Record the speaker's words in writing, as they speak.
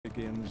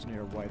champions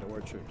near White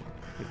Orchard,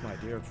 with my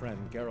dear friend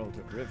Geralt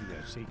of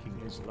Rivia seeking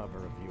his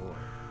lover of yore,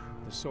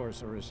 the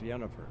sorceress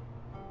Yennefer.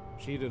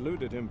 She'd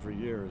eluded him for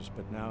years,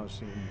 but now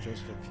seemed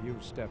just a few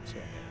steps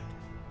ahead.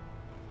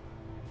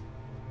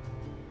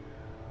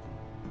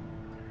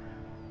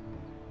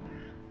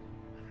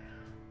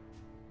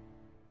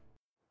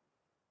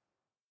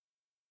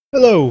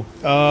 Hello,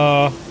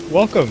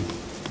 welcome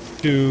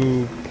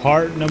to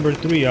part number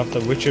 3 of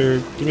The Witcher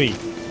 3.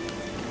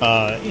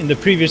 In the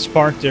previous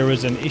part there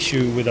was an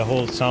issue with the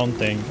whole sound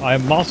thing.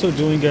 I'm also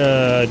doing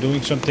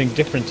something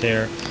different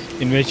here,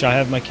 in which I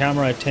have my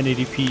camera at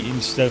 1080p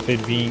instead of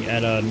it being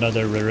at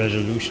another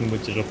resolution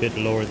which is a bit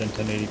lower than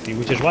 1080p,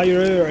 which is why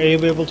you're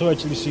able to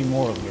actually see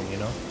more of me, you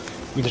know,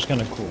 which is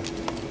kind of cool.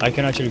 I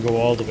can actually go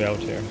all the way out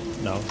here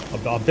now,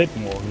 a bit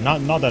more,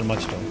 not that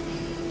much though.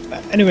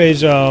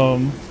 Anyways,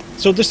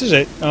 so this is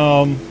it.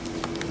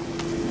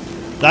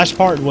 Last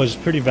part was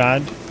pretty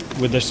bad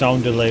with the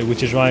sound delay,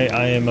 which is why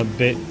I am a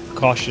bit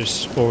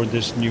cautious for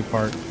this new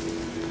part.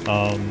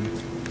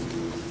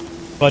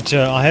 But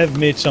I have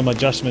made some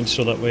adjustments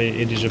so that way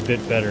it is a bit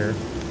better.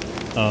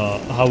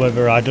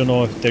 However, I don't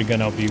know if they're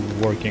gonna be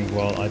working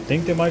well. I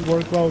think they might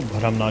work well,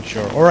 but I'm not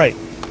sure. Alright,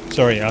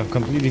 sorry, I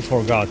completely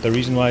forgot. The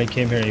reason why I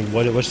came here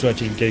was to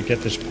actually get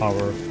this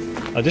power.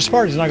 This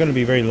part is not going to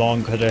be very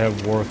long because I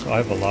have work. I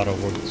have a lot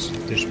of work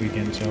this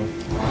weekend, so...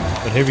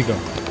 But here we go.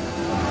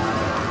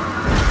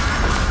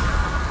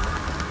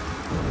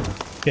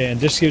 Okay,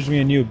 and this gives me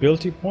a new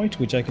ability point,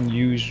 which I can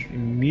use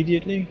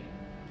immediately.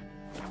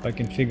 If I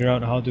can figure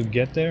out how to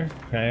get there.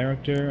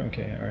 Character,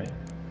 okay, alright.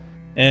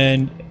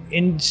 And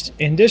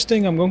in this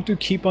thing, I'm going to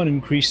keep on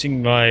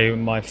increasing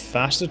my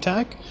fast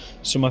attack.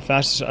 So my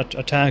fastest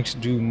attacks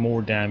do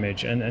more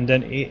damage. And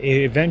then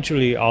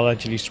eventually I'll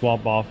actually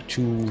swap off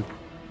to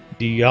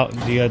the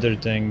other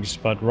things,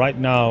 but right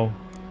now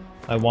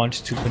I want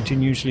to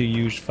continuously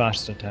use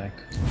fast attack.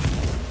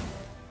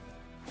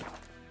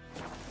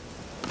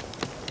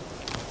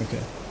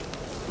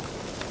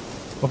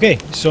 Okay,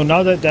 so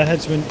now that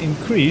has been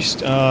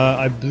increased,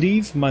 I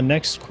believe my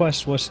next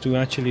quest was to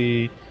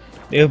actually...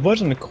 It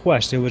wasn't a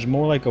quest, it was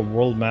more like a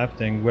world map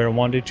thing where I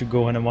wanted to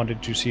go and I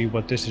wanted to see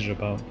what this is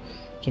about.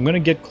 So I'm gonna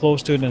get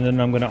close to it and then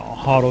I'm gonna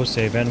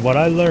auto-save, and what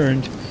I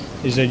learned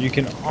is that you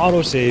can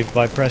autosave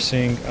by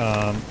pressing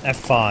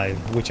F5,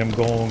 which I'm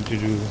going to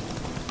do.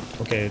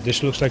 Okay,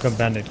 this looks like a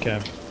bandit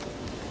camp.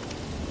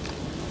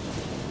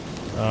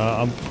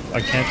 I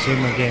can't save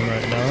my game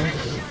right now.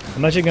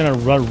 I'm actually gonna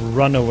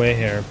run away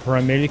here,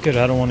 primarily because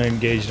I don't want to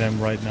engage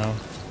them right now.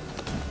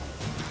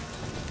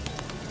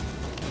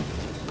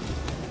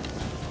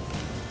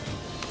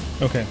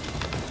 Okay,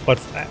 but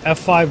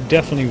F5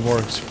 definitely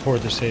works for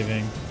the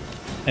saving.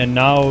 And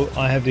now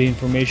I have the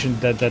information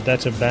that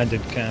that's a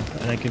bandit camp,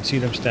 and I can see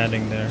them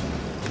standing there.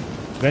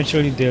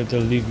 Eventually they'll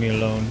leave me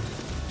alone.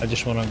 I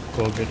just want to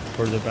go a bit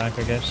further back,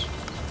 I guess.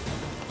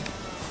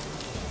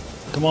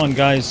 Come on,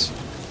 guys.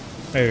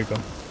 There you go.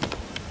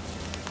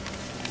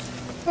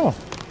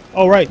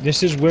 Oh, right.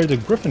 This is where the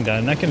griffin died,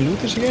 and I can loot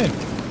this again.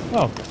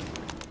 Oh, well,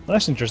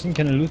 that's interesting.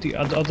 Can I loot the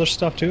other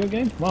stuff too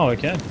again? Wow, I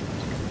can.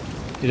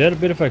 Is that a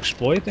bit of an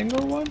exploit thing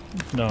or what?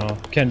 No,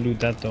 can't loot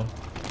that though.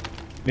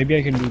 Maybe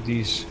I can loot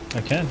these.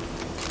 I can.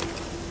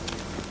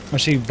 I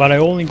see, but I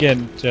only get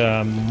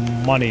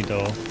money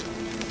though.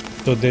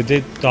 So they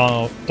did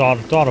thought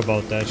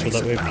about that, so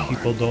that way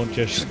people don't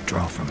just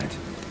draw from it.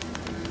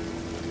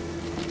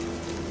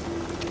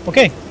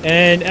 Okay,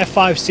 and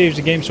F5 saves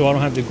the game, so I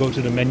don't have to go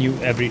to the menu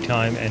every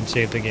time and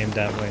save the game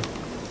that way.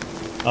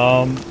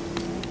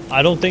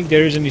 I don't think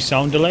there is any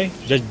sound delay.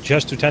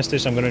 Just to test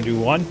this, I'm gonna do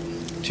 1,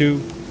 2,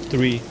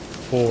 3,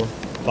 4,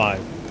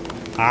 5.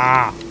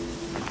 Ah,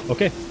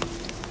 okay.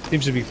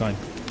 Seems to be fine.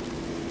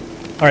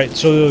 Alright,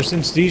 so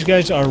since these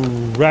guys are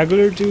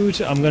regular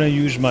dudes, I'm gonna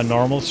use my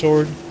normal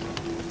sword.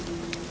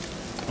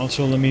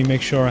 Also, let me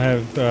make sure I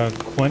have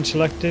Quen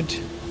selected.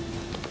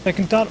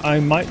 Second thought,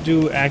 I might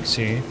do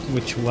Axii,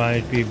 which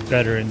might be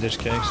better in this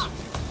case.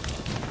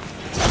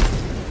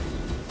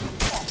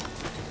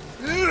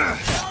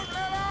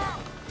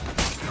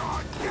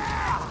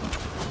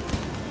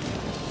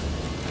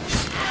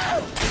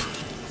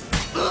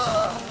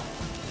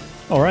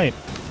 Alright,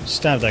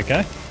 stab that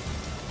guy.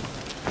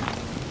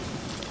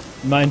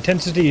 My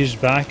intensity is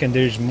back and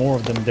there's more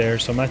of them there,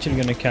 so I'm actually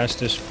going to cast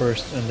this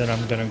first and then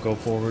I'm going to go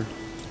forward.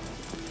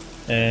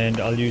 And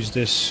I'll use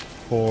this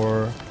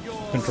for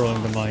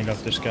controlling the mind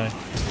of this guy.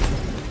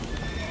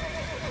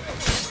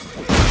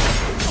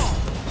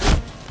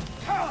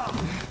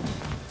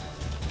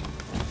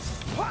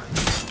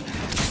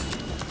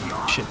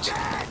 Shit.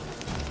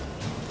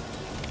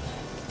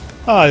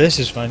 Ah, this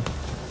is fine.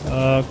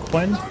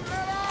 Quen?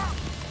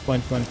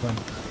 Quen.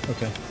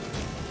 Okay.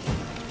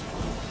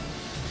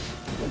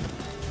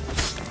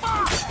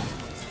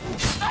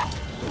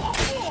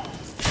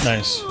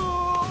 Nice.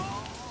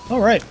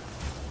 Alright.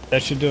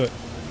 That should do it.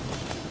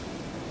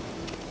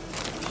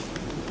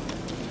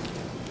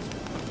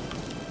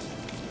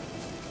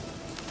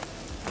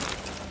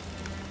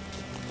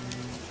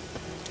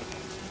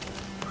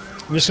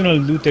 I'm just gonna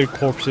loot their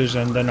corpses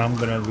and then I'm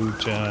gonna loot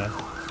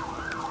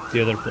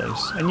the other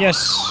place. And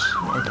yes,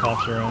 there are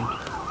cops around.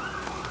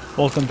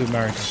 Welcome to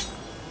America.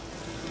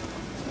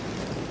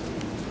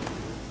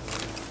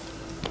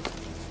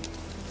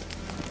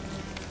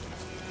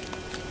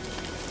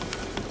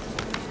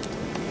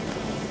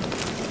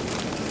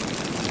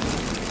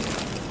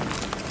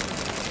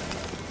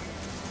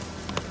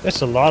 That's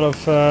a lot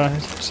of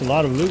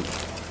loot.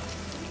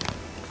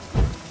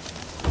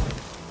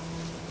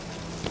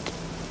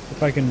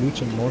 If I can loot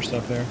some more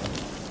stuff there.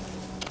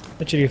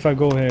 Actually, if I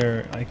go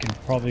here, I can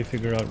probably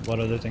figure out what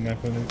other thing I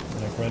can loot,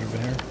 like right over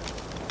here.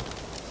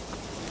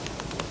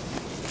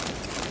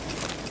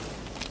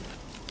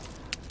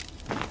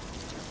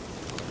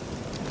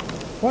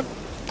 What?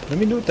 Let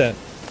me loot that.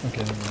 Okay,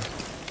 never mind.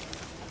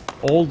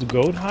 Old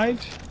goat hide?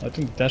 I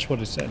think that's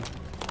what it said.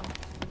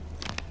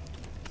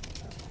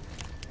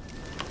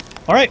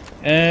 Alright,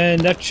 and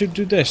that should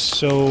do this.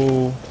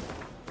 So,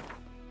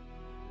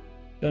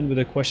 done with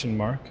a question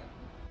mark.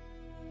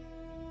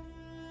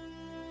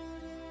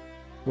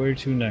 Where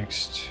to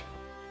next?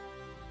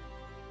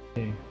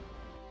 Okay.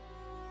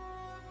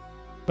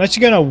 I'm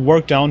actually gonna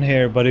work down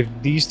here, but if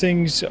these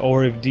things,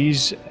 or if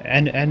these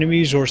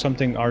enemies or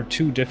something are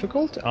too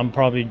difficult, I'm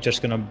probably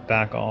just gonna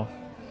back off.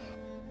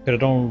 Because I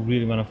don't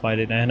really want to fight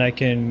it, and I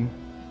can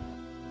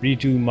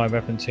redo my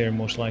weapons here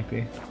most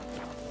likely.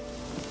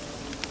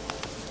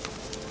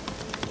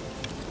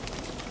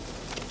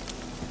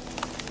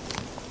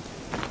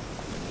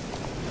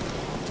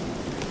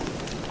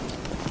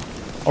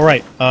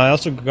 Alright, I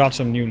also got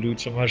some new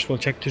loot, so I might as well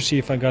check to see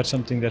if I got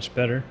something that's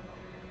better.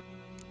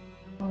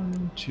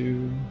 1,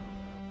 2...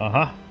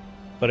 Aha!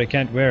 But I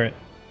can't wear it.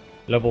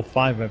 Level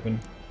 5 weapon.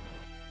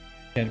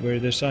 Can't wear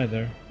this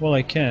either. Well,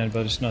 I can,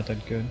 but it's not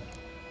that good.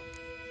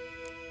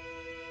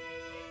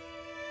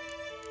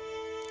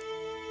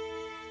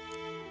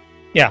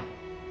 Yeah.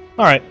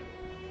 Alright.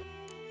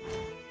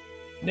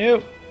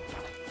 Nope.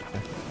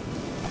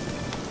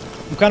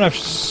 I'm kind of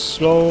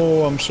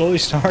slow. I'm slowly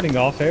starting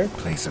off here.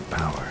 Place of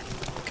power.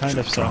 Kind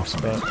of sucks,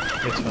 but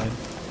it's fine.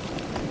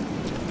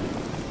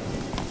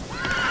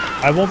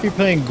 I won't be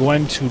playing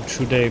Gwen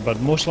today, but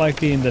most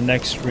likely in the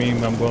next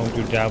stream I'm going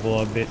to dabble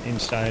a bit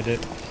inside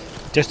it,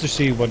 just to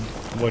see what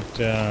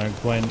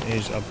Gwen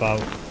is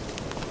about.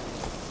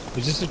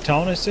 Is this the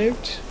town I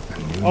saved?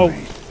 Oh,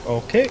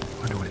 okay.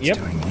 Yep.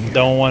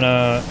 Don't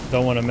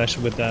wanna mess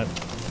with that.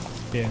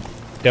 Yeah.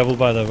 Devil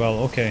by the Well.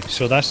 Okay,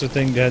 so that's the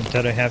thing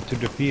that I have to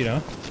defeat, huh?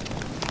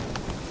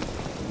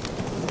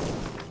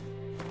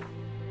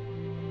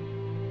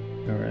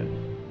 Alright.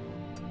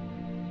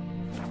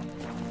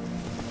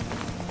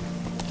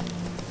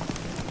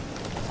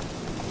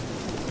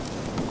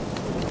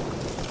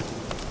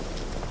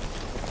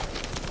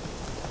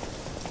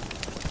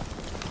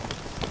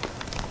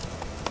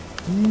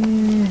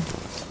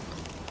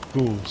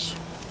 Ghouls.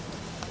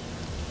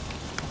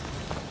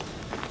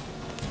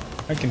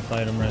 I can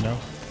fight them right now.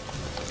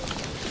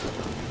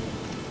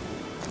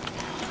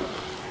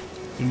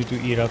 You need to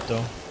eat up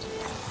though.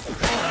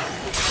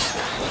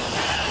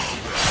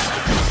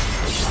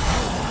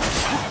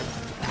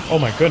 Oh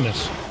my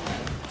goodness.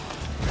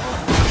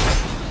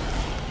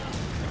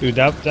 Dude,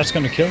 that's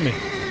gonna kill me.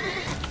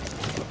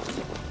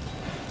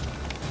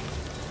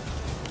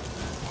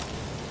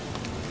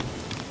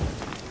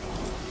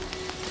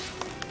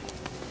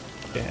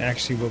 It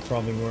actually will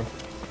probably work.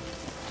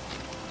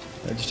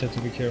 I just have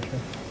to be careful.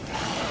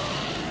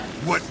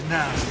 What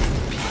now,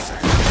 Peter?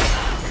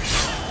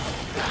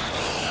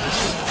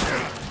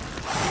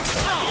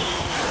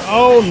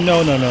 Oh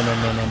no.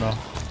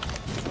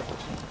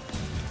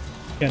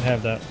 Can't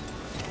have that.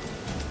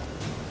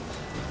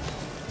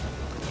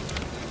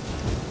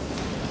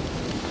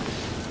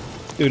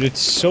 Dude, it's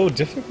so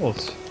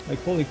difficult.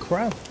 Like, holy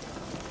crap.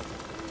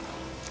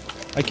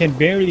 I can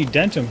barely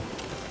dent him.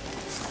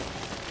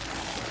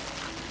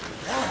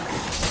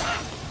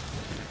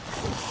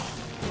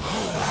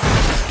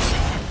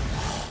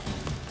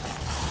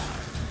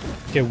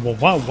 Okay,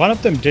 well, one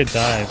of them did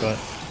die, but...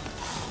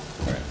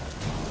 Alright.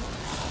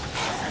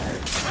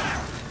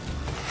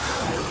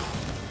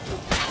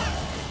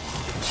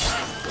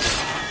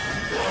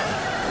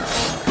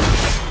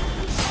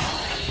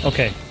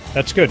 Okay,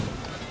 that's good.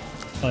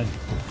 Fine.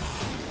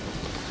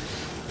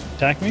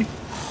 Attack me?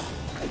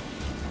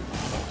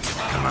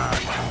 Come on,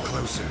 come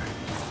closer.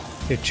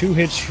 Okay, 2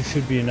 hits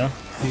should be enough.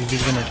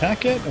 He's gonna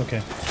attack it?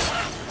 Okay.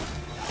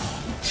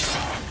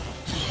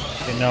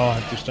 Okay, now I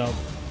have to stop.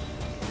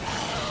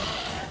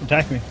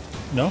 Attack me.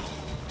 No?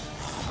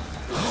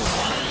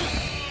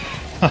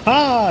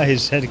 Haha!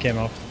 His head came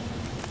off.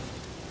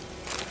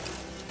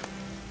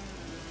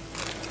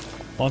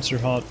 Monster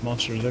heart,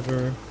 monster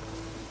liver.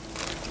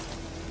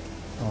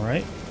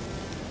 Alright.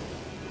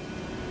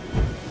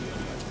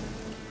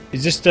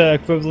 Is this the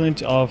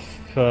equivalent of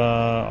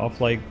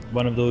like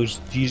one of those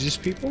Jesus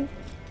people?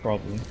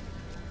 Probably.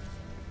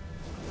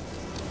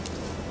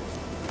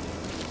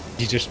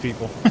 Jesus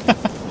people.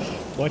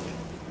 What?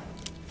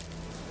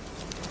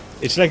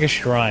 It's like a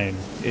shrine,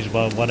 is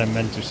what I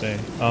meant to say.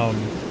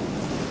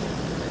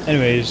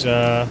 Anyways,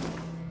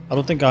 I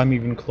don't think I'm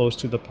even close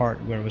to the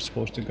part where we're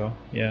supposed to go.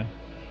 Yeah.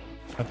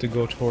 I have to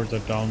go towards the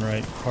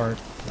downright part.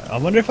 I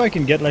wonder if I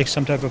can get like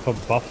some type of a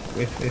buff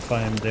if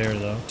I am there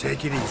though.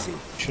 Take it easy.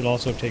 Should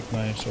also take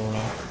my sword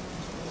off.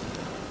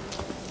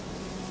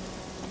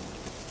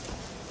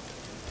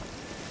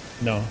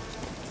 No.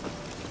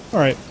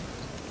 Alright.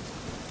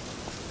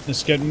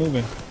 Let's get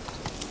moving.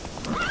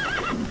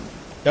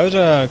 That was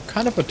a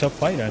kind of a tough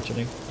fight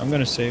actually. I'm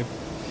gonna save.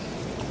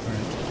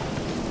 Alright.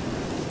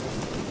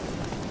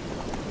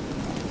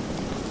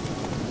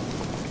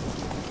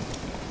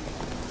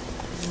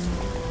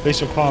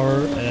 Base of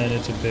power, and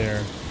it's a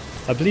bear.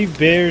 I believe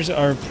bears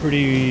are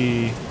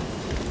pretty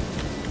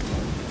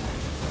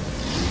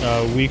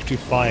weak to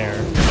fire.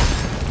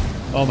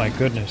 Oh my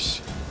goodness.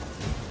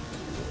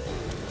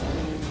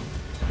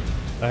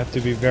 I have to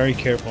be very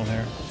careful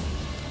here.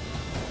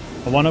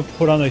 I want to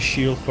put on a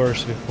shield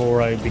first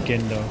before I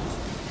begin though.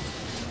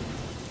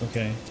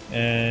 Okay,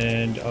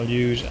 and I'll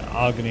use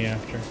Agni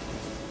after.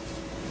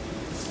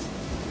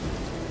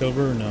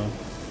 Silver? No.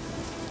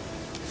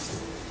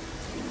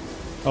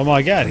 Oh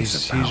my god, he's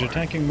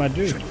attacking my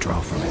dude. Should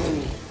draw from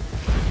it.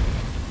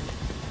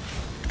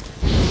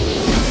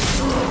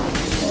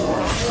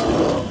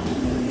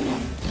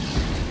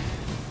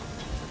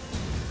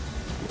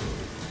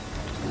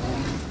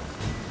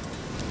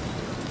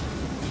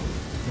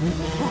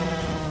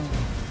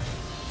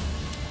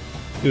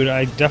 Dude,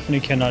 I definitely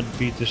cannot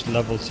beat this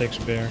level 6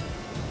 bear.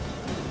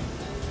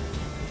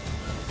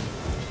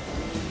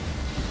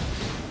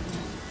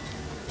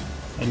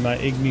 And my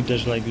Igni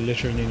does like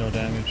literally no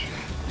damage.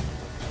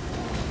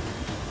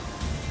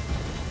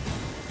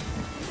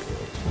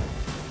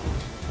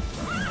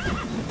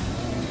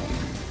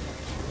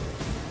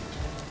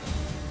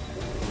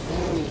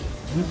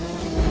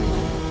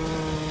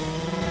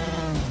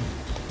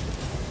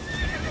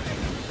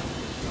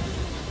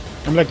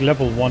 I'm like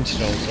level 1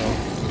 still,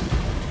 so...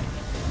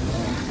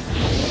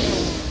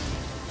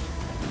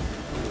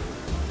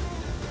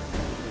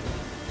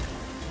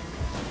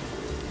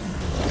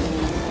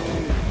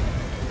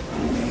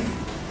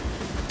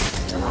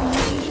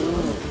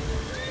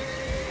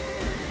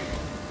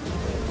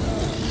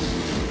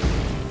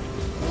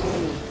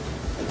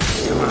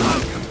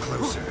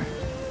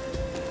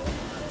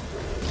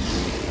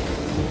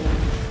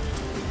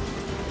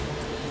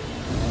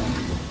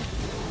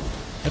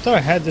 I thought I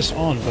had this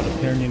on, but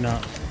apparently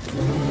not.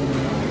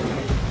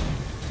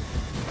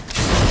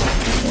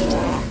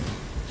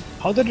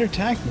 How did it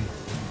attack me?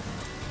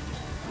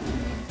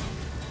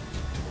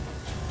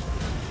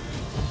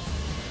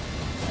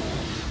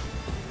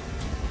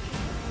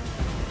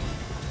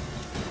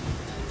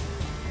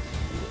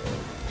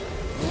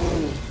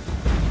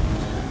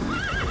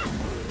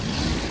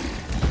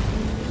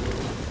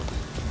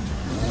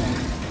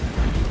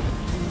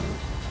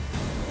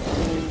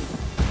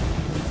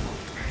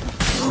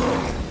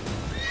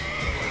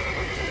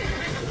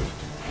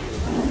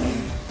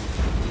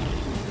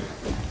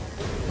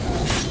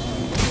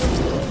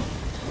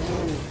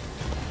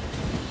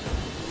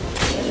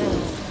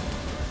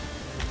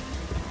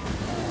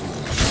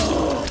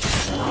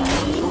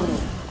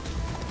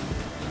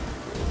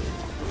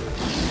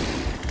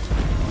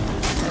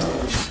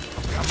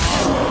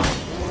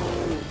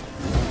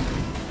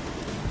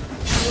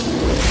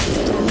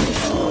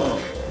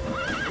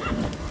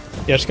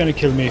 Yeah, it's gonna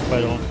kill me if I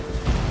don't.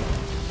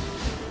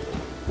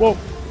 Whoa!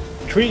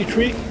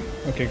 Tree!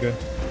 Okay, good.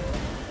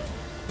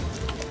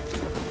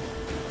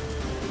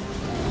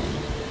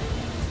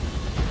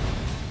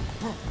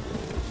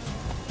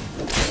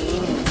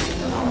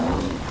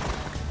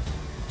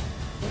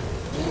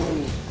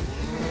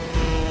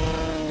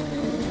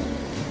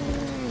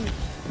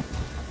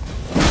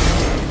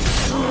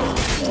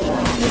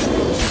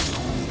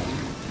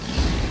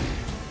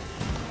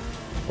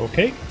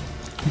 Okay.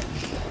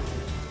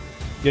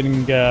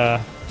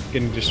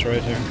 Getting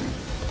destroyed here.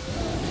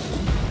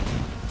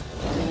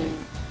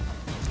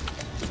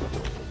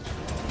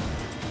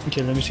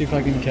 Okay, let me see if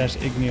I can cast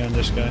Igni on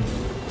this guy.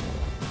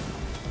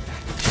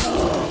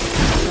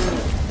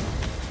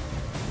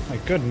 My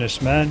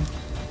goodness, man.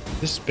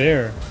 This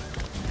bear.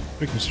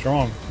 Freaking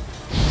strong.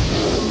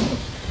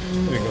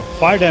 There we go.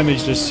 Fire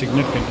damage does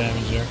significant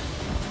damage there.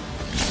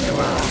 Come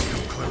on,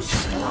 come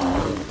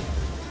closer.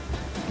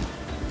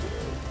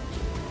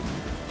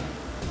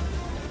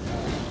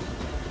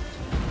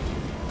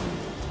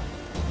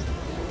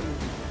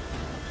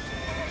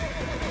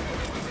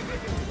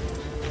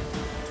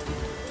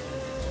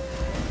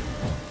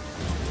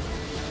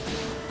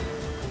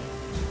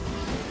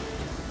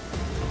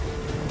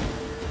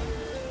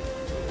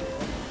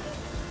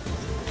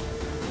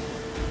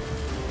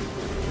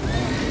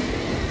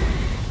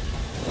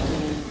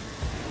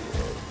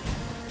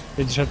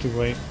 They just have to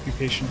wait, be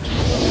patient.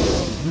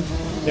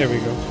 There we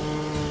go.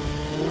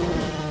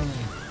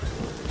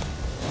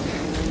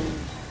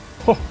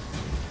 Oh,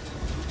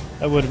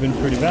 that would have been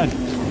pretty bad.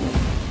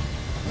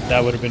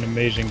 That would have been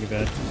amazingly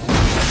bad.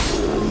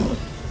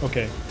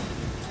 Okay,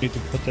 need to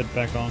put that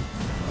back on.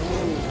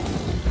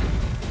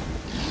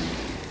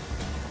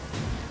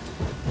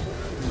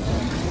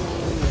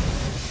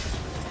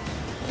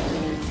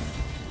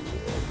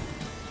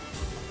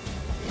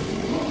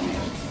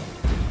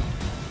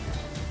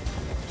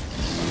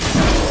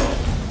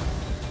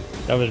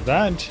 That was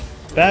bad.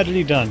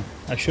 Badly done.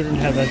 I shouldn't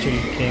have actually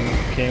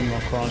came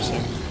across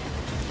him.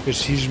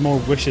 Because he's more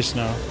vicious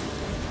now.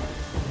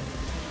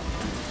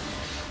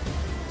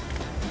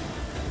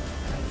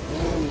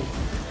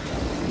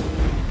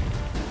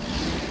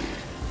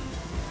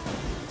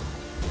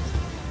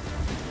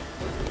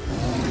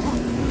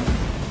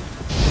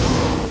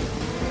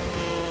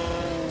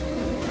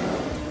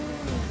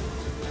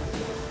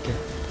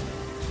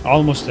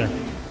 Almost there.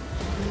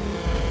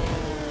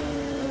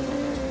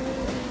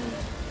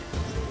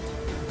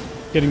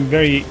 Getting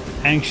very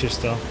anxious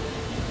though.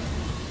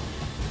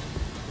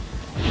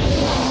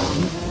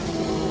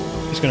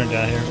 He's gonna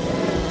die here.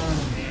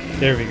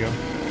 There we go.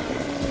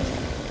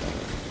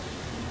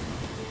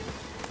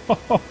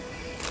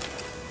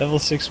 Level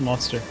 6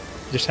 monster.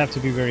 Just have to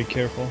be very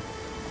careful.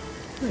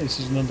 Hey, this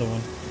is another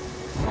one.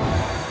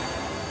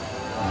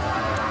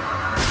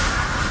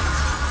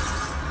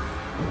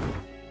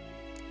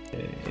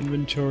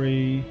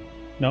 Inventory.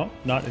 No,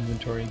 not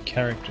inventory.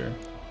 Character.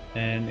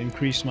 And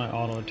increase my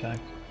auto attack.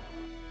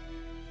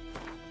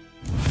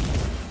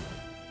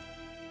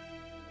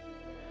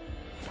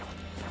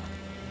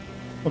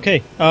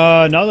 Okay,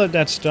 now that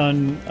that's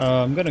done,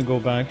 I'm gonna go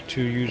back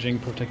to using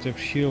protective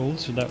shield,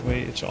 so that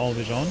way it's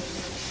always on.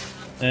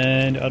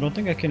 And I don't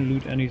think I can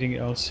loot anything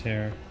else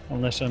here,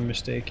 unless I'm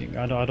mistaken.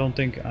 I don't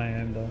think I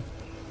am though.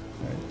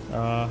 Right.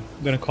 I'm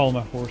gonna call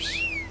my horse,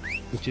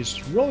 which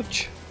is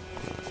Roach.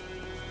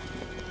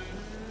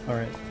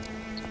 Alright.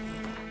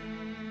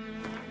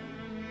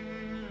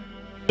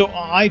 So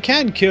I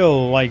can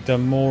kill like the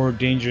more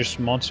dangerous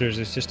monsters,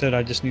 it's just that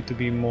I just need to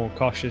be more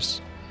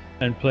cautious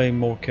and play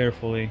more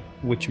carefully,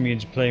 which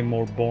means play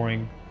more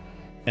boring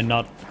and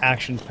not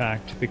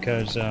action-packed,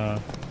 because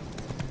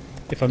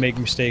if I make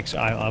mistakes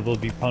I will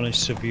be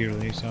punished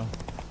severely. So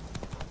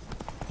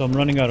I'm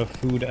running out of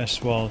food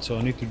as well, so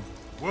I need to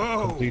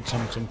complete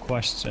some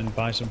quests and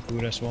buy some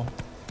food as well.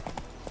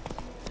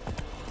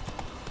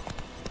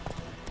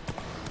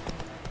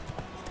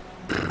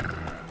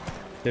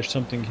 There's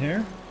something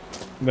here.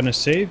 I'm gonna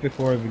save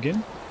before I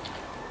begin.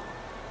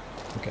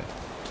 Okay.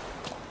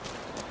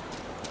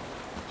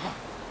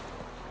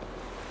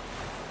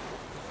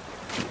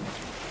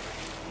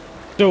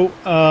 So,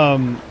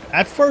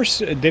 at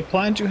first they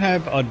plan to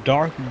have a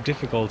dark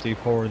difficulty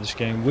for this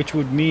game, which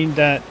would mean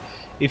that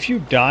if you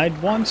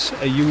died once,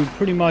 you would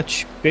pretty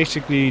much,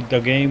 basically, the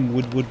game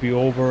would be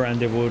over and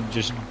they would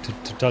just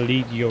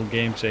delete your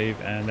game save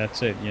and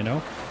that's it, you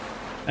know?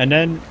 And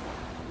then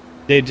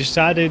they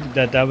decided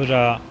that that was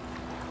a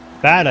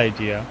bad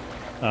idea,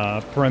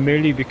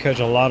 primarily because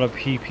a lot of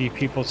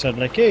people said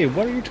like, hey,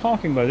 what are you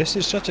talking about? This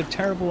is such a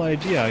terrible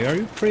idea. Are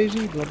you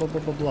crazy? Blah, blah, blah,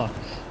 blah, blah.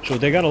 So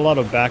they got a lot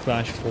of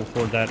backlash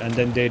for that, and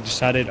then they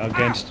decided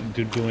against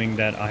doing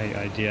that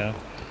idea.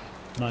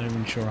 Not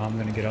even sure how I'm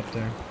going to get up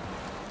there.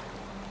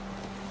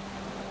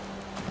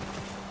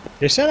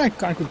 They said I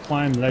could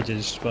climb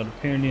ledges, but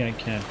apparently I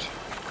can't.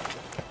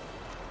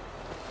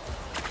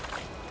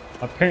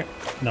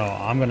 No,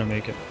 I'm going to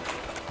make it.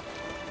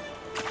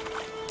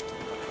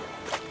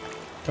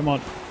 Come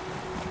on.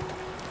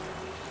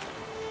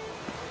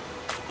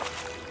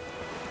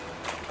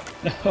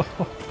 No.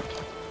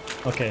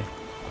 Okay.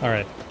 All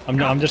right.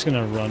 I'm just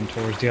gonna run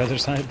towards the other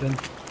side then.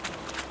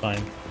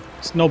 Fine.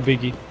 It's no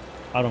biggie.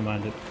 I don't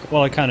mind it.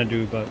 Well, I kind of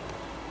do, but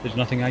there's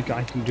nothing I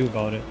can do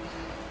about it.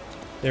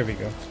 There we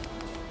go.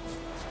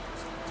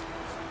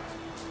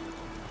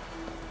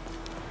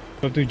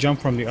 Have to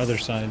jump from the other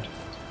side.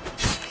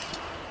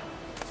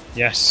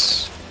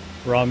 Yes.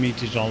 Raw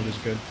meat is always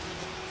good.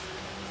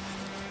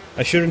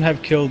 I shouldn't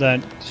have killed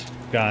that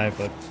guy,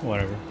 but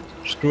whatever.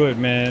 Screw it,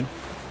 man.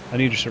 I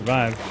need to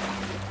survive.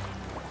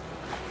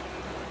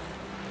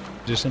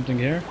 Is there something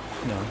here?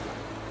 No.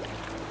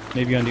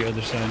 Maybe on the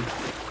other side.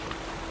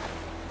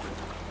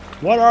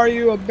 What are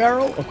you, a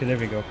barrel? Okay, there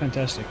we go.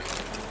 Fantastic.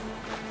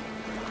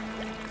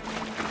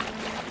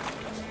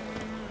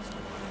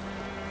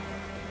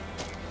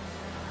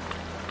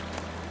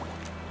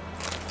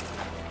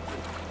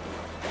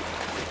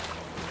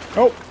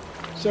 Oh!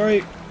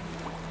 Sorry.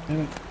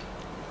 Damn it.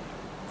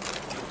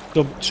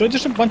 So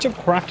just a bunch of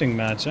crafting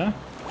mats, huh?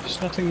 Just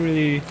nothing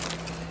really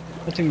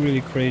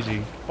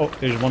crazy. Oh,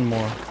 there's one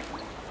more.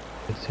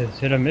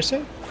 Did I miss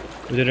it?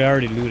 Or did I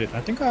already loot it?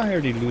 I think I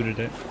already looted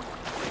it.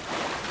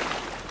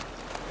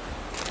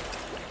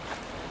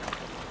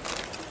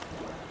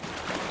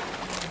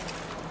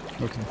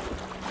 Okay.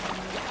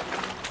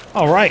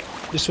 Alright,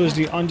 this was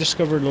the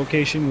undiscovered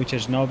location, which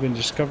has now been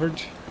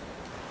discovered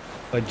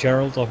by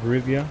Geralt of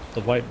Rivia,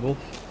 the White Wolf.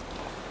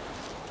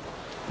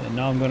 And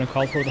now I'm gonna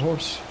call for the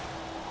horse.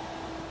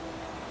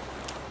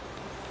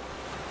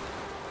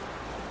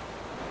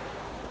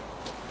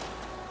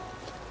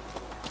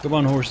 Come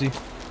on, horsey.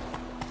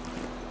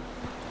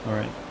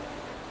 Alright.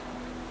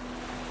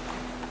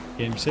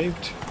 Game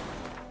saved.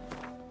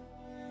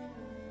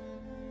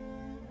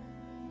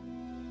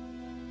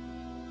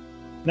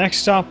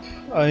 Next up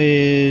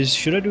is...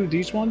 should I do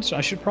these ones?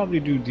 I should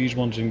probably do these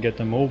ones and get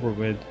them over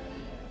with.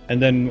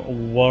 And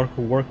then work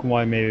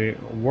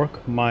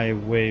my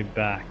way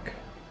back.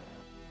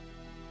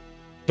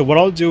 So what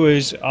I'll do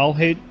is I'll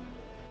hit.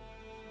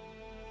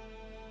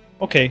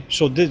 Okay,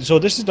 so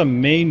this is the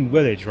main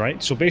village,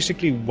 right? So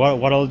basically,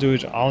 what I'll do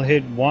is I'll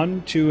hit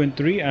 1, 2, and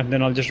 3, and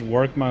then I'll just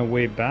work my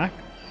way back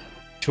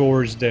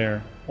towards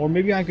there. Or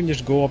maybe I can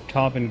just go up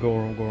top and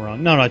go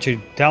around. No, actually,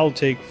 that'll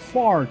take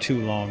far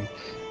too long.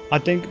 I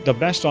think the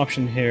best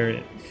option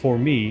here for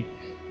me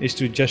is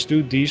to just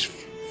do these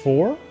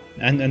 4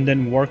 and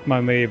then work my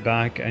way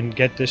back and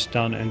get this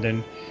done, and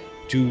then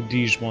do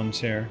these ones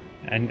here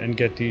and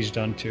get these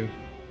done too.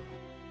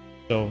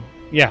 So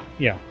yeah.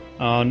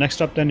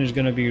 Next up then is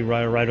gonna be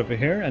right over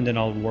here, and then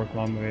I'll work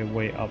my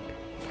way up.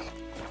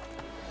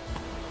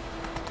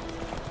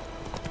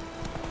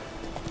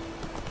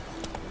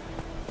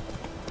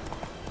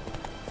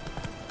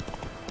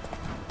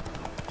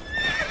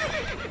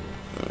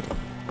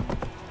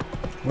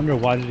 Wonder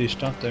why did he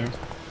stop there?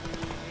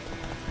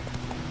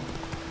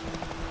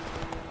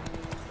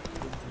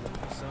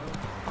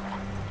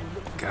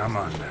 Come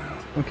on now.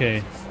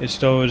 Okay, it's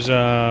those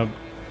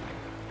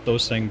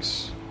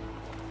things,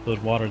 those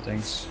water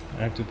things.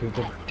 I have to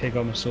take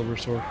out my silver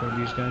sword for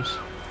these guys.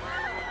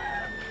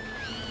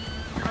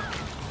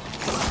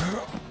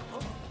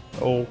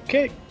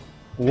 Okay,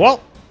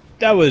 well,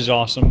 that was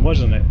awesome,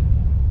 wasn't it?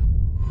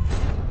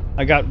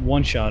 I got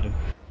one-shotted.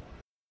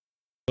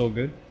 So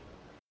good.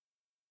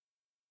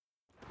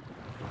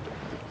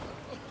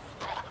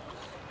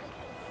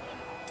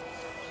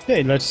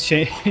 Okay, let's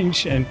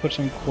change and put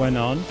some Quen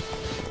on.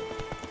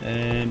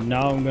 And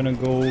now I'm gonna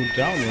go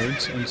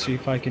downwards and see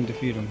if I can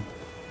defeat him.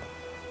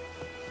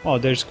 Oh,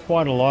 there's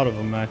quite a lot of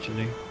them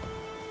actually.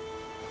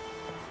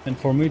 And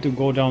for me to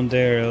go down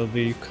there, it'll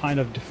be kind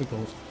of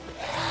difficult.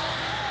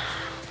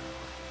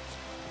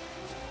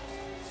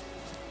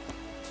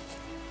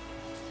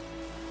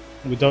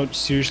 Without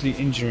seriously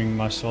injuring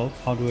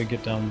myself, how do I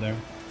get down there?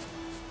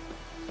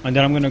 And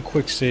then I'm gonna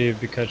quick save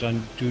because I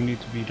do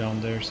need to be down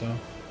there, so...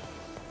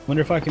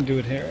 Wonder if I can do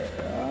it here.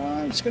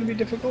 It's gonna be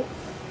difficult.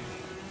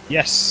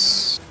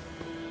 Yes!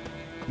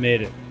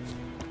 Made it.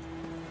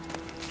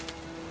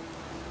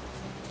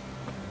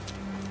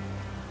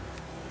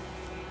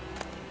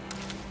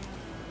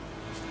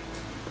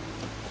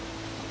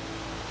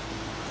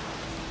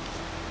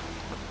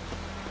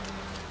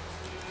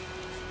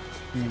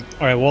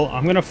 Alright, well,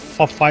 I'm gonna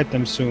fight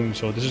them soon,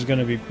 so this is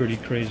gonna be pretty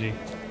crazy.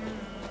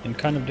 And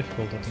kind of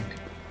difficult, I think.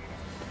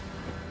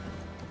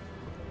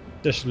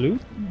 Just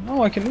loot?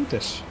 Oh, I can loot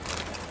this.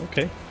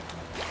 Okay.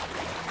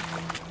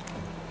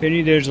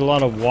 Pity there's a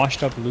lot of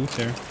washed up loot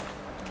there.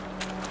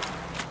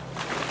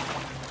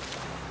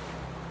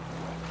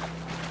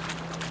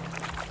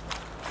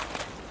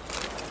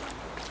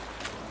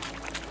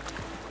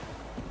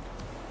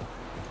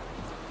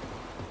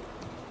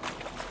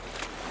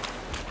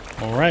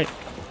 Alright,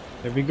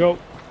 there we go.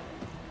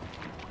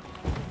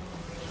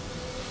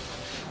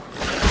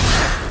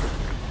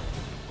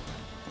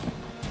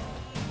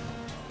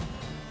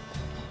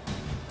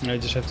 I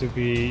just have to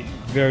be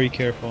very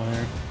careful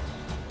here.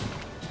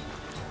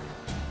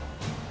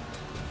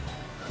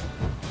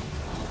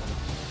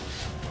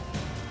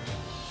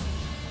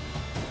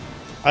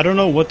 I don't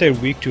know what they're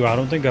weak to. I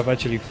don't think I've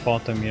actually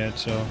fought them yet,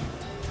 so...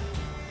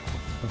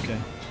 Okay.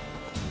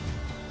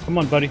 Come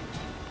on, buddy.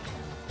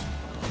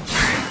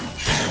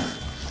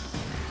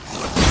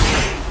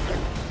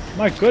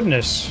 My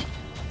goodness!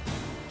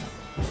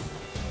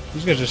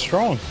 These guys are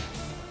strong.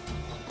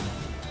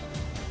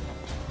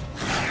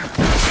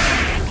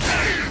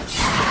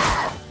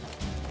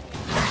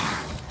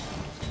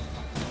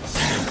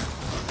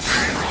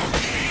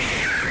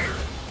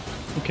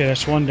 Okay,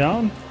 that's one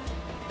down.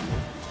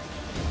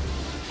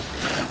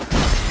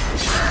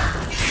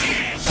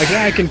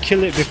 I can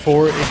kill it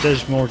before it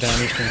does more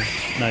damage to me.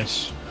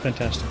 Nice.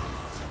 Fantastic.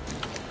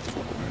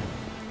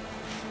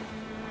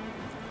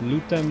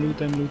 Loot them, loot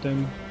them, loot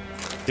them.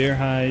 Bear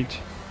hide.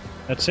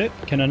 That's it?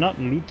 Can I not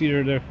loot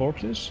their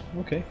corpses?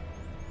 Okay.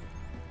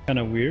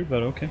 Kinda weird,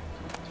 but okay.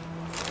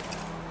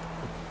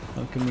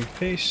 Alchemy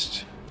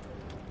paste.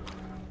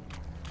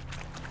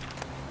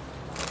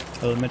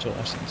 Elemental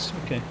essence.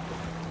 Okay.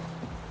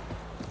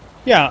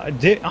 Yeah,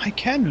 I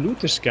can loot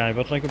this guy,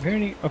 but like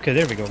apparently... Okay,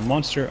 there we go.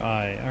 Monster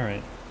Eye.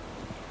 Alright.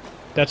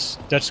 That's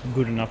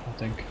good enough, I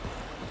think.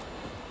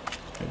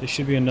 There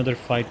should be another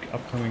fight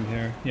upcoming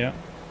here. Yeah.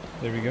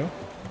 There we go.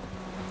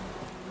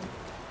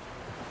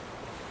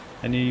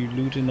 Any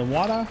loot in the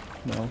water?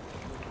 No.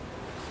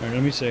 Alright,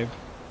 let me save.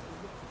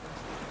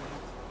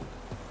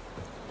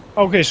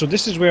 Okay, so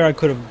this is where I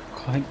could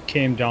have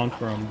came down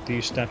from.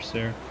 These steps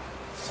there.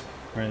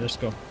 Alright, let's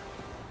go.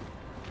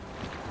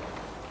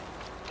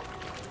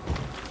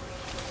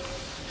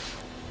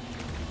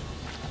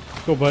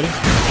 Go, buddy.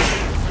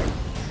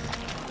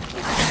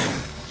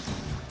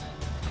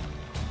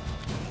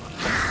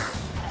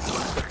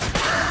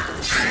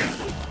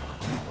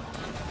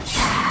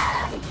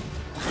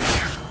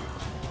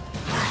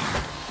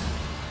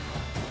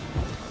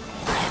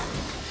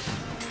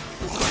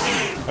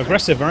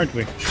 Aggressive, aren't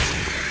we?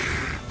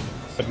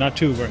 But not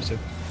too aggressive.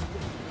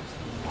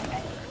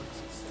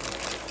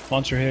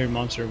 Monster here,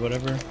 monster,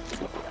 whatever.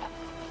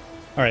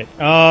 Alright,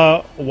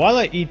 while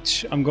I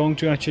eat, I'm going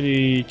to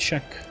actually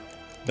check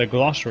the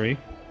glossary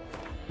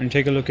and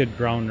take a look at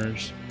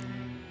drowners.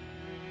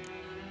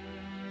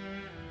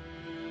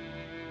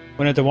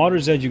 When at the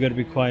water's edge, you gotta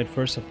be quiet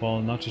first of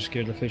all, not to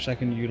scare the fish.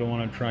 Second, you don't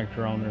want to attract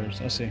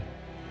drowners. I see.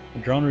 A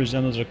drowner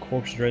resembles a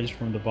corpse dredged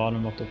from the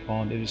bottom of the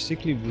pond. It is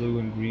sickly blue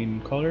and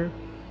green in color.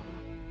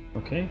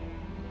 Okay.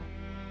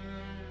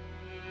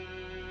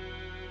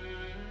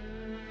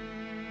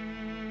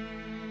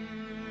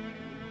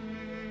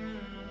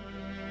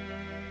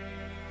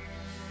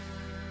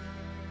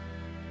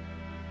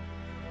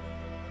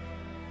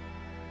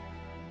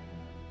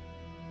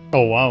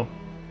 Oh wow.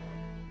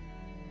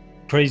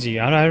 Crazy.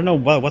 I don't know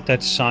what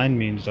that sign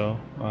means though.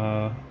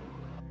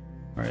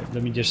 Alright,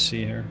 let me just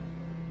see here.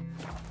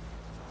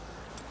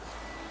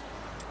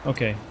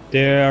 Okay,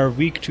 they are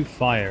weak to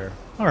fire.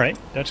 Alright,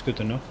 that's good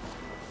to know.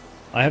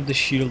 I have the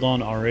shield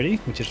on already,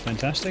 which is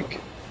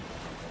fantastic.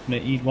 I'm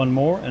gonna eat one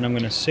more and I'm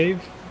gonna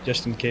save,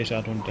 just in case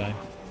I don't die.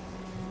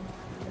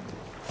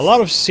 A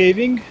lot of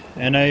saving,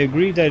 and I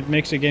agree that it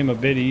makes the game a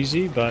bit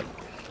easy, but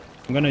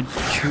I'm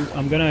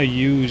gonna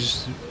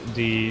use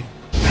the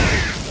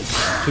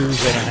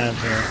tools that I have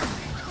here.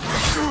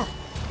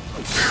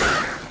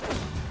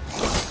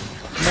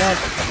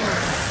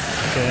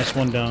 Okay, that's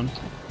one down.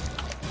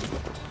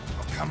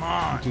 Come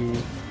on.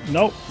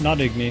 Nope, not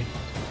Igni.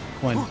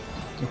 When?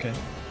 Okay.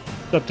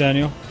 What's up,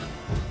 Daniel?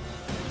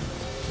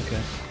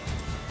 Okay.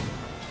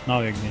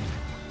 Now Igni.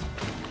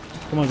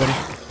 Come on, buddy.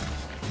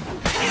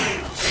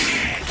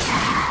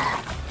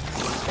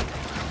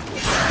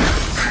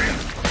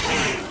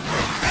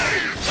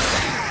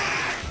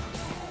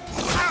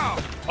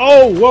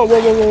 Oh! Whoa,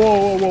 whoa, whoa,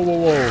 whoa, whoa, whoa, whoa,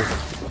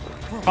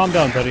 whoa. Calm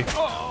down, buddy.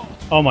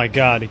 Oh my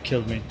god, he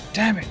killed me.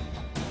 Damn it.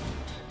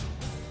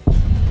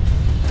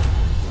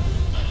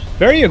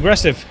 Very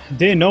aggressive.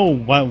 They know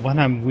when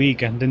I'm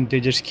weak and then they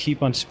just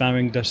keep on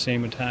spamming the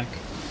same attack.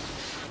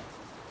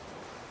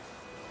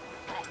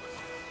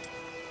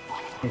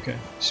 Okay,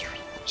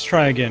 let's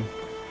try again.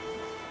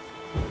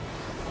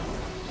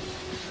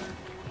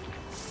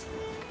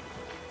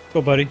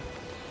 Go, buddy.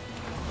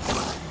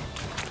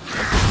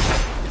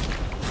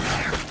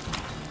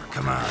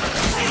 Come on.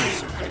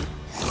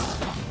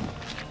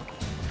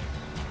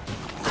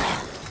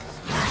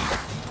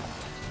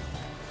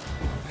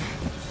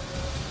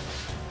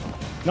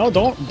 No,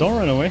 don't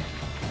run away.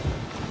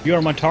 You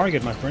are my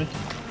target, my friend.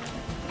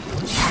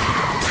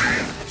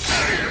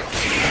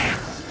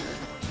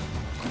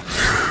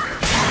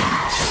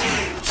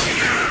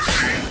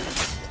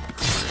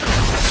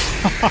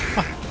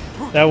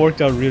 That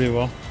worked out really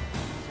well.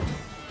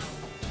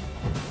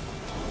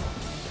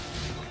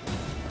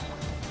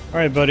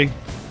 Alright, buddy.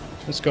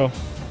 Let's go.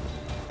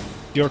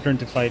 Your turn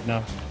to fight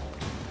now.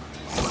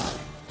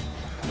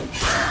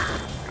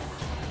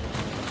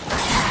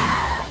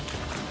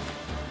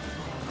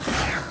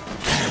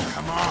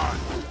 Come on.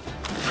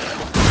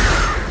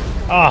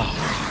 Ah!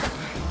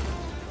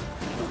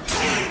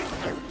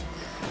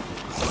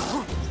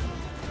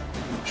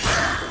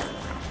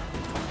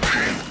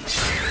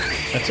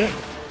 That's it.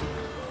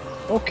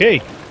 Okay.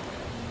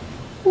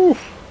 Whew.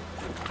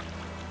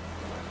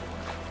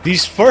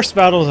 These first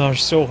battles are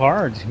so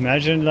hard.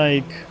 Imagine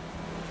like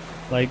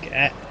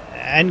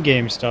end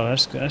game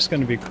stuff. That's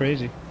gonna be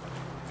crazy.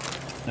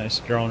 Nice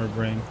drowner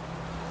brain.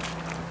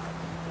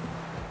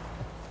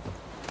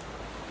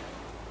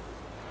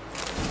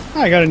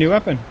 I got a new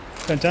weapon.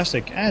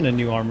 Fantastic, and a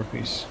new armor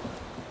piece.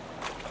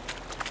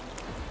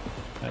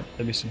 Alright,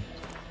 let me see.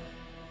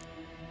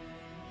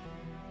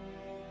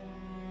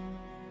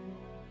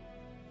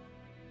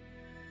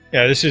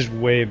 Yeah, this is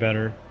way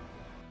better.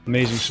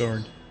 Amazing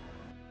sword.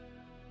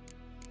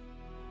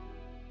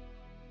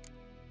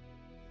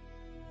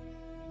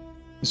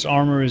 This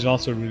armor is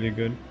also really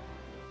good.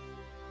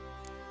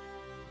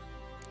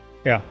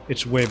 Yeah,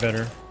 it's way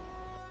better.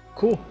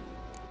 Cool.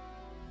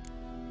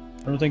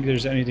 I don't think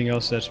there's anything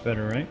else that's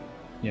better, right?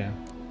 Yeah.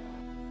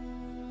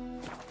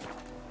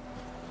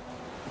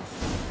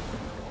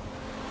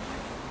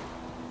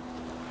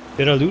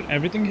 Did I loot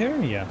everything here?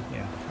 Yeah,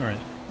 yeah. Alright.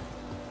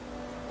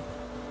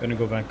 Gonna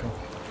go back up.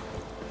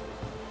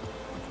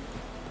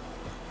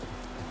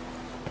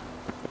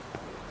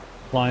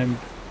 Climb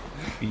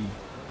B.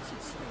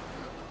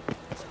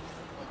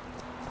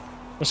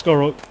 Let's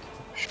go,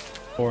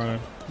 or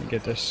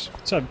get this.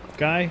 What's up,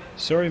 guy?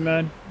 Sorry,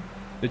 man,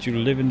 that you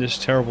live in this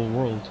terrible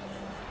world.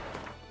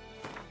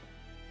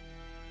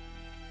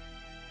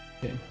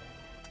 Okay.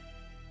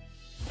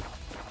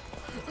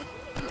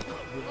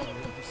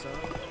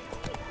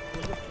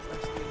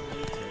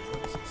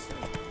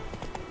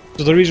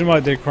 So the reason why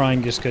they're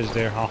crying is because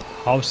their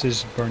house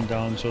is burned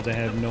down, so they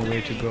have no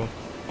way to go.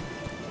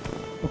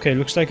 Okay,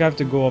 looks like I have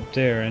to go up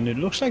there, and it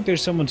looks like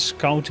there's someone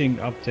scouting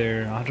up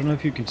there. I don't know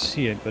if you can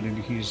see it, but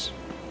he's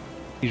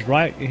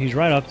right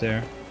up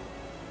there.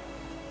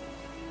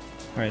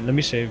 All right, let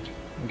me save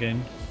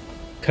again,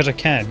 cause I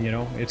can. You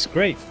know, it's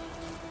great.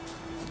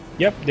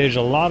 Yep, there's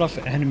a lot of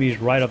enemies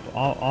right up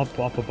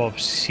above.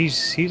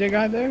 See the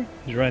guy there?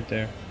 He's right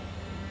there.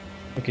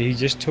 Okay, he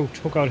just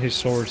took out his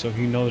sword, so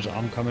he knows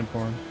I'm coming for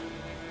him.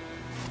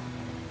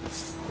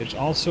 There's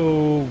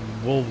also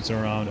wolves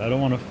around. I don't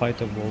want to fight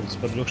the wolves,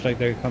 but it looks like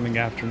they're coming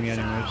after me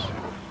anyways.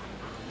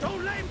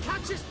 Don't let him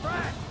catch his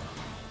breath!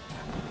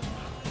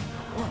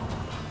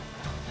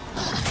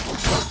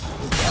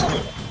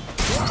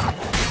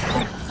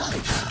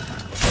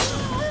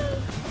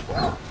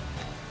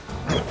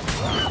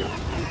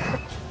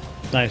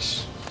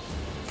 Nice.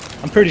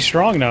 I'm pretty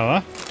strong now,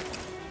 huh?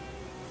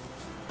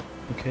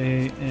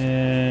 Okay,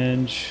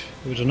 and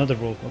there was another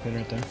wolf. Okay,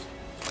 right there.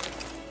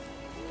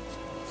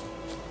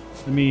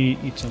 Let me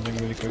eat something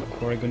really quick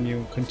before I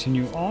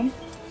continue on.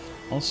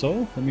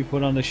 Also, let me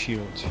put on the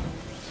shield.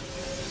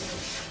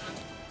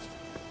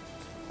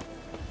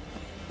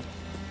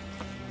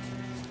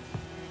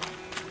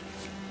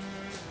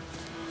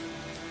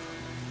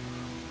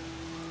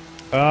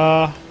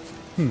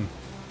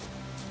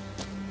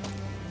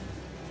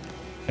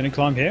 Can I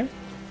climb here?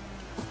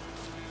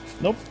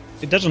 Nope.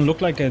 It doesn't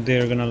look like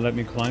they're gonna let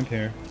me climb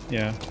here.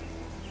 Yeah.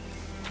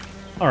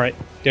 Alright.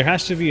 There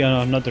has to be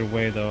another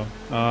way though.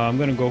 I'm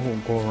gonna go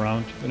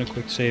around. I'm gonna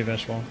quick save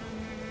as well.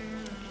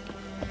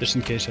 Just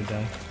in case I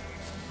die.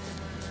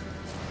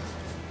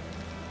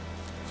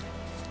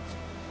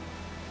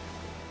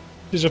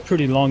 This is a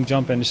pretty long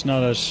jump and it's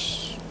not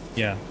as...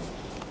 yeah.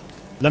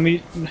 Let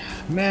me...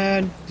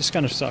 man, this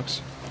kind of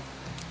sucks.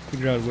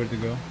 Figure out where to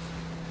go.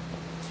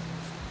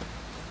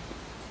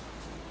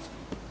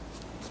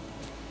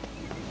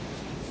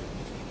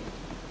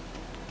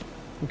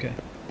 Okay.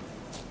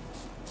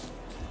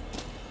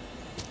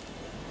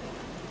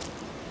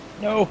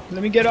 No,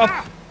 let me get up.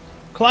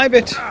 Climb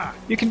it.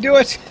 You can do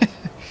it.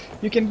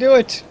 You can do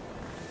it.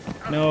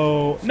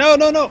 No, no,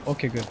 no, no.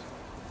 Okay, good.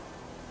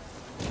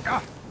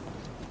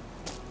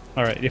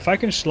 All right, if I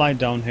can slide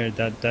down here,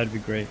 that'd be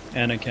great,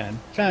 and I can.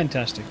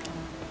 Fantastic.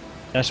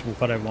 That's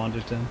what I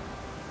wanted then.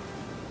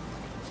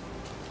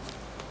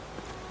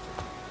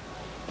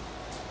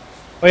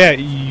 Oh yeah,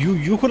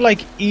 you could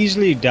like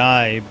easily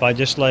die by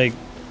just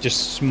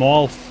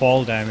small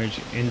fall damage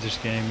in this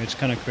game. It's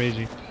kind of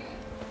crazy.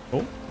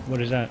 Oh,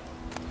 what is that?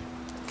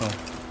 Oh,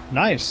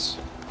 nice.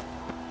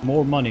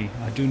 More money.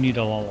 I do need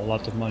a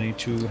lot of money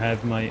to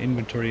have my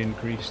inventory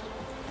increased.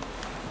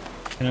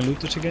 Can I loot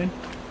this again?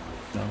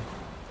 No.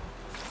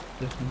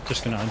 I'm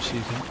just gonna unsheath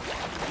it.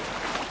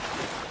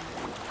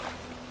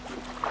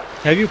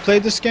 Have you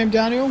played this game,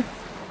 Daniel?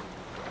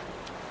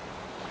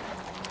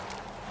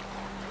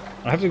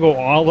 I have to go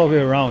all the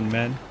way around,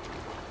 man.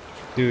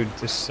 Dude,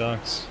 this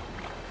sucks.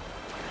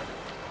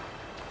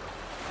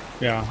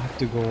 Yeah, I have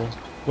to go.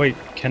 Wait,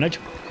 can I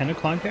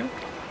climb here?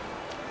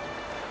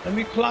 Let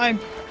me climb.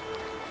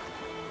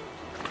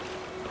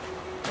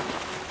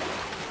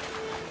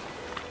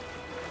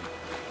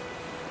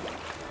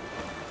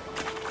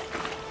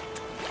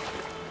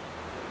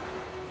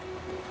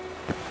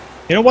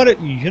 You know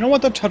what? You know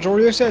what the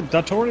tutorial said?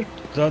 The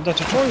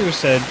tutorial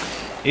said,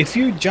 if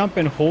you jump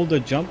and hold the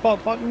jump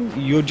up button,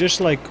 you just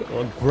like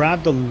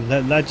grab the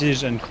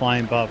ledges and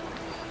climb up.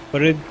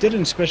 But it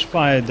didn't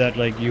specify that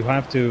like you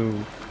have to.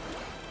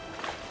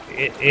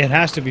 It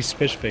has to be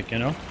specific, you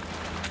know.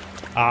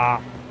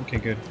 Ah, okay,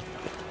 good.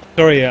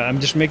 Sorry, I'm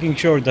just making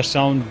sure the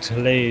sound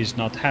delay is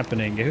not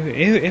happening.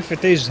 If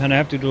it is, then I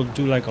have to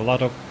do like a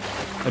lot of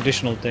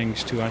additional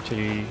things to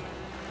actually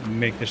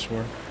make this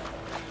work.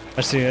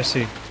 I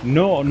see.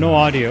 No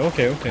audio.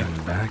 Okay.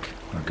 Stand back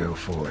or go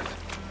forth.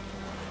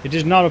 It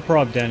is not a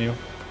prop, Daniel.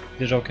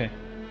 It is okay.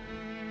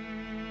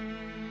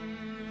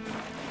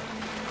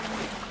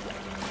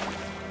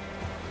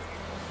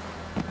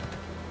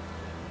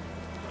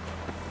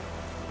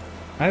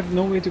 I have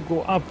no way to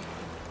go up.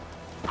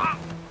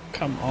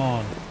 Come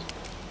on.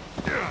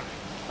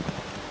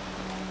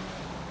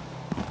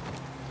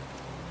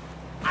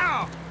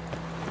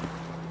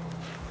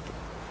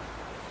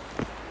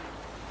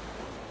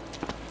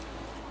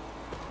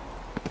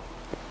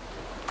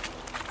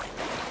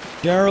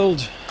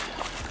 Gerald,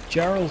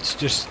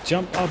 just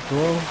jump up,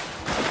 bro.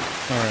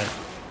 Alright.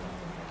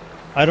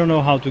 I don't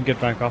know how to get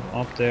back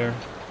up there.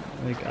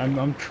 Like,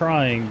 I'm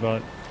trying,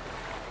 but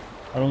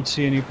I don't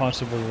see any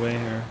possible way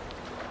here.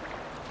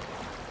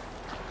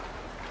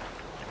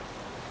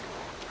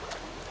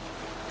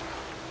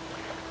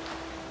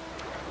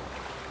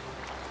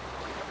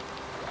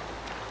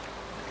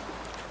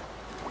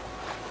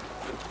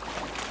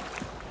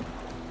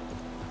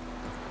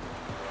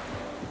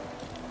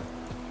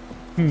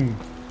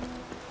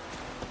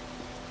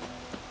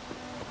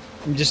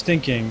 I'm just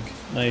thinking,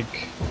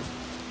 like...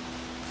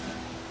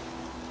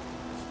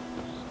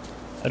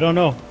 I don't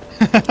know.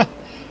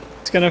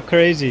 It's kind of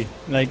crazy.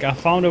 Like, I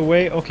found a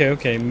way...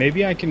 Okay,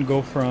 maybe I can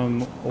go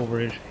from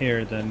over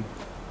here then.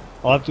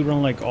 I'll have to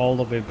run like all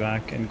the way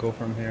back and go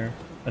from here.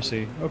 I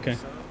see, okay.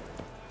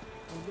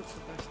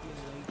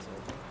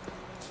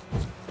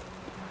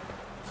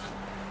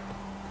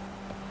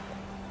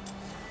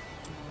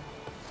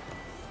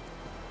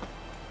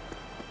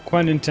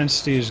 Coin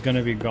intensity is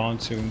gonna be gone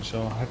soon,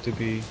 so I have to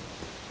be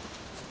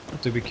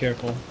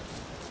careful.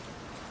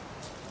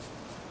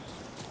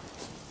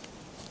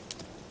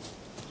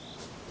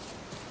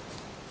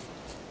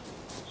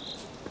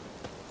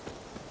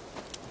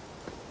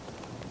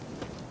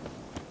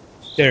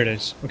 There it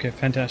is. Okay,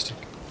 fantastic.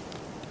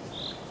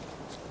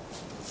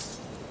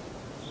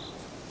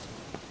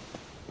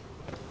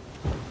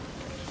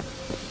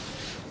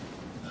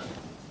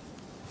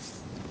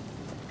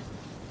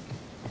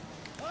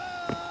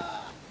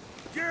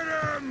 Get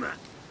him!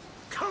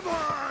 Come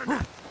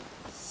on!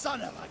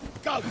 Son of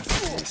a goat!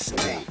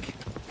 Mistake.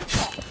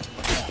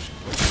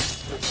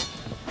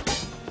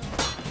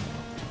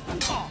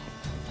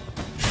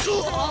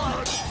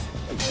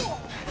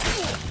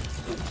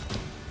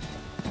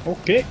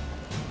 Okay.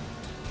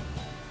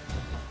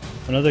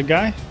 Another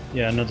guy?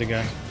 Yeah, another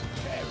guy.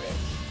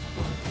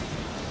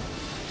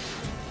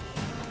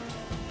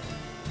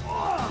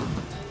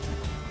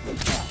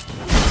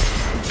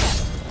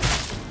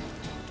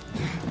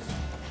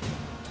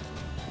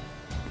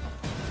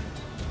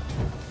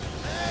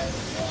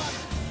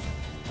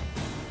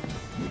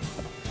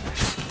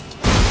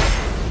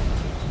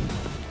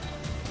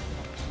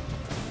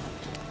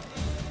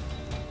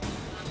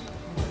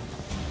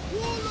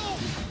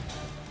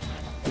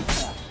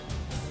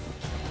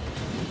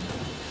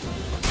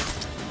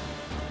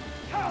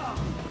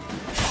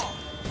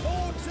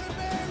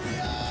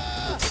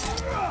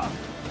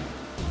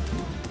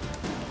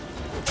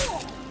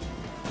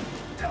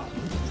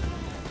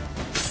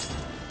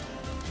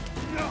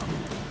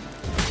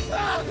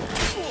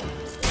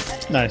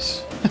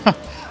 Nice. That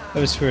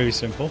was very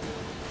simple.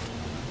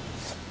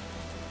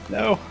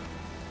 No.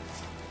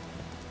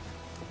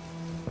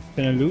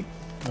 Can I loot?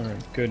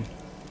 Alright, good.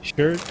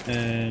 Shirt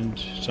and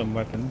some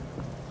weapon.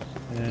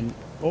 And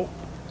oh,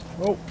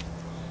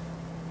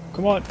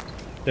 come on.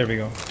 There we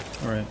go.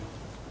 Alright.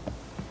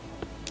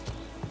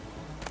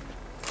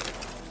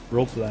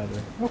 Rope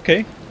ladder.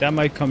 Okay, that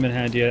might come in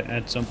handy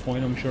at some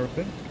point, I'm sure of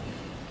it.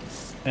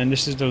 And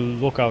this is the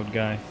lookout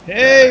guy.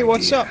 Hey,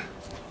 what's up?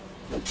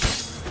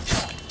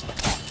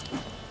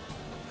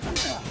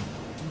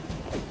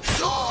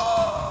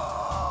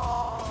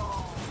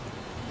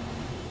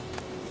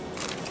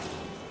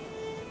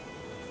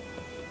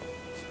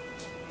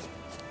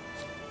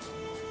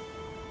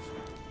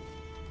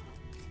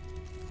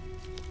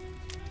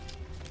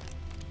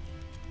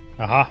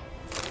 Aha.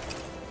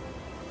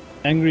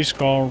 Angry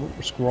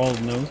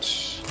scrawled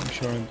notes. I'm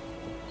sure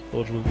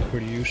those will be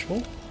pretty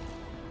useful.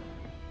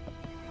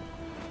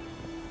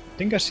 I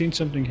think I've seen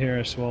something here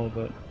as well,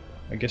 but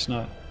I guess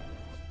not.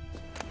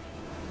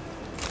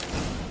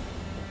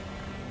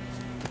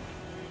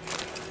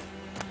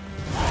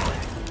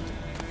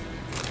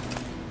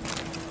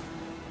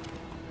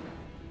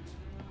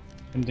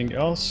 Anything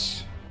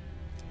else?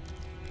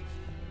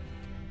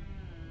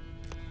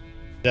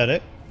 Is that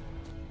it?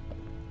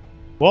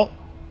 Well,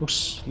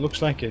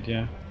 looks like it,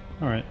 yeah.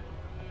 Alright.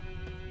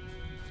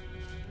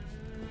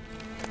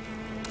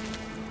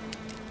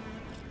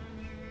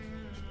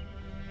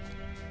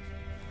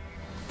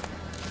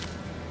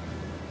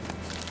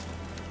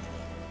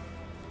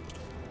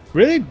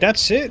 Really?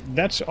 That's it?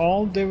 That's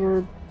all they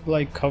were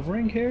like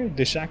covering here?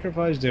 They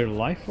sacrificed their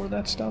life for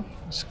that stuff?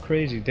 It's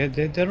crazy. They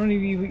don't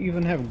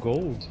even have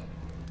gold.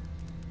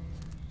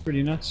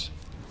 Pretty nuts.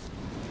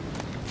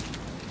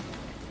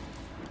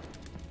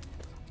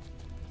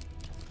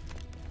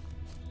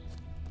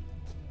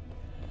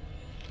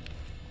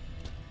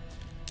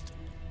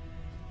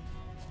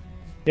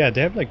 Yeah,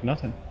 they have like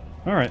nothing.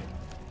 Alright.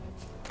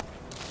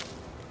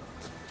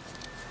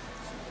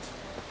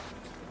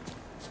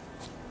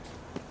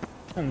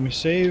 Let me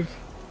save.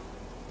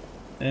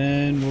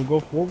 And we'll go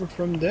forward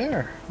from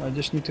there. I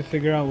just need to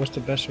figure out what's the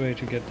best way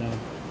to get down.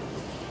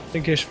 I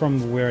think it's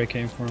from where I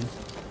came from.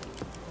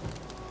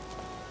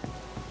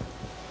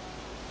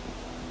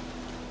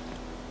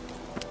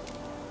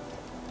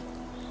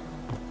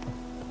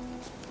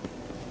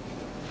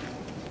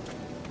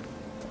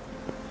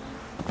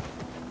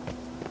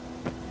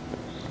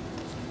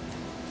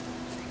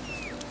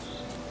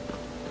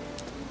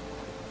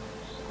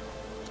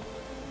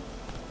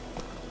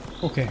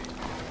 Okay.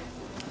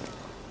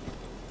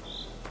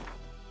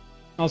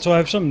 Also, I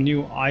have some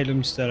new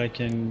items that I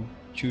can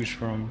choose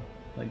from.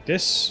 Like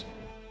this.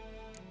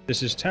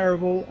 This is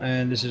terrible,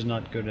 and this is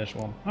not good as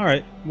well.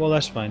 Alright, well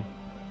that's fine.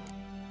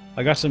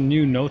 I got some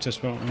new notes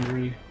as well.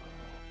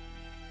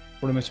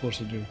 What am I supposed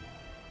to do?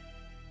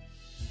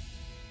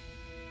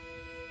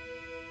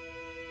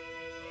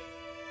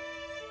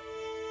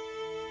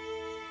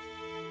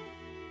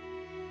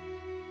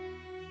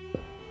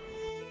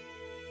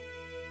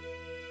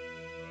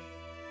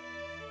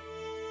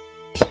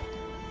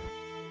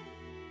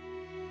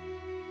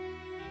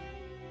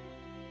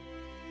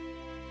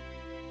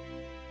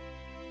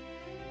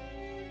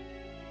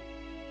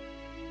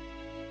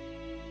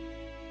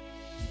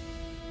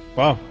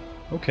 Wow,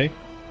 okay.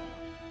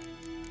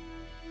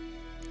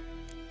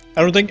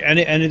 I don't think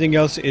anything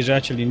else is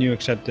actually new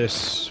except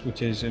this,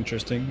 which is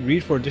interesting.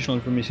 Read for additional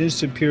information.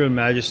 His Imperial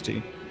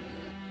Majesty.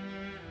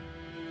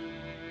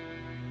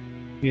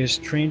 He has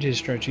trained his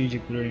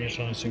strategic brilliance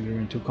on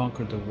Singarin to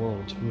conquer the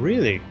world.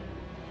 Really?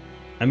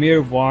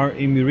 Amir Var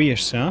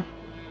Emirius, huh?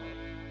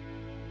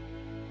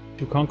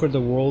 To conquer the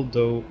world,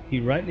 though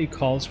he rightly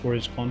calls for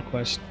his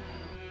conquest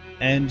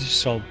And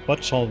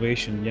but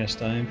salvation. Yes,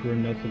 the Emperor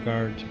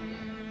Nilfgaard.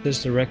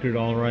 Says the record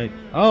alright.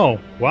 Oh,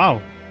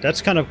 wow.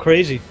 That's kind of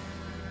crazy.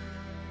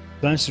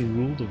 Plans to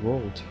rule the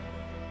world.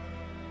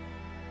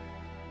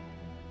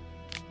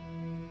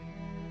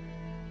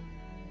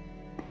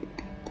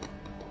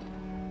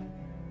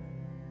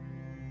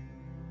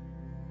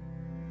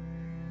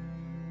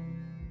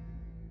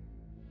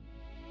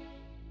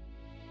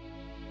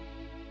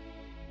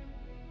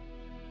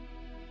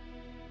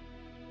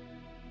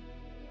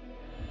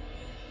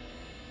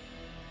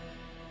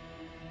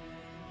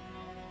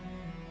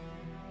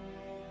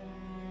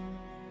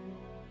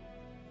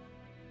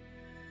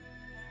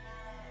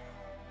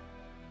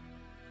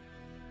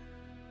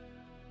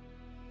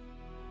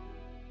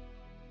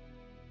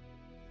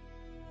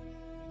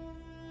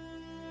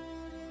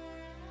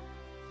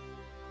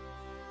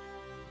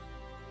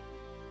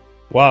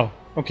 Wow.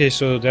 Okay,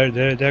 so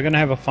they're gonna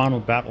have a final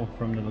battle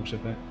from the looks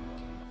of it.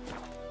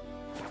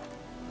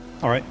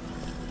 All right.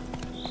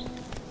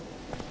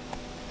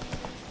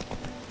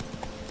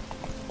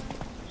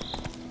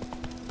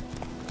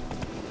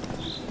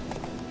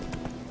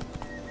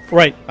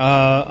 Right.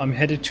 I'm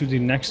headed to the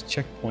next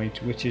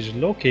checkpoint, which is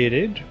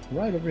located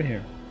right over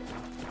here.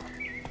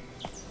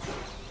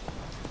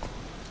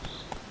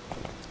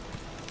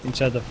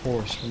 Inside the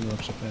forest from the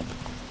looks of it.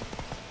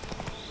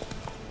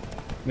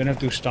 I'm gonna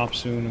have to stop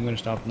soon. I'm gonna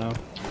stop now.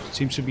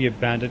 Seems to be a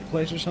bandit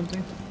place or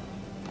something.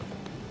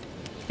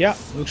 Yeah,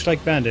 looks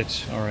like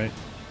bandits. Alright.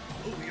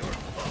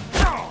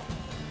 Oh,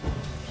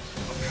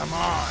 come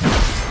on!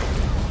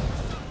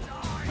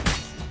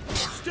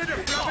 Instead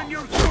of grabbing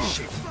your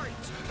shit.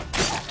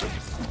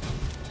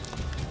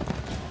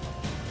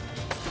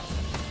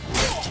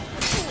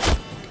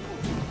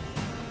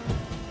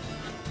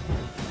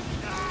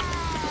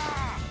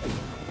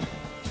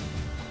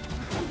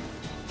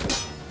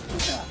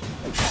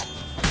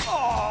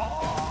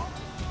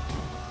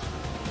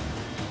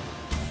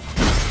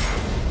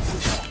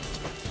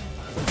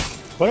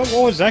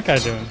 What was that guy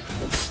doing?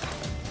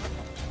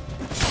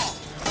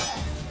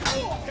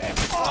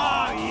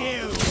 Oh,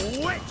 you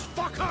witch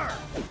fucker!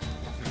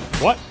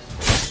 What?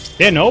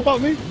 They know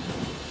about me?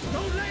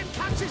 Don't let him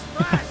catch his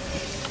breath!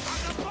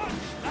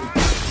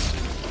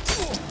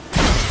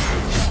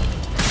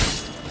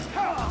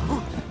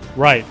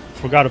 Right,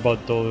 forgot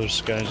about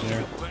those guys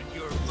there.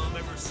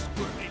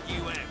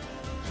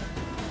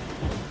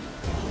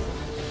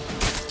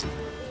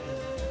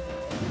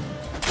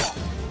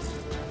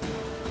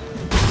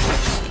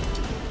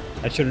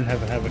 I shouldn't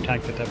have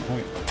attacked at that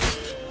point.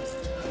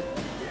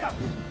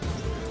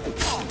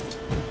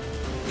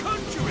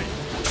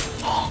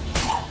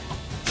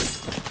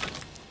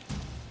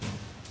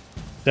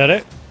 That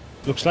it?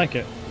 Looks like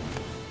it.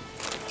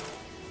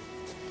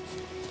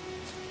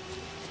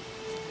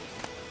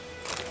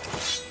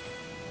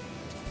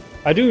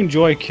 I do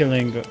enjoy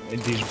killing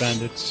these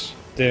bandits.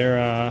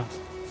 They're,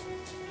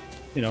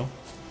 you know,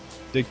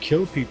 they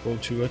kill people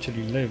to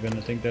actually live, and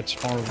I think that's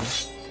horrible.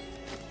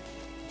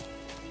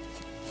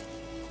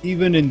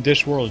 Even in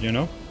this world, you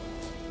know?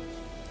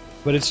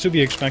 But it's to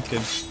be expected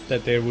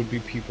that there would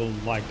be people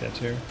like that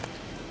here.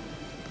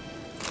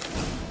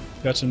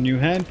 Got some new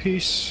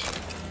handpiece,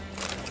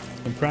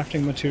 some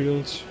crafting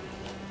materials,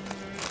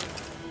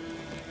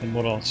 and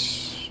what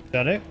else? Is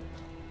that it?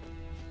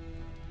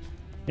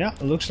 Yeah,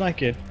 it looks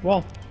like it.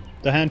 Well,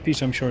 the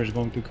handpiece I'm sure is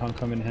going to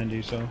come in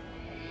handy, so...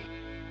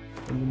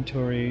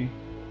 Inventory...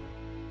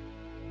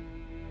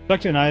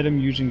 Select an item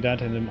using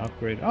that and then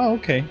upgrade. Oh,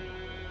 okay.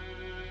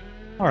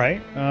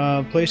 Alright,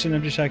 place an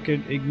empty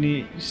second,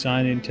 ignite,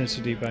 sign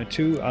intensity by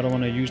 2. I don't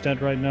want to use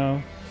that right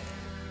now.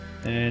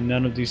 And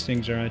none of these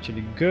things are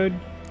actually good.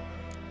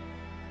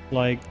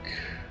 Like...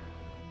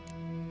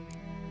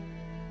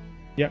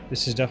 Yep,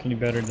 this is definitely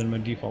better than my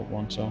default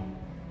one, so...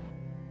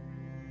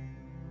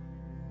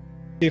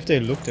 See if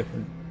they look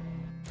different.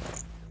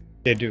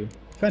 They do.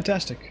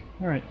 Fantastic.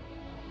 Alright.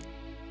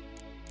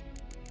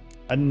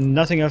 And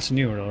nothing else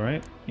new, though,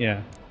 right?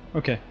 Yeah.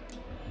 Okay.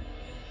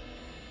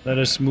 Let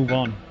us move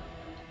on.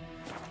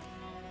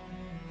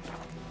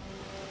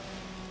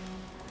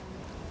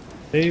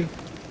 Save.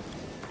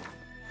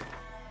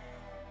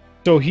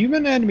 So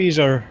human enemies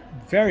are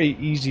very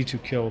easy to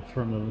kill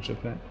from the looks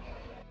of it.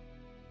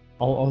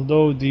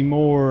 Although the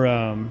more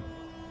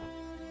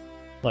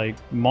like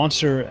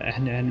monster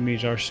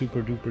enemies are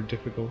super duper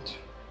difficult.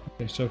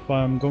 Okay, so if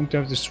I'm going to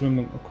have to swim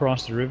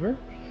across the river,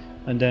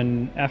 and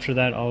then after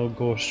that I'll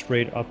go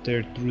straight up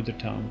there through the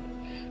town.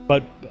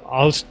 But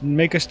I'll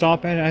make a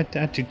stop at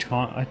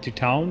the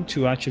town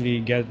to actually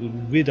get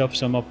rid of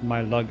some of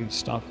my luggage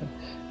stuff,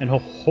 and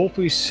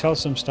hopefully sell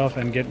some stuff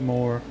and get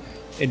more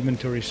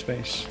inventory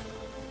space.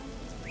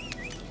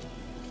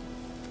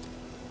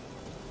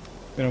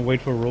 Gonna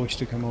wait for Roach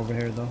to come over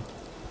here though.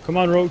 Come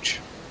on, Roach.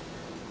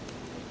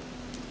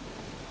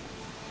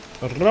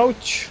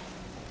 Roach.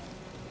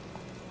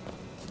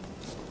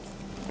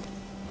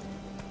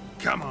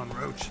 Come on,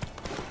 Roach.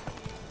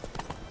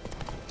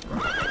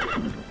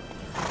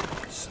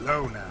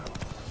 Slow now.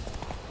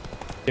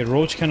 Okay,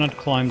 Roach cannot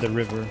climb the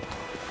river,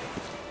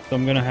 so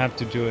I'm gonna have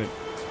to do it.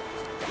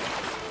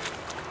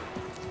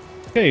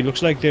 Okay,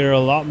 looks like there are a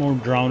lot more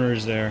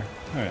drowners there.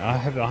 Alright, I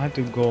have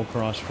to go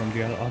across from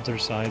the other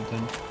side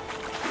then.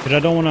 Because I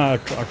don't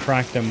want to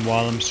attract them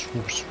while I'm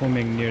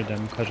swimming near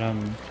them, because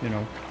I'm, you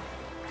know,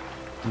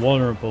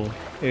 vulnerable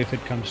if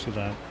it comes to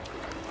that.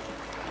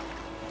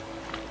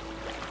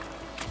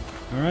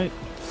 Alright,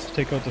 let's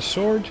take out the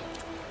sword.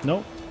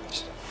 Nope,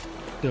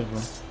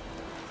 silver.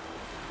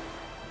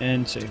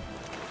 And save.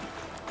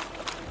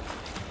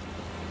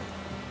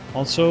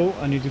 Also,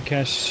 I need to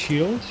cast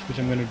shield, which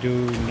I'm going to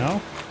do now.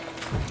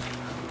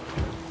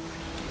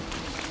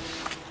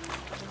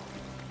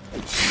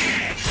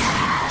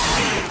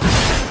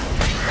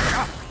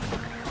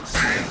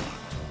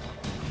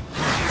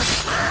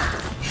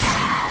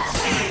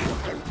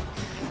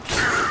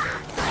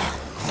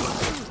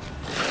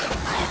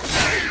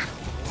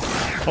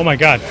 Oh my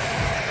god.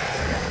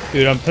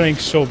 Dude, I'm playing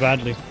so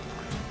badly.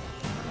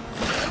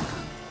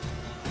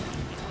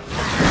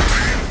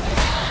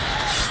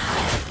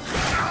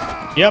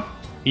 Yep.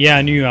 Yeah,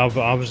 I knew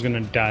I was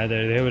gonna die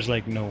there. There was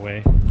like no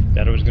way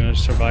that I was gonna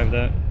survive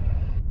that.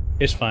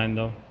 It's fine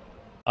though.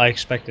 I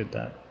expected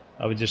that.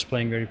 I was just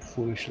playing very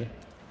foolishly.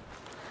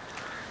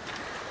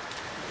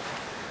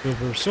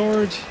 Silver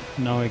sword.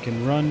 Now I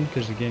can run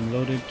because the game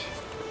loaded.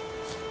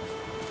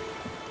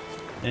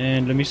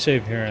 And let me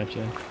save here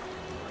actually.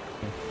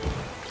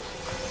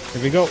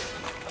 Here we go.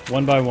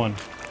 One by one.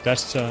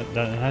 That's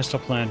the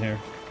plan here.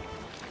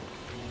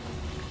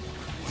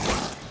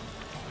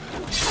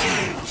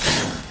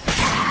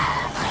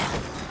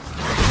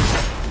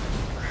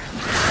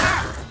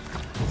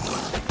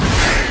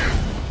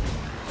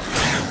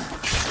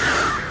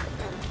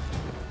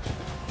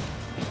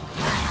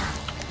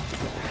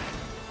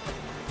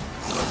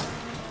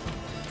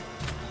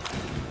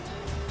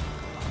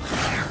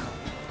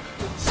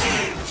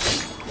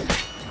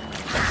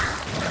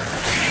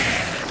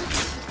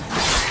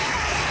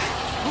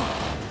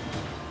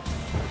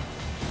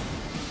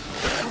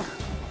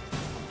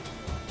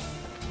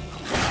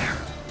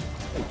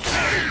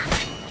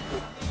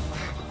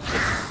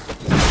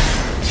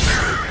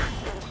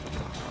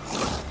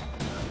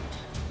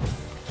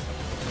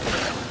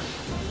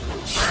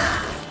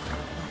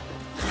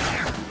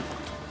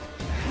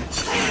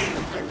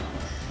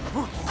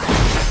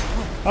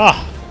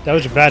 Ah, that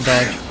was a bad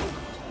dodge.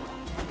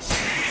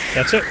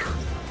 That's it.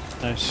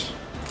 Nice.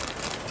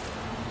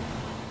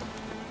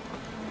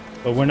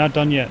 But we're not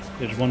done yet.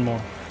 There's one more.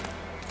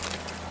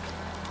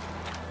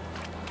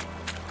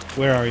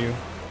 Where are you?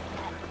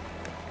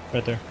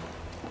 Right there.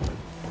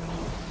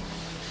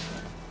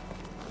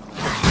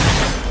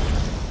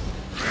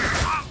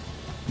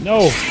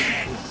 No!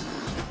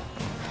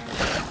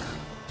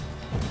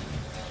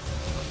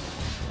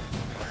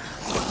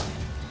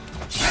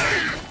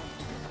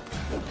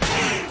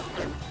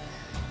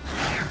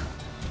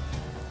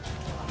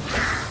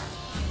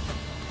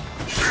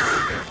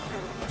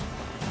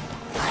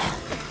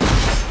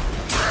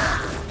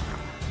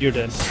 You're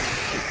dead.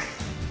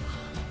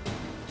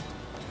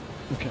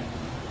 Okay.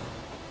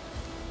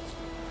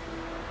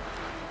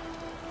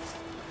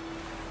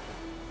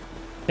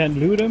 Can't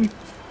loot him?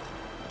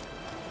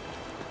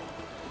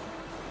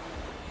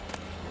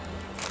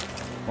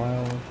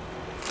 Wow.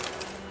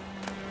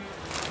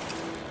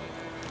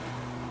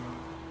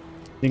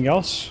 Anything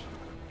else?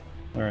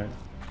 Alright.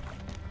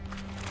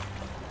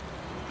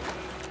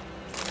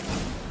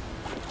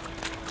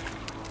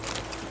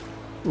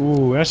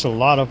 Ooh, that's a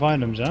lot of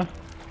items, huh?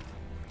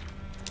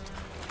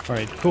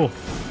 Alright, cool.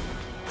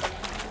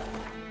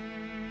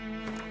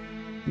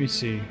 Let me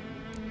see.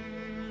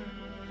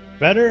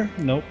 Better?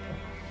 Nope.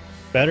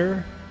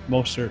 Better?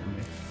 Most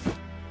certainly.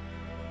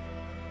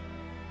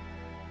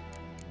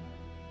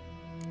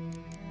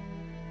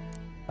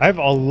 I have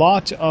a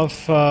lot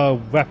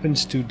of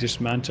weapons to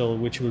dismantle,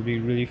 which will be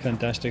really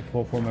fantastic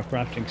for my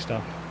crafting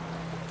stuff.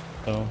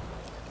 So,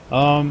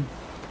 alright,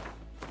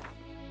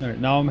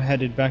 now I'm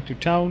headed back to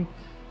town.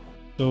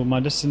 So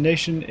my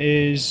destination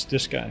is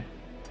this guy.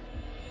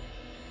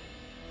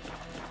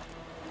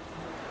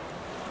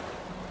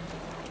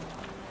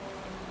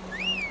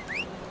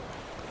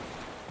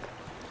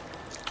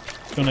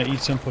 Gonna eat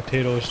some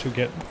potatoes to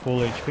get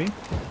full HP,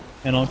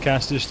 and I'll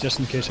cast this just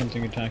in case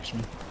something attacks me.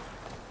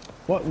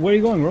 What? Where are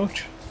you going,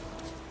 Roach?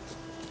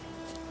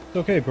 It's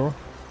okay, bro.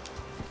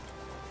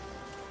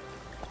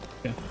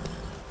 Yeah.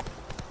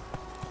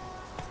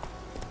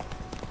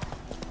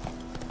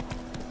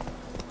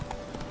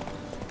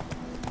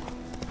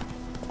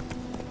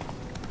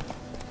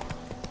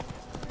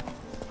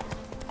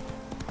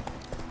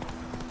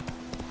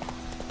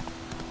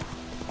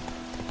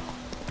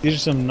 These are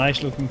some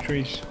nice looking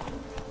trees.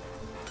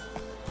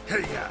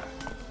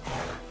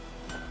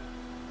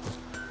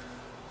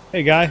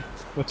 Hey guy,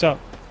 what's up?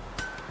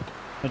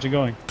 How's it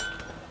going?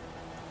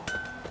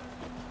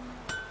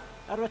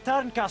 A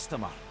return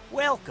customer.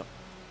 Welcome.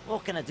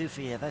 What can I do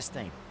for you this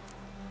time?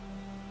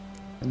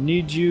 I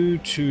need you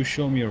to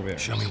show me your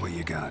wares. Show me what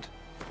you got.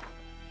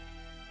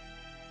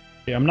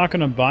 Okay, I'm not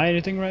gonna buy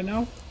anything right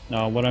now.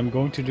 Now what I'm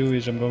going to do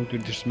is I'm going to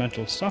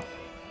dismantle stuff.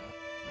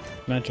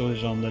 Dismantle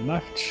is on the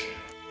left.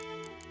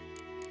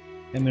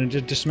 I'm gonna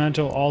just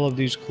dismantle all of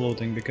these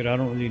clothing because I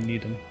don't really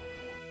need them.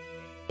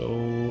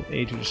 So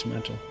A to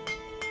dismantle.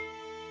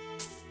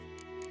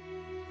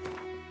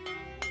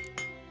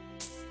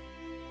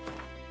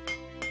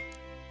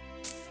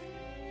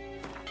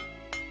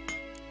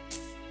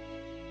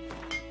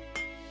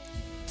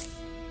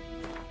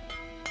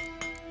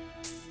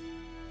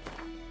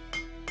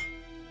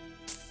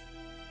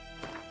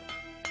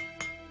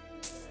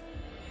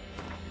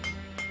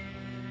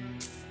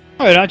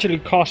 Oh, it actually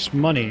costs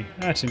money.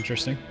 That's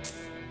interesting.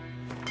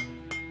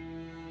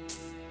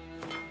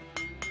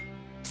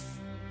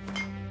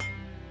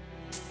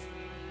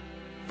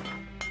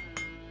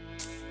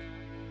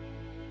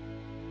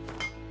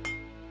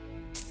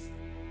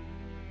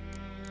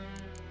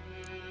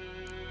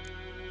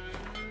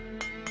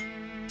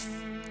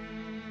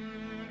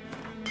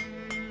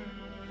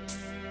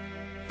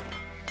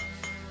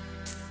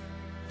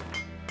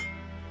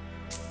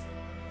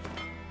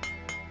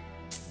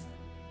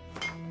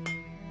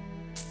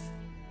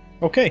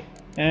 Okay,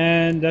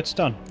 and that's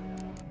done.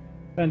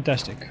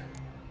 Fantastic.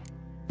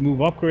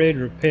 Move, upgrade,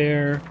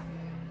 repair.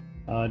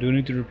 Do I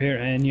need to repair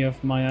any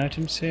of my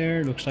items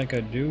here? Looks like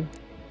I do.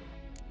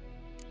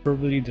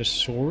 Probably the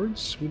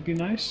swords would be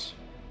nice.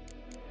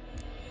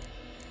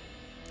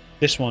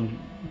 This one.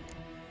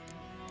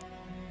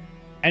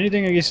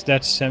 Anything I guess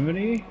that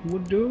 70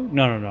 would do?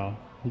 No.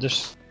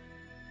 Just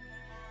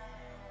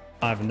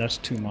 5, and that's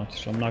too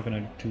much, so I'm not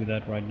gonna do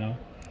that right now.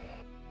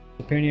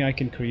 Apparently I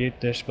can create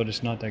this, but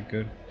it's not that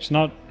good. It's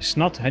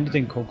not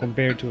anything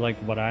compared to like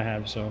what I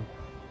have, so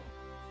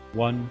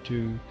 1,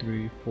 2,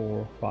 3,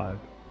 4, 5.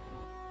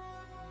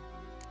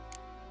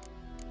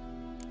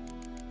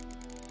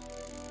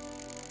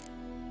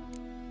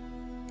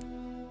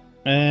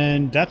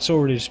 And that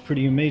sword is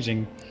pretty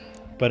amazing,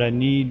 but I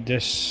need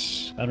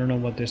this. I don't know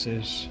what this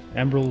is.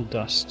 Emerald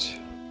dust.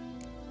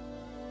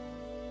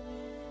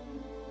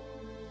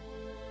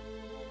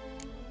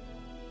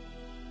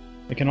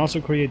 I can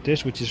also create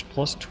this, which is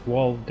plus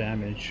 12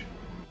 damage.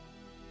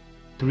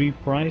 3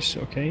 price,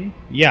 okay.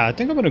 Yeah, I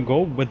think I'm gonna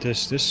go with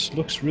this. This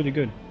looks really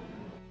good.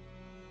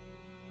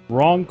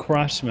 Wrong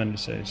craftsman, it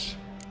says.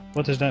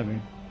 What does that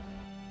mean?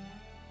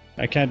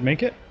 I can't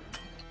make it?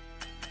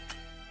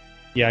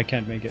 Yeah, I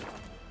can't make it.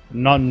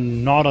 Not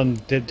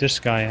on this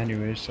guy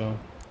anyway, so...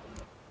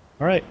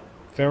 Alright,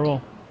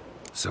 farewell.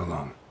 So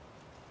long.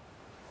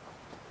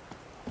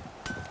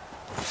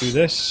 Do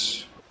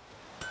this.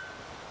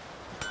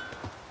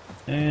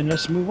 And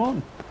let's move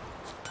on.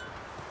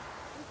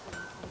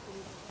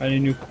 Any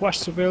new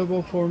quests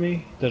available for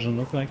me? Doesn't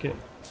look like it.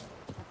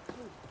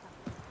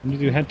 I need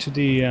to head to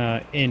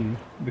the inn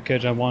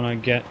because I want to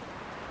get...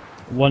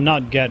 Well,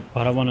 not get,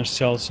 but I want to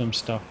sell some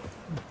stuff.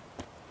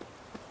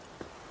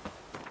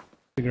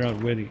 Figure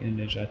out where the inn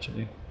is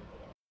actually.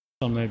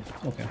 Oh, maybe,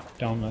 okay,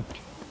 down left.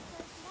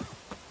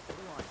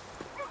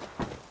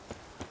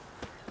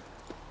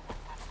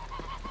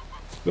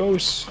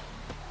 Ghost!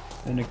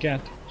 And a cat.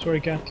 Sorry,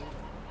 cat.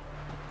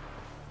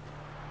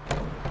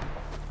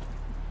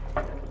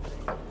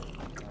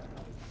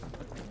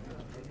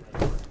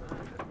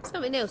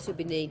 Something else you'll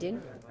be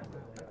needing.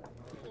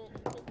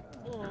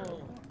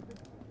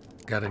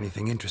 Got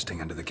anything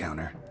interesting under the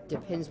counter?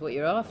 Depends what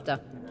you're after.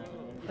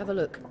 Have a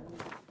look.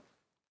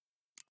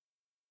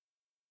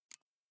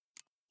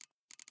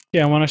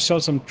 Yeah, I want to sell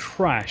some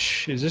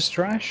trash. Is this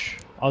trash?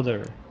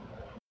 Other.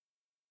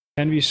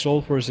 Can be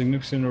sold for a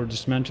significant or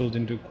dismantled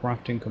into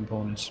crafting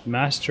components.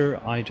 Master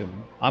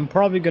item. I'm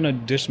probably gonna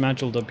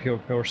dismantle the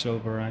pure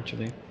silver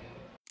actually.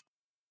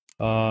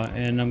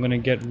 And I'm gonna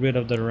get rid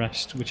of the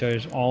rest, which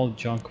is all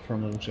junk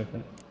from the looks of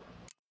it.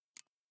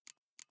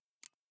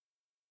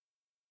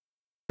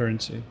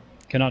 Currency.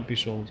 Cannot be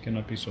sold,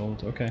 cannot be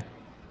sold. Okay.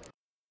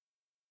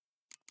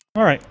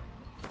 Alright.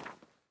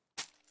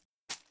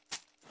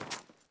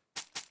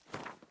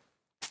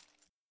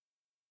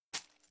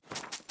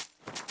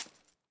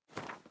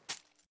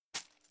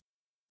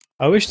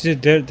 I wish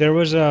that there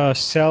was a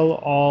sell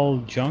all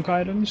junk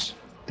items.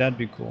 That'd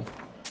be cool.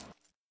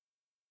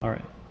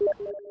 Alright.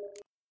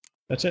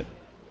 That's it.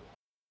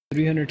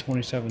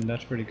 327,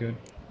 that's pretty good.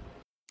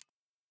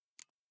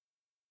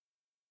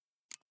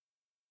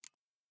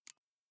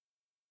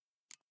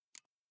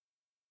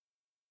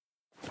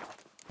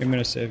 I'm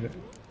gonna save it.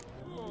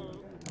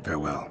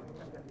 Farewell.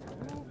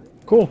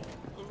 Cool.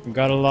 We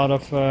got a lot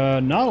of,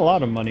 not a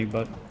lot of money,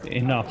 but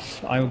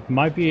enough. I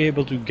might be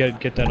able to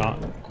get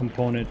that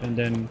component and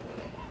then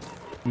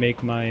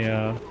make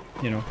my,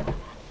 you know,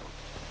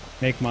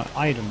 make my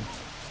item,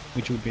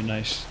 which would be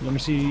nice. Let me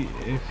see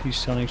if he's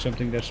selling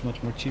something that's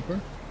much more cheaper.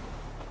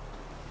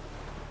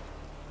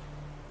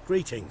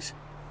 Greetings.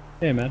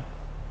 Hey, man.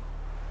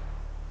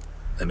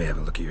 Let me have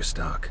a look at your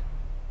stock.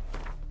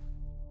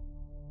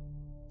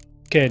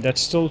 Okay,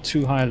 that's still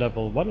too high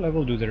level. What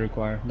level do they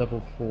require?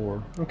 Level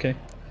 4. Okay.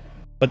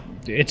 But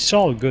it's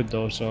all good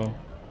though, so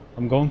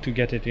I'm going to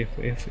get it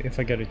if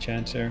I get a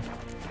chance there.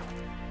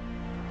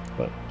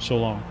 But so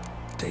long.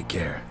 Take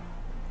care.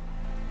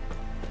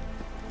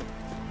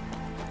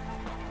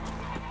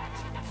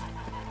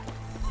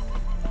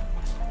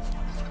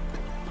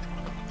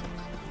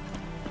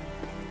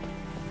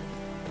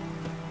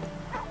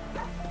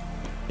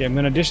 Okay, I'm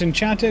gonna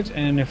disenchant it,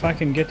 and if I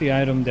can get the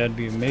item, that'd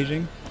be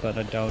amazing, but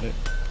I doubt it.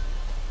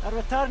 A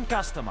return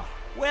customer.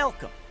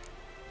 Welcome.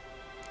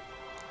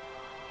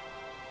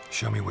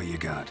 Show me what you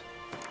got.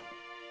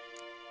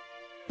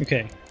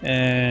 Okay,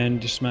 and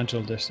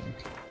dismantle this thing.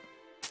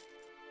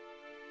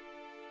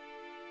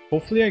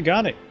 Hopefully I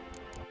got it.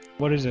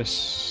 What is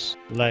this?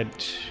 Lead.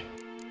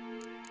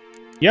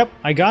 Yep,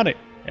 I got it.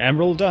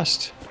 Emerald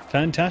dust.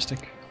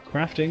 Fantastic.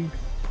 Crafting.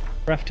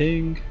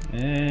 Crafting.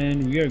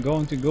 And we are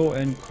going to go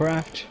and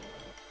craft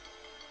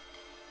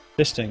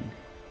this thing,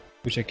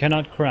 which I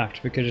cannot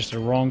craft because it's the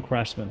wrong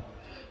craftsman.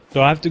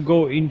 So I have to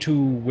go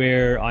into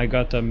where I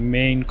got the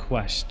main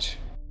quest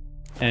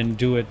and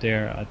do it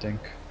there, I think.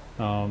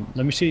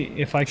 Let me see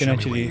if I can Show me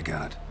actually what you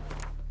got.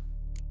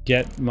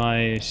 get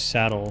my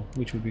saddle,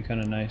 which would be kind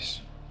of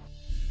nice.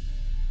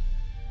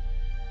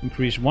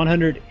 Increase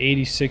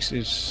 186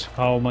 is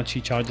how much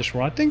he charges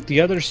for. I think the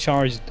others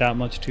charge that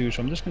much too,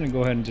 so I'm just gonna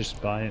go ahead and just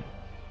buy it.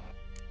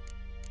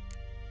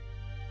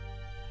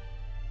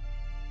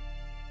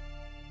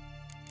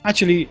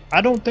 Actually,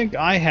 I don't think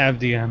I have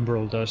the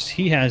emerald dust.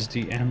 He has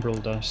the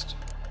emerald dust.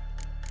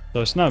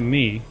 So it's not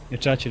me,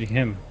 it's actually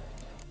him.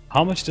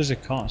 How much does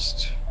it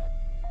cost?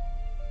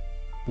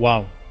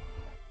 Wow.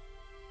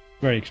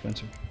 Very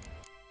expensive.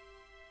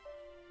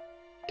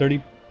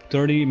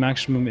 30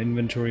 maximum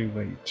inventory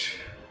weight.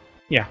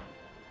 Yeah,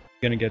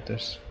 gonna get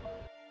this.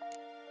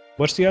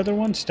 What's the other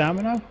one?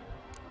 Stamina?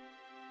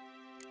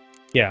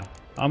 Yeah,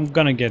 I'm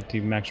gonna get the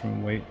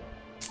maximum weight.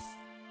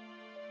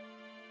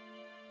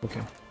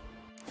 Okay.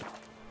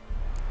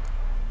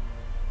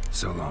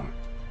 So long.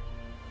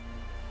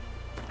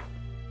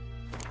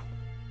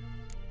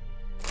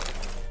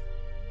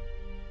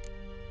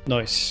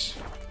 Nice.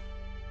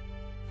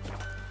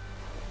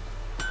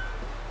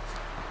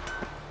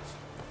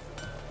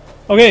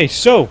 Okay,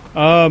 so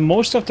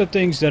most of the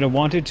things that I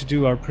wanted to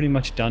do are pretty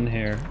much done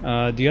here.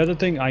 The other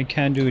thing I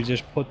can do is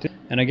just put this,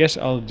 and I guess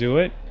I'll do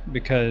it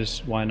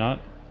because why not?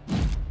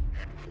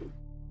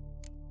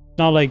 It's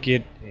not like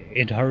it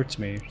hurts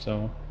me,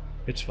 so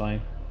it's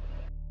fine.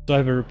 So I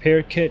have a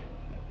repair kit.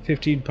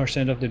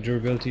 15% of the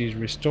durability is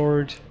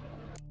restored,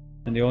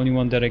 and the only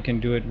one that I can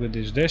do it with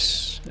is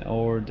this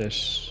or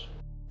this.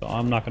 So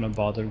I'm not gonna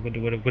bother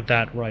with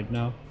that right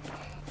now.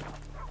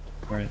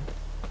 Right.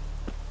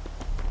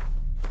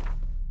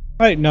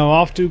 Right, now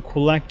off to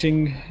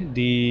collecting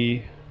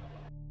the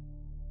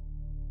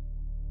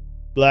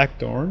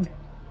Blackthorn.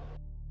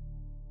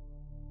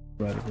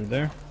 Right over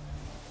there.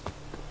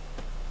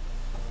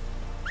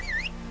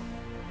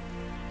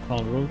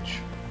 Call Roach.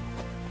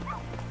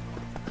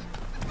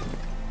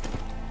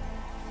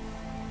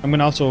 I'm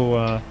gonna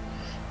also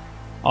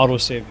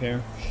autosave here.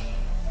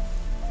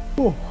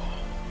 Whew.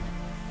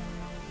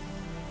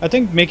 I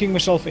think making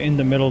myself in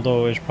the middle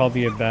though is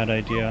probably a bad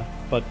idea,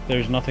 but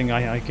there's nothing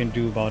I can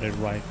do about it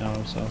right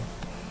now, so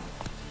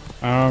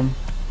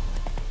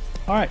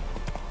alright,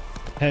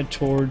 head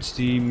towards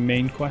the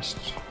main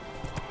quest.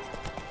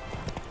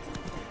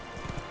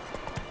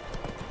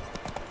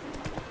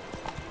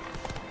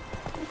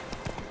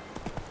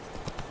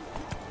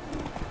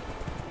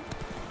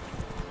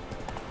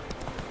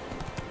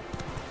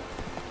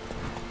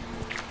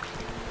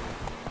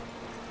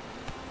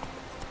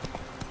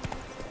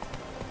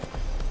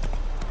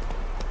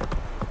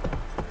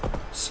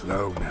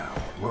 Slow now.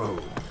 Whoa.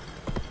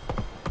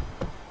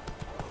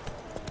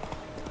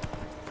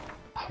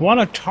 I want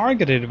to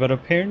target it, but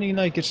apparently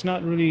like it's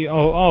not really.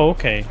 Oh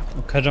okay,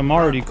 because I'm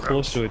already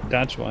close to it,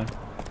 that's why.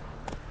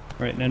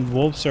 Right, and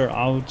wolves are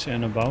out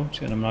and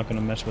about, and I'm not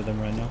gonna mess with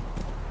them right now.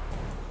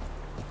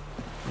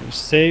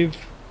 Just save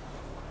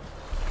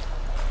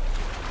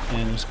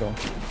and let's go.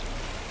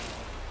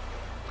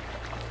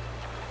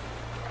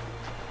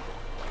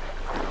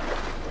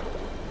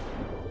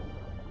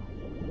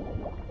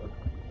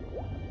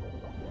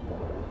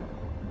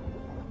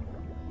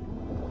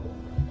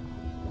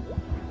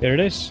 There it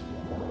is.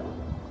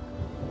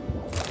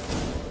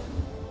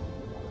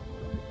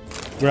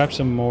 Grab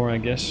some more, I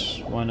guess.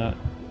 Why not?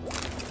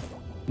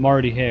 I'm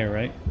already here,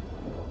 right?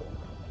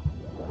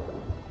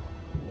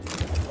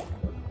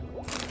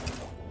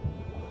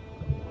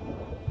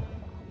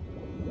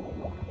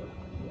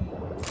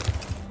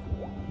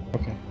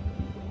 Okay.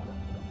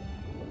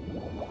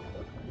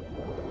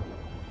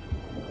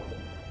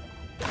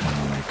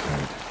 I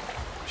could.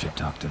 Should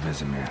talk to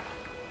Vizimir.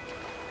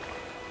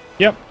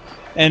 Yep.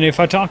 And if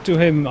I talk to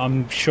him,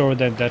 I'm sure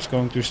that that's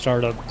going to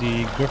start up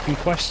the Griffin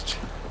quest.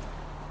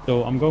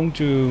 So I'm going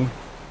to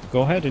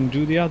go ahead and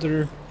do the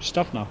other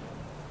stuff now.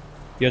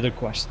 The other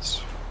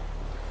quests.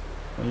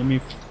 Well, let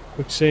me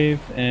quick save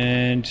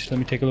and let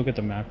me take a look at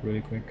the map really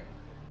quick.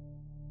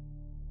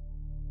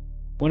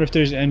 Wonder if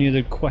there's any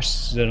other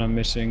quests that I'm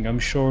missing. I'm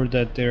sure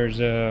that there's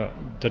the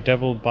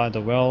Devil by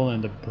the Well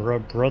and the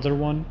brother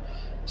one.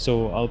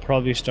 So I'll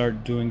probably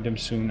start doing them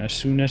soon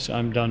as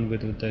I'm done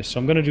with this. So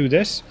I'm gonna do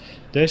this,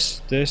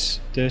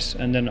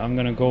 and then I'm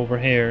gonna go over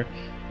here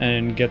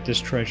and get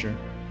this treasure.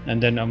 And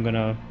then I'm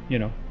gonna, you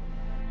know...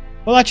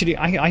 Well, actually,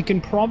 I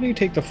can probably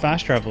take the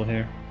fast travel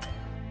here.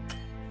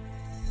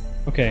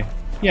 Okay,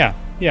 yeah,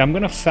 Yeah, I'm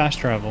gonna fast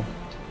travel.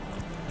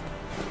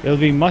 It'll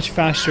be much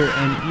faster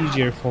and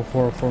easier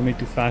for me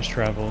to fast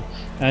travel.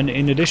 And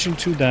in addition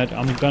to that,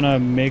 I'm gonna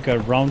make a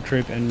round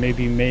trip and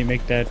maybe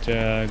make that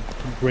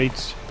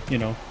great, you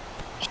know,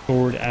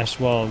 sword as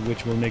well,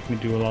 which will make me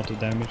do a lot of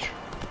damage.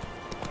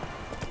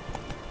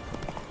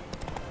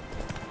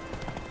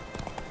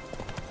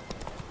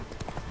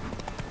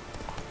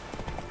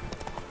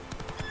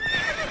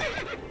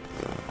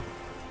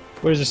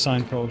 Where's the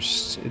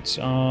signpost? It's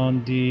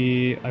on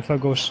the... If I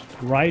go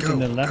right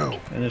and then left,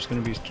 and it's gonna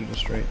be to the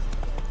straight.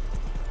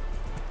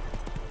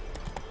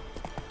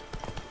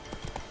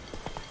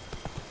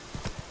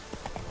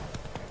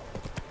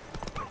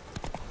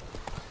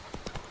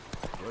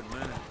 Good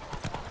man.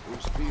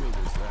 Whose field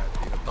is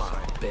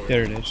that?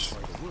 There it is.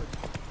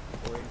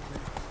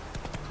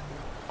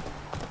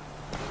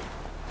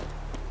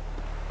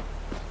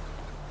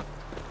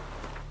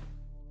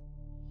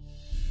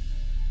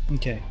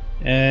 Okay,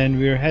 and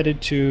we're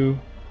headed to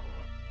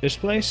this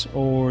place,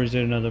 or is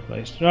there another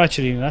place? No,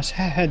 actually, let's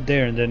head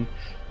there and then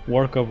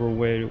work our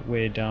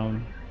way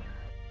down.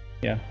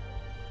 Yeah.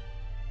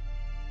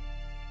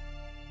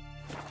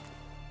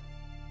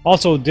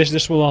 Also,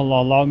 this will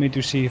allow me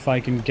to see if I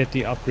can get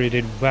the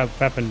upgraded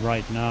weapon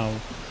right now,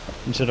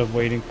 instead of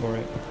waiting for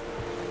it.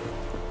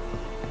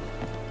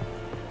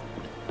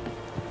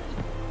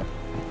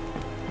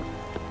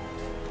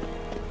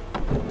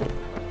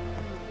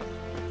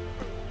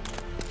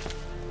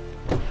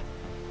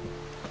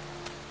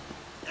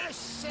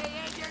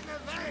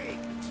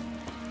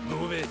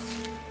 Move it.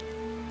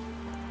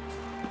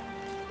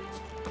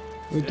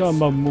 We're talking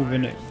about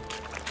moving it.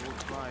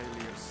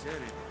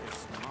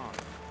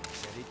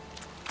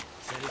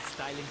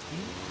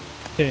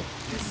 Okay.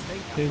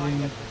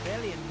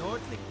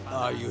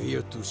 Are you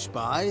here to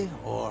spy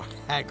or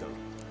haggle?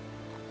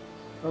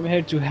 I'm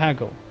here to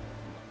haggle.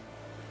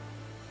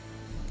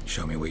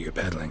 Show me what you're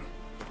peddling.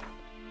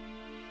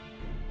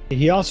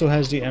 He also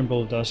has the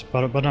Emerald Dust,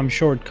 but I'm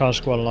sure it costs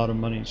quite a lot of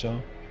money,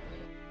 so...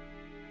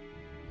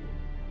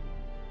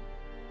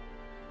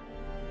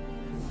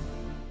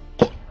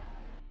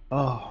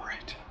 All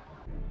right.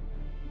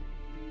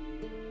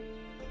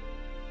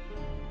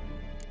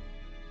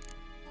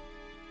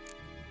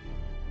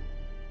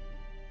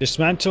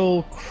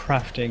 Dismantle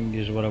crafting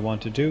is what I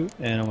want to do,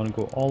 and I want to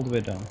go all the way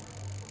down.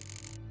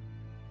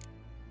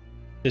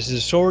 This is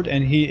a sword,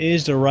 and he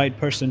is the right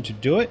person to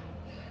do it.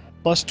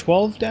 Plus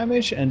 12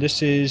 damage, and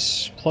this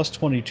is plus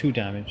 22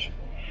 damage.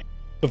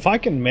 So if I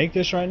can make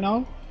this right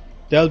now,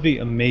 that'll be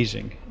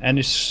amazing. And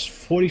it's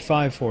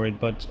 45 for it,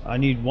 but I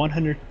need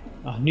 100.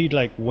 I need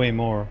like way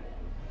more.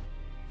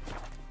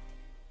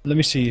 Let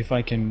me see if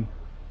I can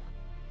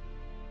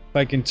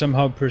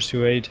somehow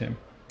persuade him.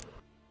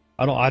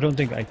 I don't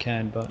think I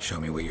can, but Show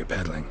me what you're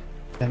peddling.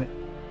 damn it.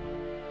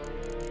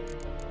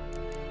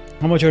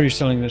 How much are you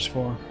selling this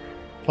for?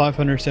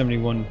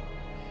 571.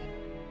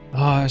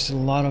 Ah, it's a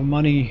lot of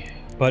money,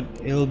 but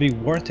it'll be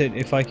worth it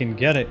if I can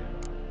get it.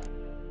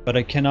 But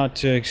I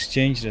cannot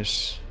exchange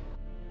this.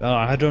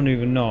 I don't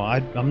even know.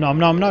 I'm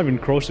not even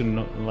close to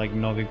like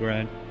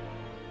Novigrad.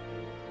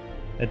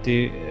 At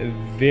the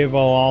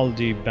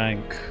Vivaldi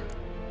Bank.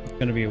 It's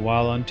gonna be a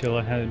while until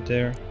I head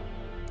there.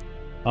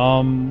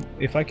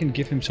 If I can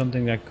give him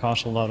something that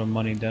costs a lot of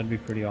money, that'd be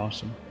pretty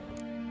awesome.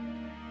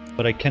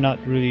 But I cannot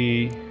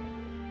really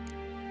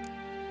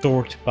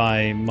sort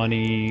by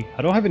money.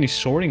 I don't have any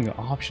sorting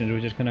options,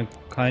 which is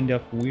kind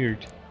of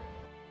weird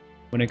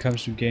when it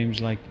comes to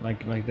games like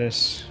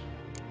this.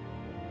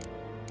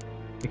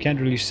 I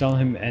can't really sell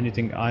him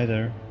anything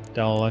either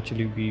that'll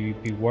actually be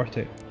worth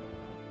it.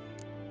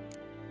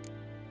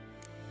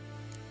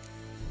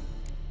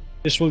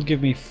 This will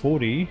give me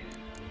 40,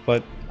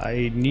 but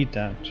I need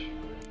that.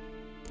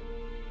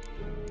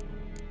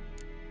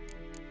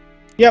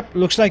 Yep,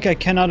 looks like I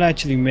cannot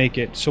actually make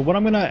it. So what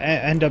I'm gonna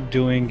end up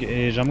doing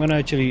is I'm gonna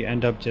actually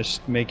end up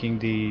just making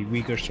the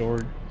weaker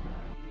sword,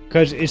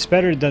 because it's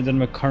better than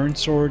my current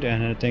sword,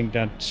 and I think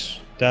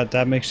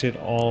that makes it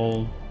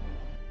all.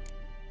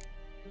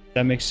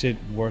 That makes it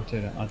worth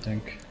it, I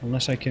think.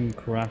 Unless I can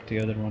craft the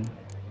other one.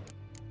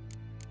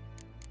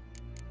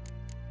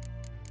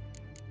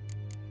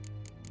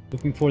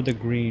 Looking for the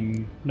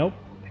green. Nope,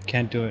 I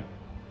can't do it.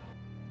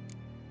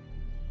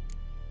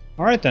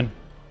 Alright then.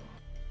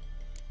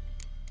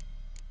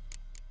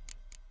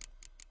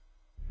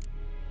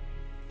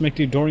 Make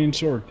the Dorian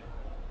sword.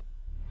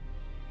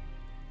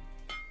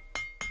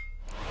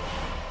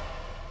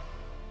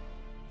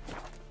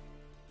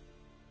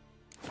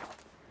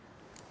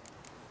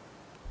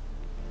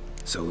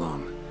 So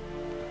long.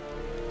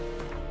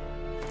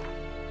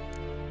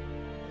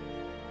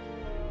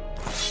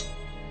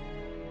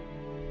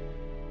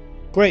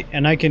 Great,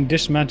 and I can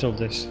dismantle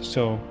this,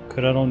 so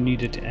because I don't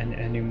need it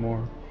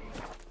anymore.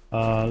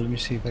 Let me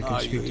see if I can Are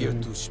speak you to here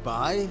him. to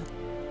spy?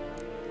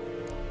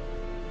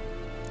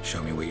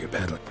 Show me what you're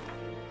peddling.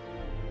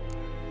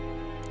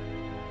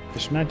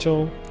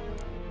 Dismantle,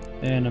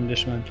 and I'm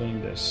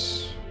dismantling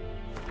this.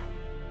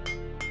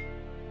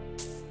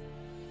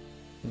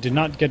 Did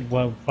not get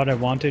what I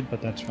wanted,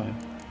 but that's fine.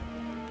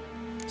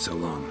 So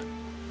long.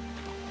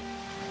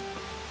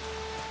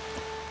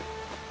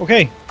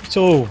 Okay,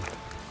 so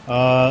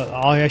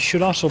I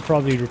should also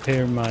probably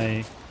repair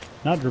my,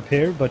 not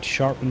repair, but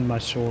sharpen my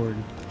sword.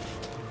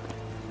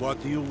 What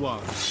do you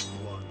want?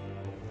 One.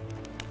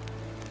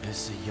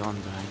 Is yonder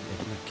I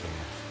didn't care.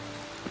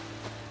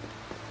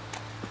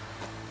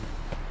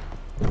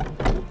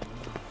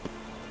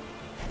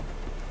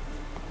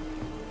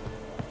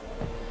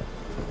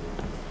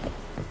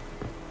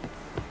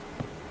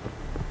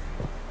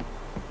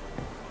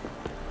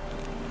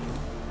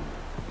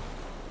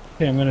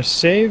 Okay, I'm gonna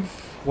save.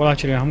 Well,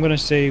 actually, I'm gonna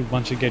save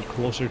once I get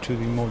closer to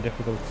the more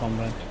difficult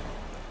combat,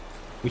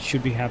 which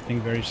should be happening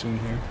very soon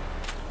here.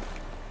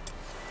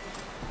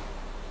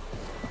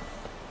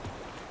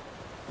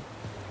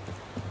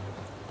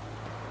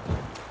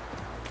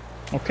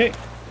 Okay,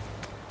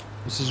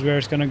 this is where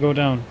it's gonna go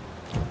down.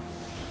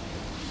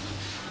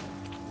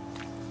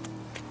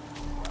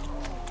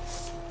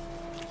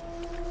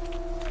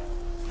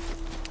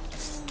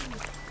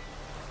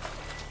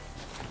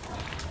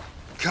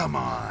 Come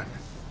on.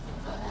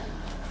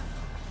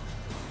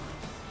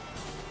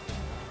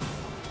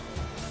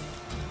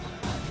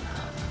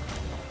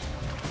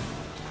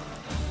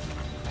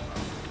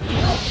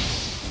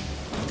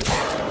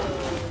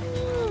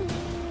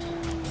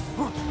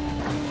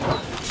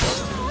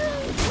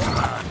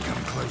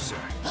 Come closer.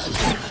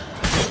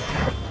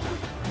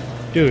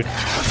 Dude,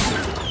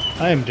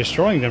 I am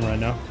destroying them right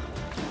now.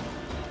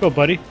 Go,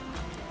 buddy.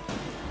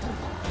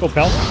 Go,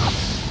 pal.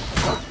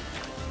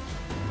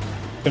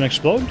 Gonna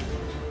explode?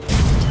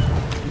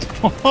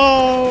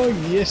 Oh,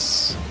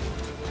 yes.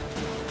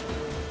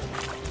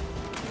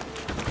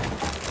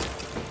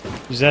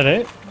 Is that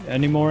it?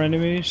 Any more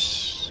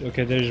enemies?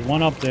 Okay, there's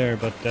one up there,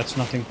 but that's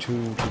nothing to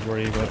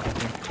worry about, I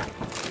think.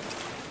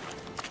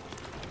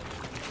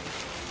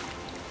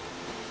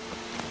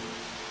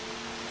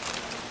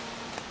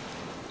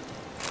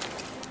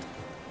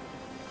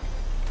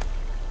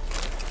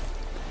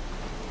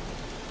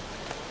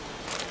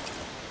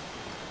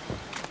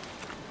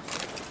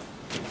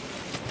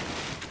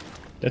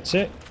 That's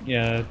it?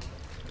 Yeah,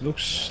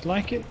 looks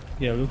like it.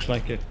 Yeah, looks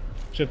like it.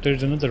 Except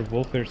there's another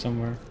wolf here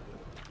somewhere.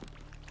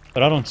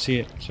 But I don't see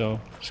it, so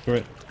screw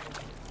it.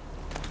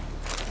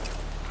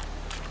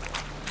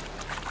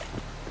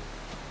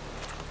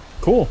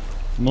 Cool.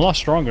 I'm a lot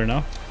stronger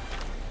now.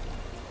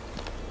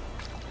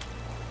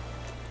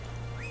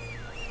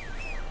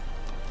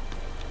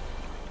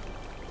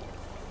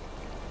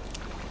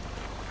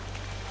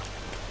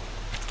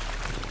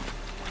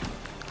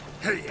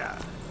 Hey, ya.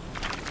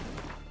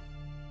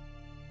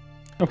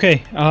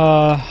 Okay,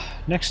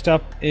 next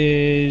up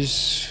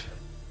is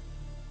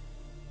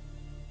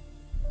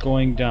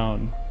going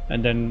down,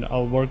 and then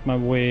I'll work my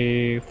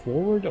way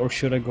forward, or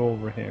should I go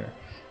over here?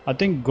 I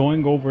think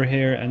going over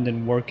here and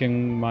then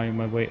working my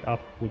way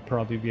up would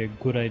probably be a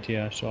good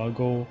idea. So I'll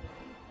go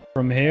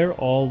from here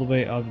all the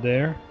way up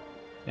there,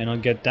 and I'll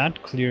get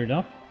that cleared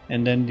up,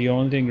 and then the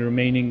only thing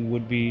remaining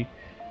would be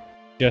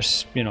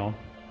just, you know,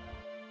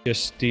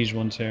 just these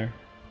ones here,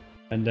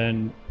 and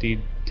then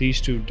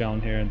these two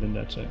down here, and then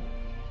that's it.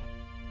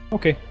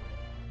 Okay,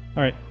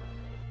 alright,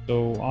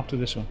 so off to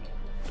this one.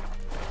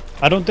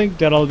 I don't think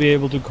that I'll be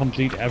able to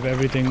complete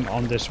everything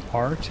on this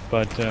part,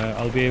 but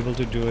I'll be able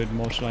to do it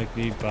most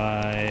likely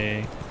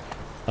by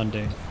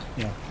Sunday.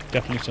 Yeah,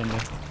 definitely Sunday.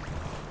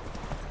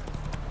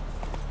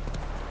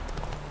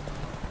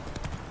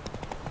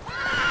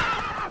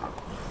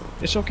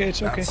 It's okay,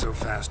 it's okay. Not so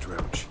fast,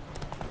 Roach.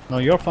 No,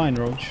 you're fine,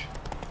 Roach.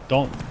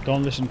 Don't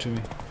listen to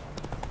me.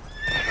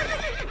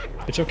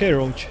 It's okay,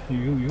 Roach.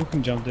 You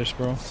can jump this,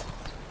 bro.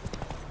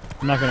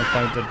 I'm not gonna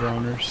fight the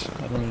drowners.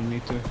 I don't really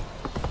need to.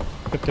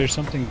 But there's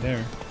something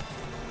there.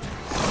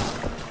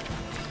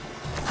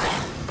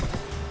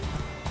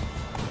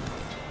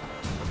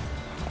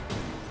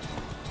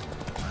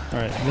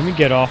 Alright, let me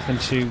get off and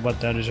see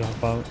what that is all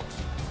about.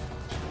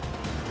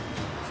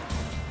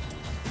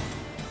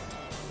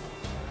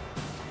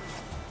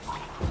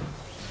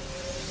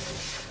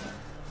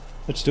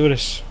 Let's do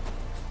this.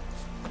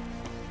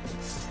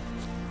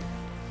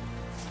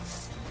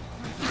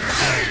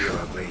 You're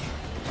ugly.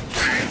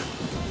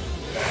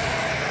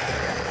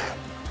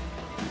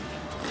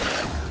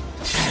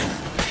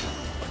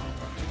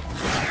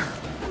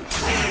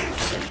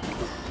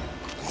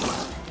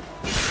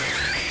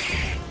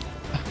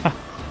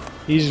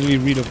 Easily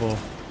readable.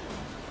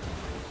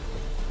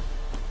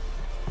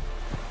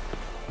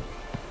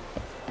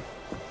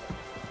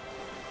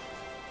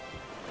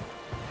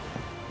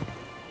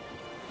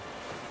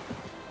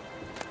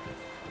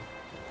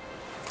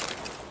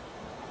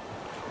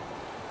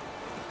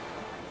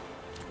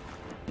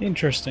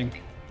 Interesting.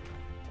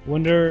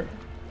 Wonder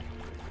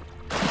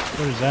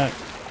what is that?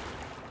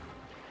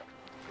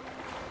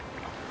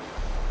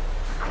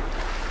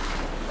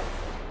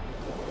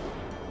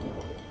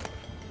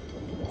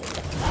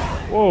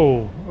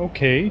 Whoa,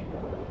 okay.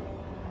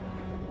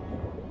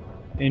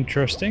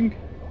 Interesting.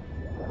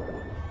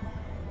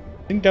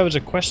 I think that was a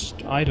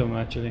quest item,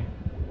 actually.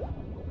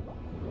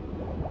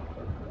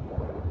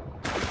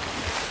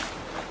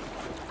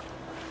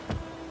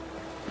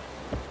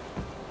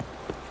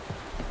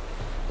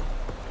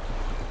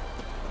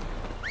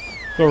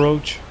 Go,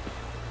 Roach.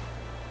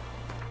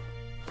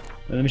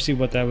 Let me see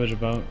what that was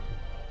about.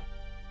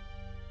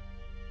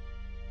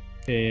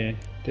 Okay,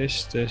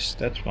 this,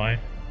 that's fine.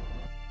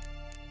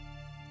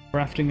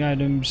 Crafting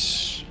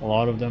items, a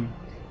lot of them.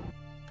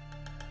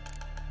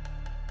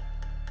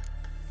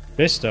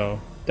 This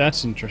though,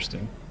 that's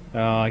interesting.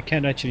 I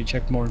can't actually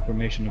check more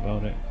information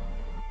about it.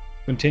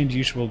 Contains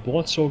useful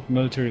blood-soaked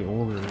military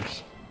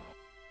orders.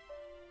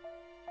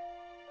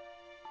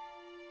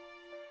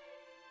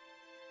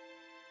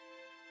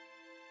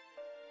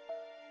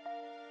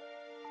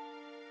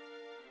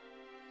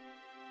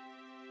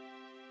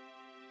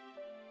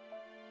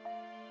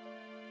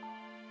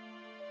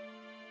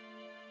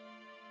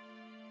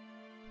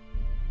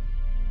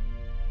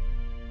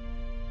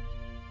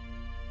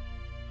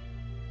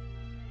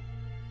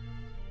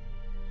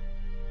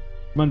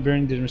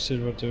 Baron didn't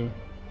receive what to.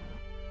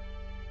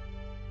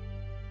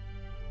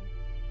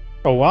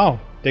 Oh wow,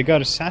 they got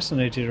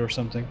assassinated or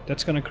something.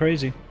 That's kind of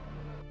crazy.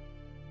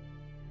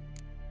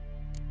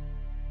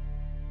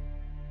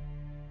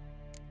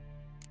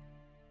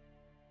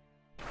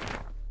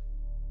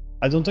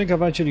 I don't think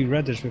I've actually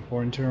read this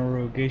before.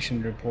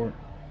 Interrogation report.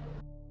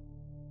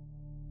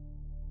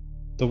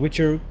 The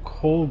Witcher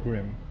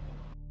Colgrim.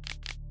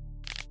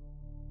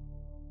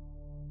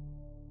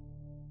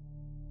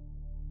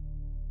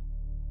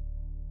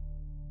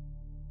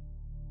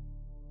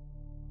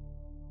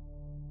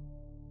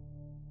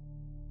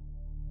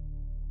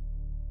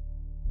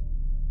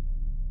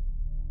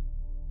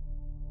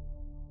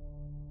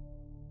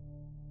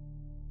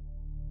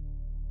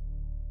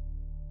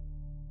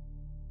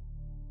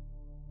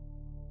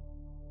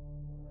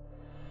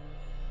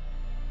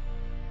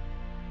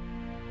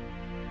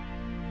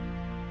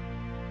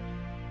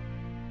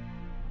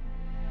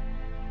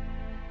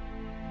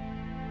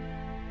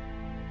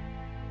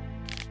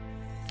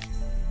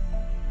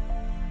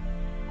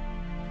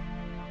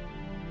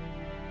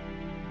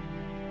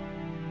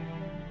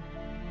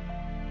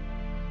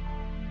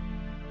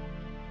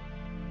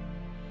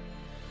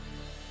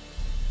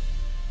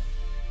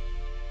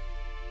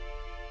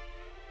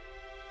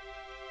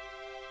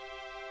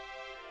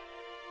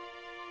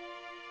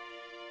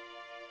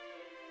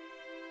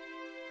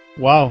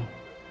 Wow,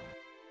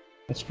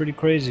 that's pretty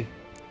crazy.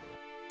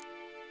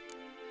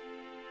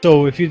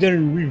 So if you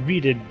didn't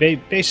reread it,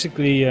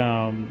 basically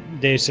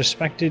they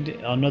suspected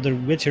another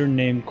Witcher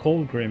named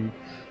Colgrim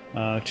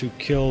to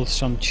kill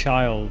some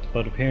child,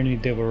 but apparently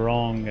they were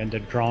wrong and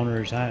the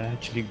drowners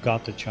actually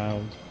got the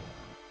child.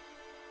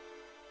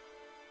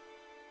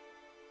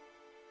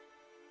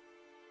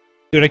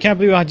 Dude, I can't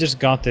believe I just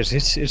got this.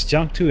 It's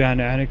junk too, and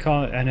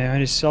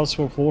it sells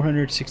for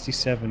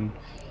 467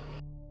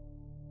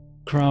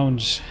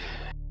 crowns.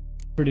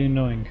 Pretty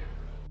annoying.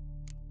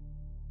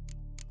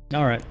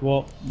 Alright,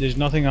 well, there's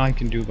nothing I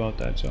can do about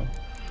that, so.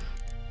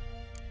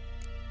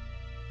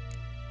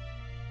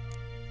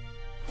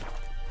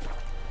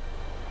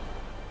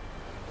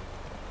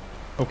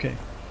 Okay.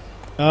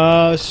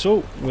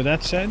 So, with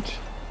that said,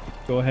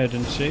 go ahead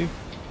and save.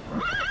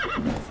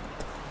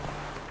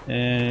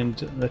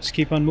 And let's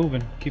keep on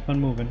moving,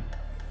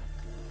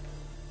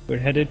 We're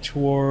headed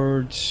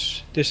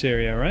towards this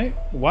area, right?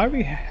 Why are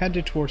we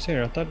headed towards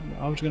there? I thought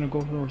I was gonna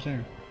go towards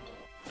there.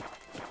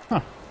 Huh.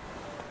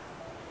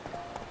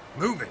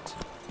 Move it.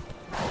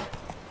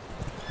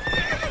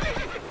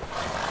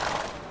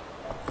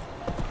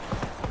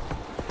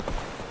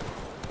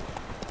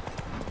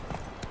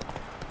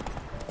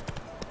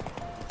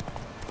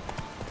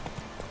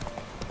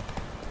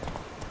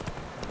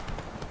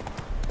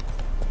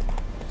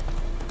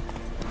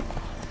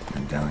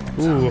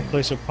 Ooh, a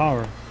place of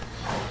power.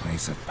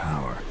 Place of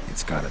power.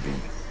 It's gotta be.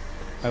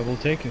 I will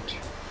take it.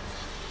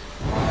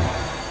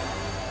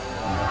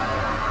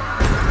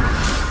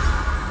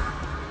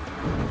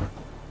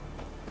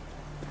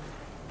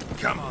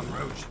 Come on,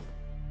 Roach.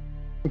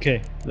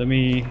 Okay, let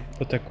me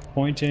put the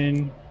point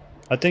in.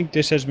 I think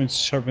this has been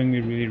serving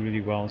me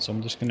really well, so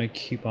I'm just gonna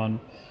keep on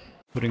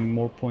putting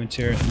more points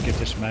here and get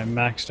this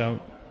maxed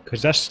out.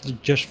 Because that's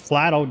just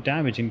flat out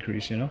damage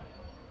increase, you know?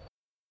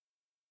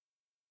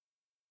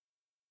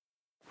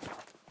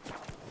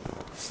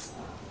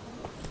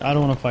 I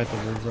don't want to fight the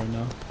wolves right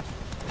now.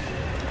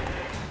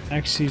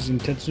 Axis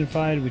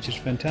intensified, which is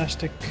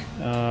fantastic.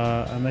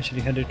 I'm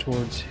actually headed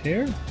towards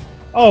here.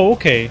 Oh,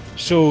 okay.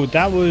 So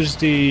that was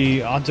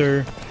the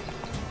other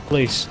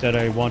place that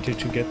I wanted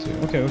to get to.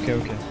 Okay.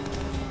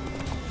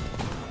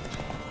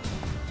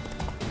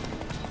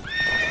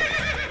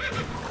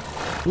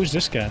 Who's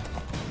this guy?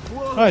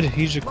 Oh,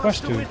 he's a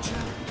quest dude.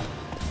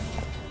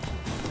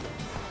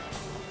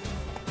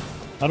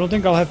 I don't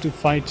think I'll have to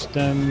fight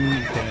them.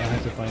 Okay, I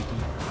have to fight them.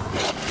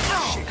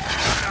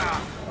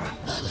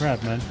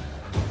 Crap, man.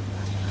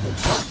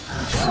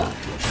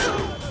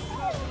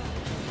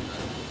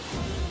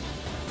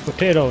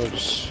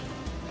 Potatoes.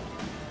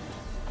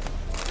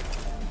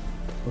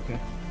 Okay.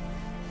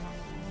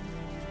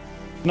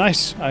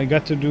 Nice. I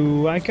got to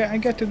do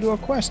a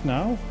quest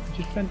now, which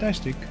is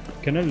fantastic.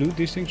 Can I loot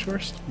these things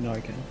first? No,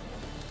 I can't.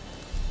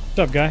 What's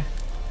up, guy?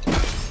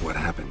 What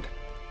happened?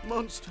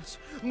 Monsters!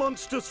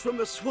 Monsters from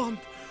the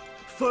swamp!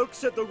 Folk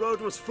said the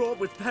road was fraught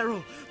with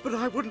peril, but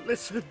I wouldn't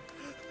listen.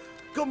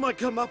 Got my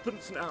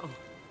comeuppance now.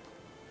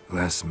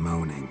 Less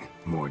moaning,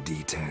 more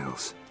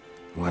details.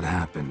 What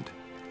happened,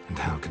 and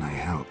how can I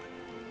help?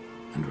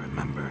 And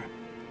remember,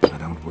 I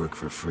don't work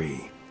for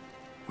free.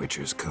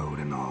 Witcher's code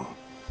and all.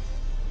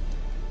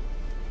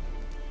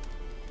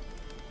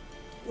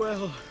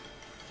 Well,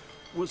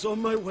 was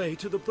on my way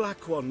to the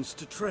Black Ones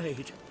to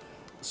trade.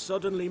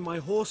 Suddenly my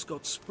horse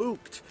got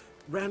spooked,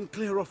 ran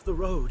clear off the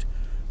road.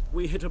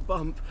 We hit a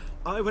bump,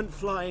 I went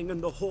flying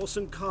and the horse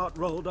and cart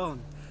rolled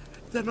on.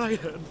 Then I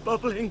heard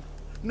bubbling,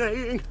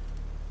 neighing,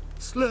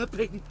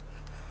 slurping.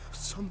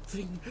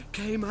 Something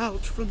came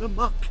out from the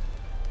muck,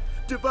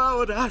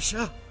 devoured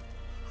Asher,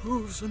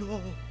 hooves and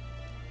all.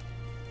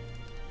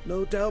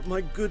 No doubt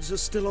my goods are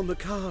still on the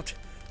cart,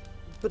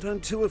 but I'm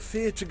too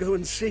afeard to go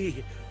and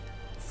see.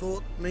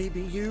 Thought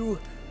maybe you...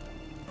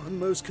 I'm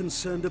most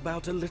concerned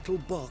about a little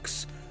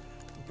box.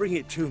 Bring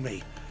it to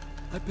me,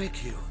 I beg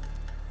you.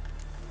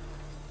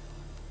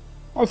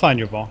 I'll find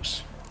your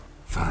box.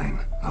 Fine,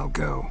 I'll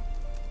go.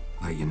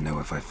 Let you know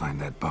if I find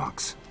that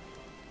box.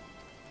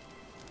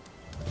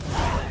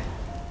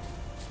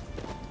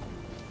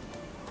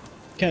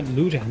 Can't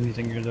loot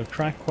anything here though.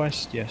 Track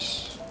quest,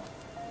 yes.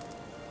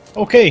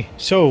 Okay,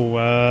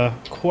 so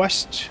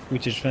quest,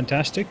 which is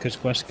fantastic because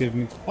quest give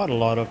me quite a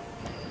lot of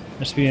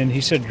SPN.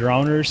 He said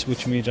drowners,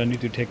 which means I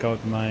need to take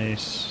out my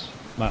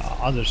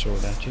other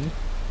sword actually.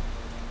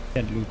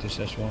 Can't loot this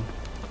as well.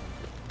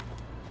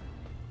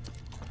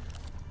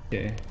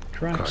 Okay,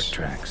 tracks. Cart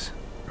tracks.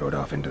 Rode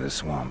off into the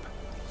swamp.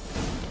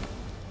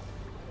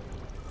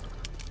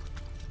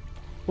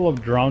 Full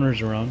of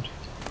drowners around.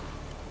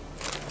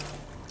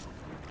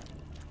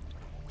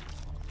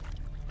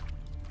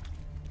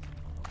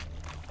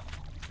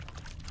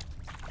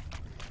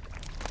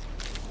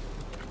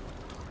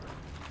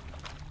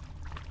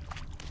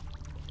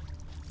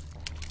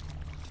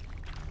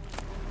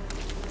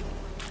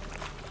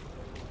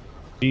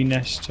 Bee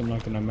nest, I'm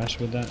not gonna mess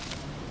with that.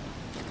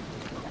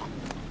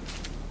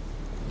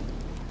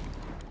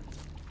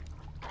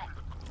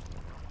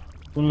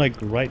 One like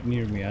right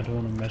near me, I don't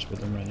want to mess with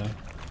them right now.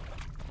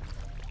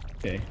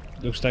 Okay,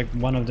 looks like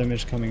one of them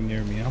is coming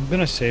near me. I'm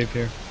gonna save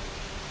here.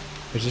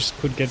 Because this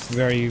could get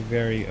very,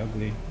 very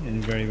ugly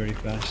and very, very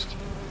fast.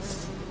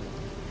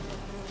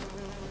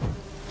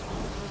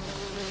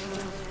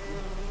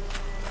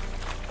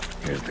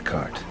 Here's the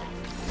cart.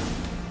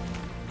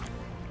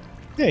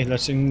 Okay,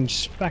 let's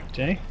inspect,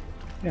 eh?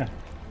 Yeah.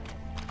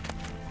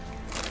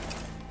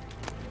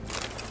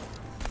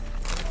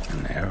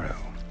 An arrow.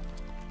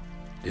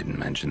 Didn't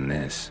mention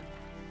this.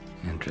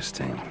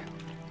 Interesting.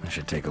 I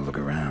should take a look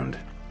around.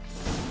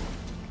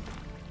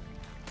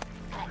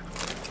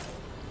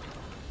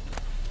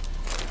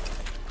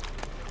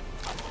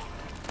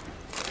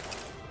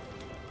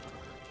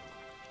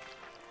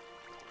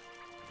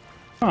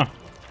 Huh.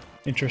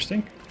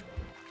 Interesting.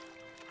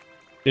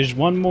 There's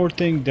one more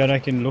thing that I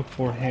can look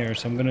for here,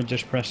 so I'm gonna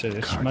just press it.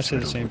 It's Cart much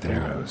of the riddled same with thing.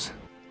 arrows.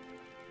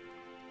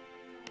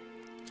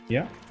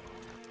 Yeah.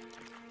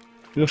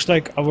 Looks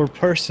like our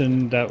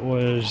person that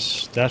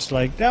was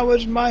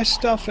my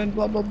stuff and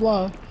blah blah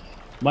blah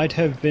might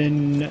have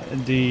been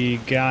the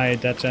guy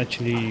that's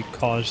actually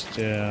caused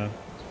the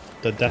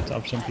death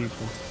of some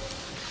people.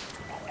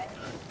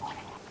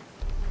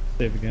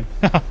 Save again.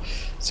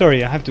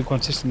 Sorry, I have to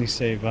consistently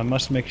save. I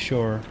must make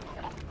sure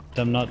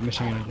that I'm not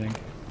missing anything.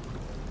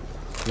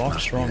 Lock Must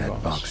be strong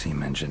that box he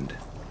mentioned.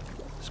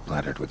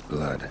 Splattered with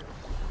blood.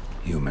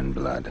 Human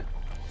blood.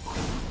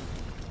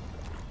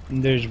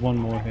 And there's one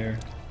more here.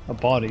 A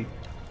body.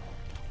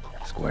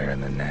 Square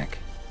in the neck.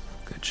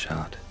 Good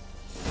shot.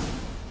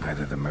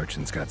 Either the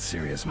merchant's got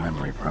serious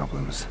memory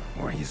problems,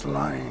 or he's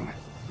lying.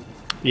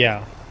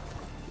 Yeah.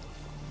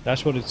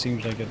 That's what it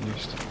seems like at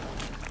least.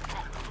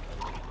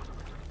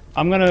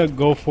 I'm gonna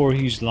go for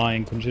he's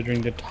lying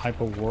considering the type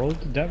of world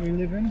that we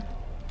live in.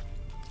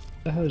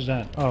 What the hell is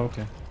that? Oh,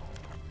 okay.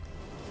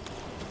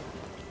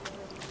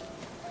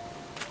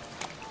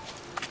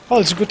 Oh,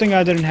 it's a good thing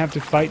I didn't have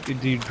to fight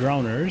the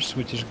drowners,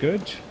 which is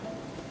good.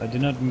 I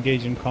did not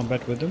engage in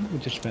combat with them,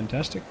 which is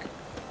fantastic.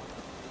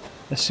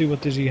 Let's see what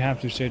does he have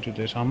to say to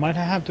this. I might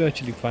have to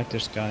actually fight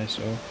this guy,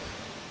 so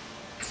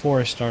before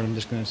I start I'm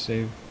just gonna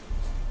save.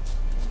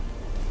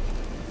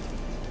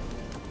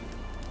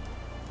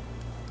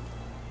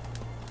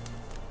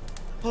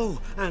 Oh,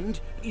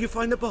 and you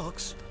find the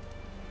box?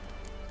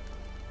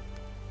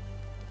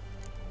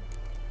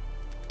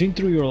 Seen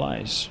through your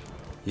lies.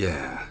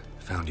 Yeah,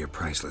 found your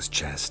priceless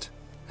chest.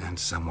 And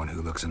someone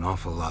who looks an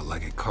awful lot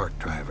like a cart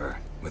driver,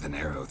 with an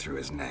arrow through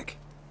his neck.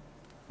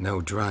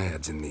 No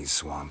dryads in these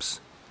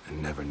swamps,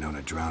 and never known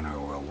a drowner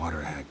or a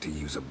water hag to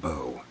use a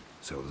bow.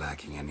 So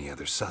lacking any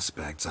other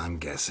suspects, I'm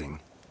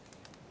guessing.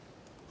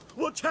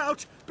 Watch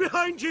out!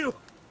 Behind you!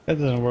 That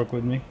doesn't work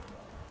with me.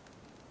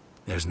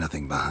 There's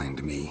nothing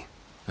behind me.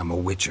 I'm a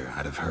witcher,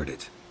 I'd have heard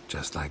it.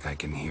 Just like I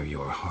can hear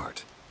your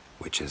heart,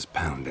 which is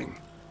pounding,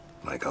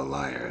 like a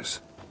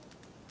liar's.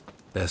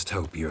 Best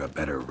hope you're a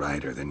better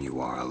rider than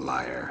you are a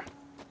liar.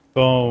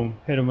 Boom.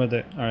 Hit him with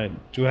it. Alright.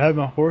 Do I have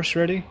my horse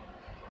ready?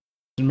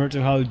 Similar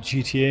to how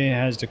GTA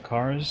has the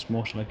cars?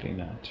 Most likely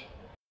not.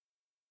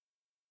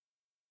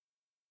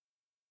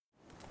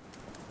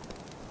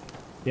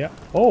 Yeah.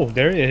 Oh,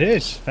 there it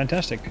is.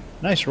 Fantastic.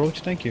 Nice,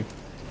 Roach. Thank you.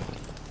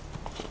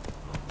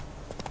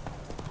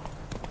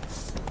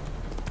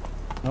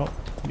 Oh,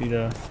 need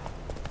a...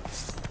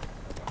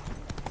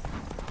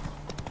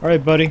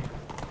 Alright, buddy.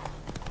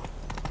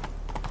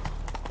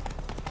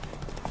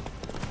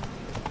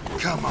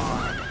 Come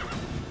on.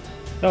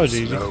 That was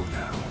easy. Slow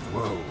now.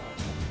 Whoa.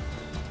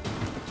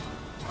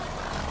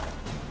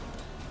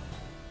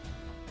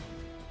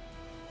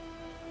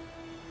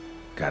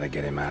 Gotta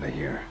get him out of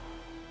here.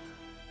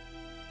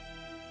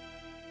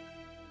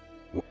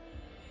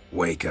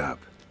 Wake up.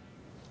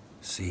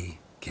 See?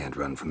 Can't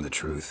run from the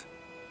truth.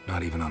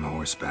 Not even on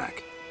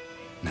horseback.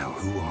 Now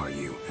who are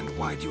you, and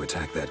why'd you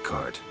attack that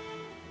cart?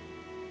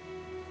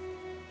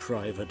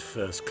 Private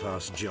First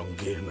Class John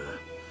Gilmer,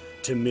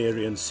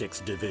 Temerian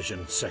 6th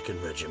Division,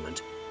 2nd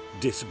Regiment.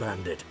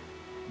 Disbanded,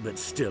 but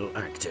still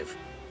active.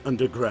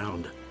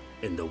 Underground,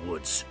 in the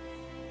woods.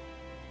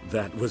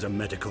 That was a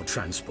medical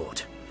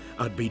transport.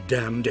 I'd be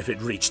damned if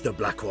it reached the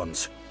Black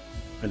Ones.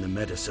 And the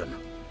medicine,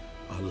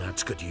 our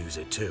lads could use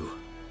it too.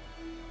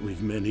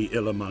 We've many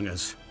ill among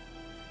us.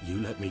 You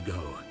let me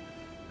go,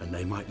 and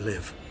they might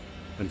live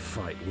and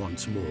fight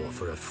once more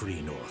for a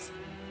free North.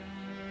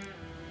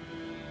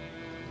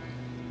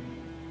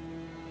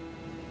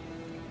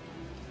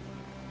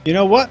 You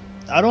know what?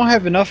 I don't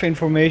have enough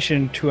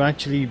information to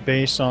actually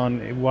base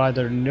on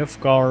whether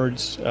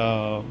Nilfgaard's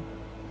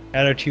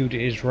attitude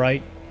is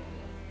right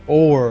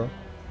or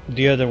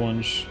the other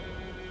ones,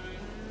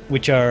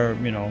 which are,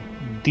 you know,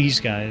 these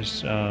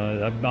guys.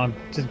 I'm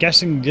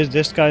guessing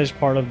this guy is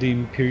part of the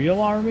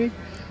Imperial Army.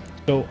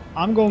 So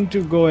I'm going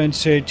to go and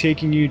say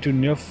taking you to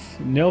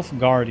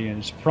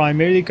Nilfgaardians,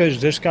 primarily because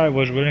this guy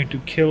was willing to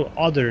kill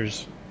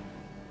others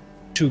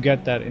to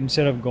get that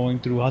instead of going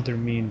through other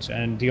means,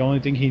 and the only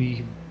thing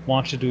he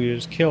wants to do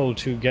is kill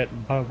to get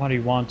what he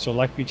wants. So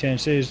likely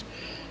chance is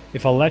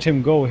if I let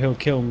him go, he'll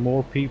kill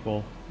more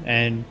people,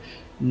 and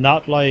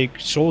not like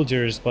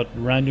soldiers but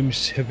random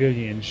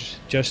civilians,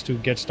 just to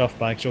get stuff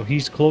back. So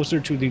he's closer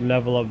to the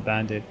level of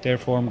bandit,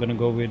 therefore I'm gonna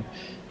go with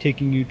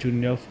taking you to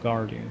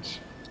Nilfgaardians.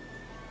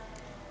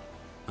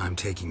 I'm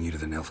taking you to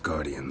the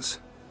Nilfgaardians.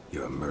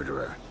 You're a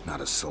murderer,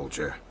 not a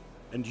soldier.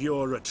 And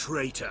you're a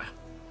traitor.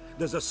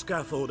 There's a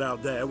scaffold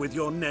out there with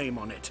your name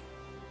on it.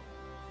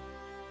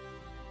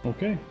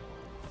 Okay.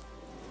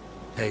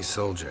 Hey,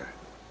 soldier.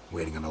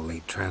 Waiting on a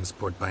late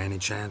transport by any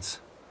chance?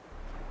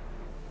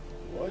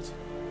 What?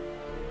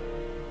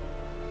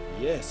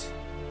 Yes.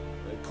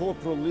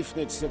 Corporal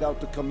Lifnitz set out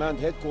to command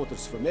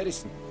headquarters for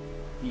medicine.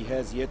 He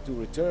has yet to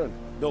return,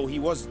 though he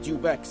was due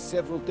back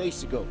several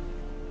days ago.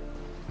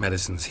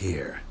 Medicine's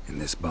here, in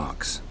this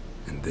box.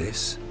 And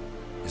this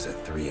is a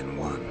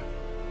 3-in-1.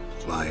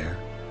 Liar,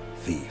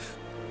 thief,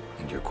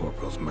 and your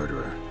corporal's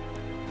murderer.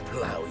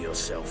 Plow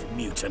yourself,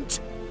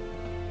 mutant.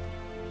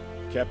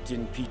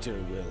 Captain Peter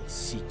will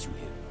see to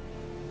him.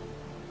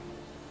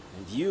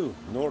 And you,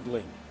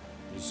 Nordling,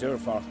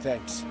 deserve our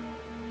thanks.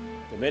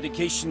 The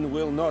medication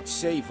will not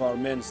save our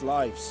men's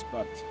lives,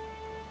 but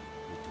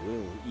it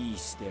will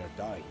ease their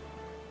dying.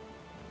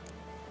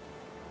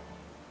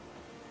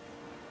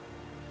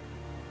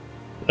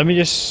 Let me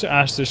just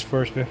ask this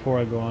first before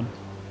I go on.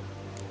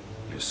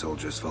 Your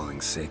soldier's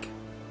falling sick.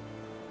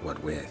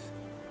 What with?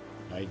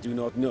 I do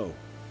not know.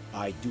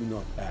 I do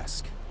not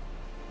ask.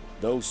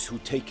 Those who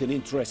take an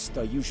interest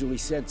are usually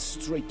sent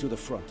straight to the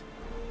front.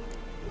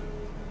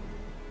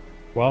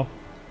 Well,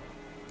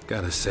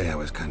 Gotta say, I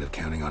was kind of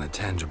counting on a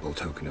tangible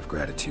token of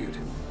gratitude.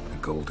 A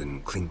golden,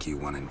 clinky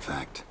one, in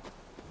fact.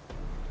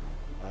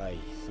 I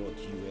thought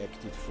you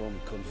acted from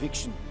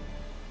conviction,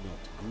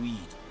 not greed.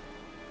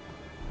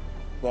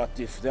 But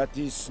if that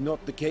is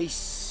not the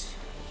case,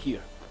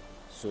 here.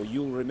 So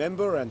you'll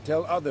remember and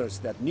tell others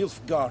that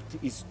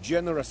Nilfgaard is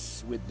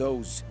generous with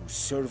those who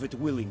serve it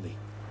willingly.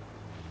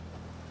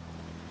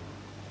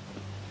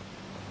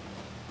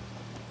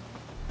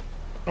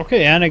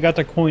 okay, and I got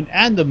the coin,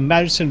 and the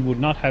medicine would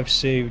not have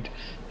saved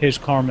his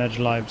comrade's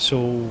life,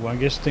 so I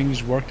guess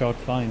things worked out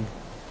fine.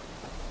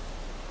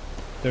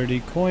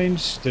 30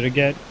 coins. Did I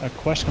get a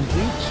quest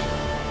complete?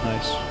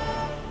 Nice.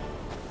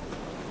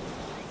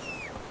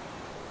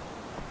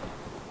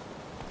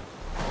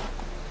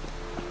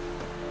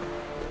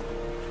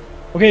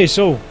 Okay,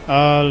 so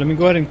let me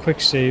go ahead and quick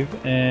save,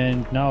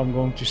 and now I'm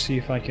going to see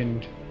if I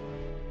can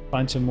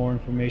find some more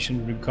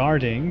information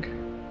regarding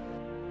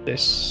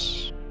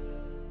this.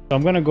 So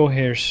I'm gonna go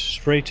here,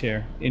 straight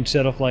here,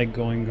 instead of like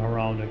going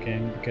around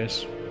again,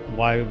 because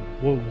why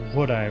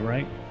would I,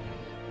 right?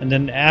 And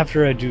then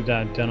after I do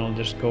that, then I'll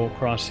just go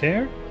across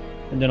here,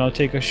 and then I'll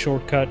take a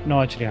shortcut.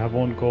 No, actually I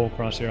won't go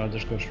across here, I'll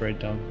just go straight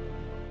down.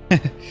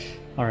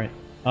 Alright,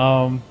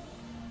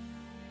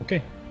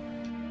 okay,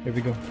 here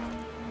we go.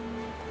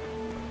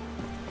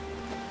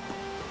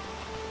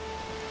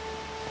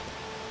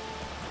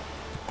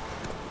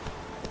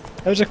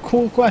 That was a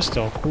cool quest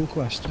though, cool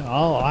quest.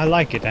 Oh, I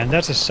like it, and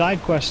that's a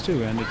side quest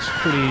too, and it's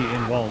pretty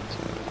involved,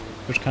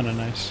 which is kind of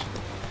nice.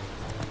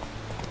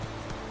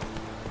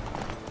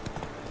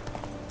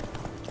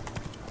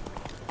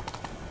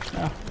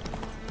 Yeah.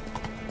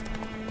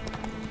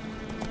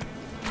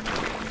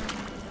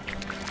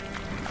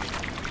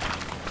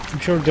 I'm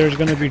sure there's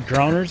gonna be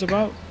drowners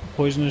about.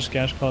 Poisonous,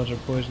 gas clouds are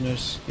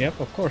poisonous. Yep,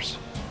 of course.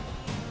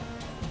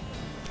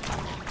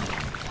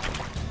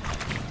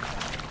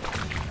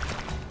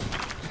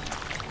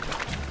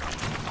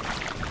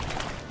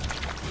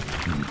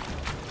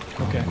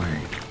 Okay.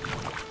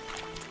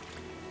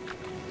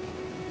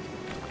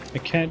 I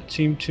can't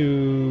seem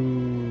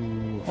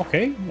to...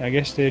 Okay, I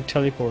guess they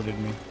teleported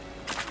me.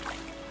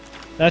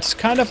 That's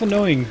kind of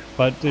annoying,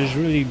 but there's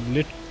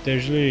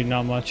really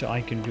not much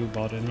I can do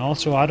about it. And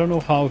also, I don't know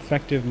how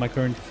effective my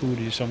current food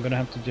is, so I'm gonna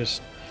have to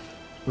just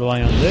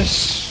rely on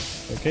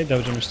this. Okay, that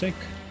was a mistake.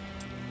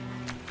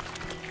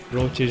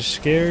 Roach is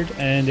scared,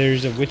 and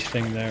there's a witch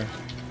thing there.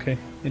 Okay,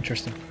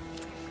 interesting.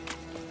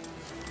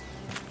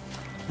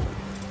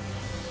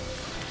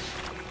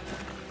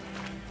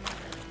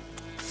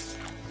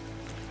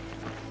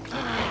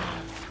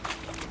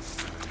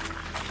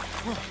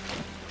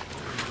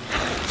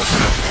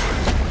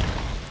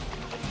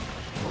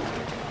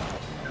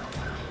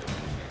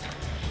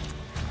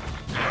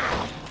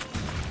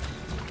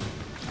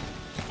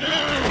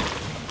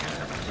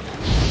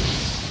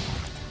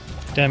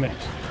 Damn it.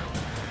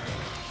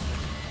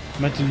 I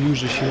meant to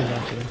use the shield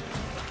actually.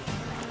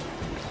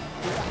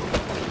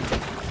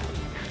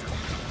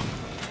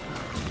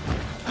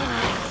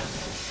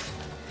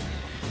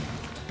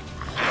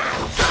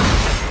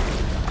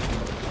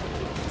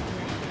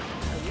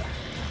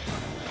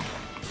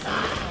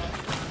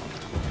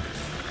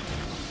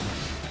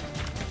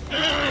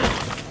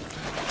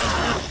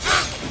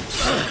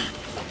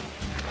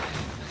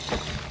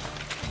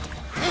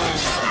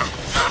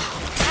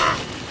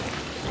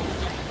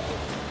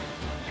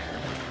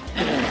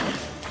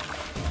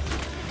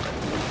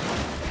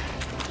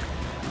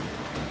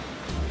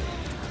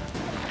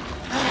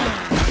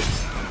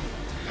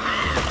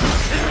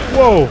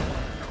 Whoa!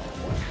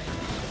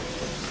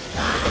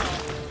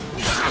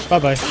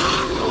 Bye-bye.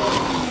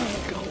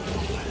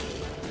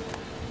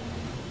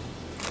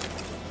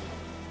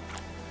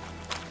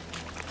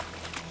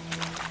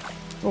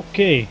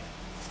 Okay.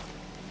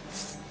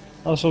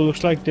 Also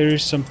looks like there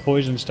is some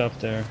poison stuff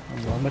there.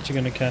 I'm actually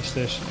gonna cast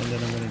this and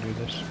then I'm gonna do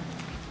this.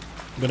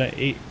 I'm gonna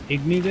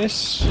Igni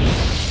this.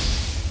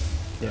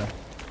 Yeah.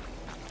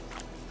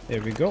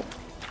 There we go.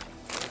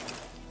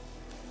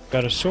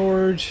 Got a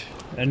sword.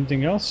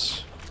 Anything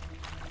else?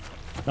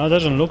 No, it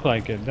doesn't look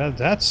like it.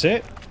 That's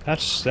it.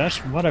 That's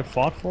what I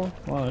fought for.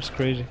 Wow, that's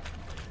crazy.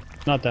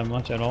 Not that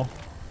much at all.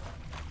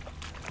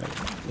 Right,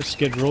 let's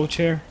get Roach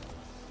here.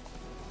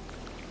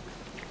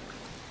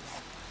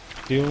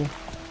 Deal.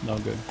 No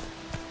good.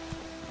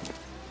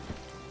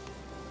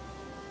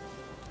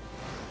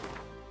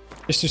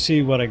 Just to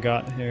see what I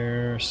got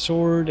here.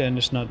 Sword, and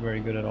it's not very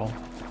good at all.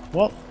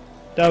 Well,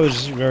 that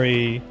was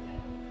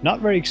not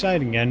very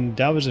exciting, and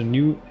that was a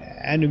new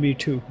enemy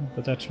too,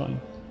 but that's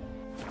fine.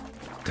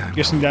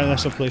 Guessing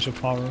that's a place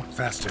of power.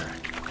 Faster.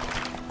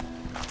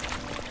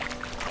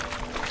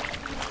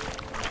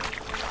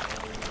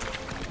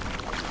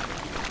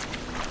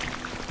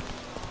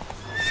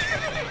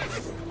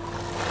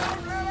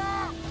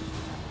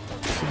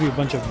 Could be a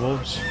bunch of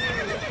wolves.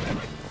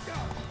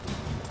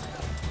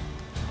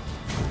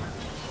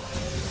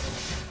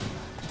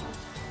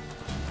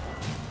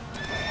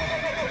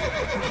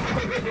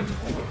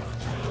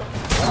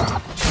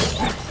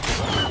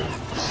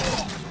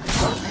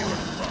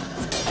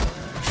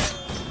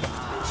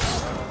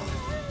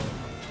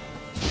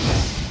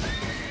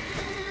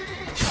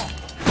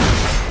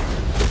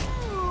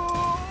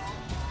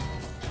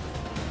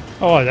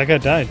 Oh, that guy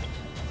died.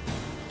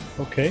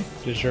 Okay,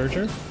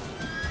 deserter.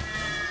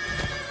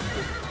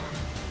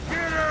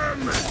 Get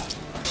him!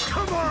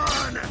 Come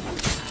on!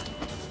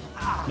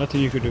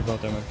 Nothing you could do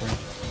about that, my friend.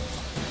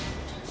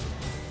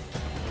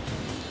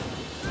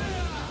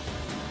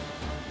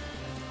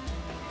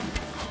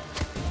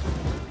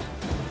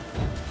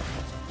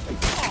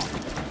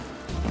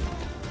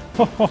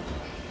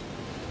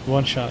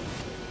 One shot.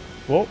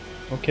 Whoa.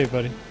 Okay,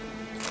 buddy.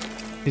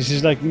 He's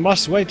just like,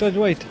 wait.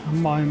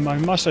 I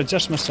must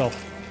adjust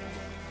myself.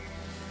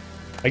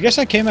 I guess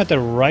I came at the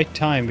right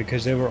time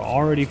because they were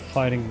already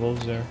fighting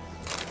wolves there.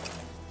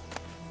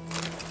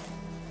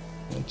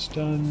 That's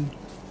done.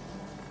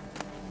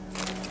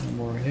 One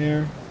more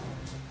here.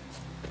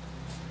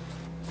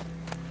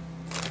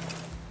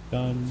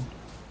 Done.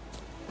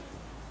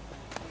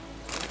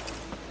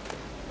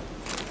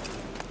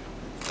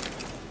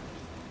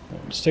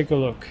 Let's take a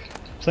look.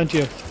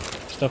 Plenty of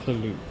stuff to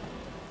loot.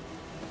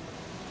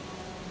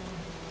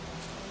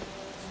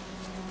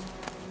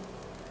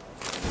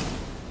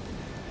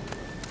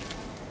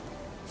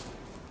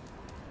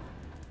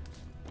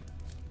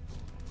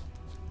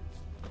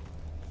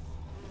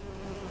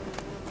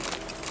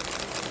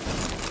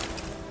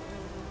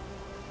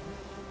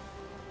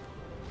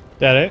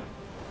 That it?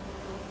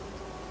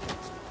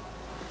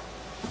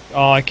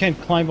 Oh, I can't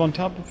climb on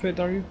top of it.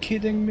 Are you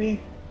kidding me?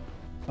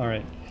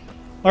 Alright.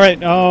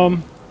 Alright,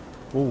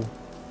 ooh.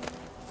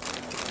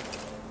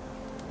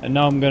 And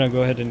now I'm gonna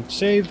go ahead and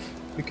save,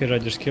 because I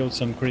just killed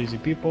some crazy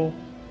people.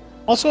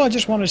 Also, I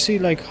just want to see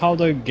like how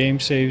the game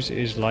saves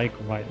is like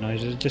right now.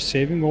 Is it just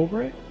saving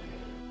over it?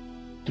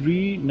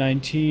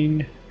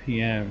 3:19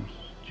 p.m.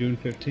 June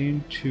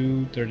 15,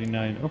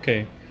 2:39.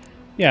 Okay.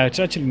 Yeah, it's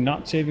actually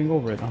not saving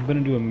over it. I'm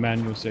gonna do a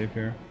manual save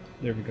here.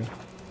 There we go.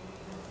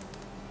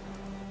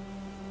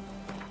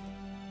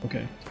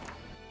 Okay.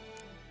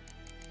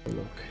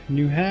 Look.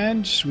 New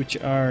hands, which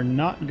are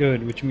not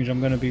good, which means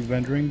I'm gonna be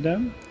rendering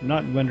them.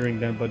 Not rendering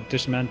them, but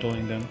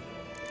dismantling them.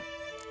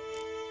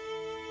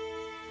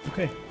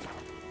 Okay.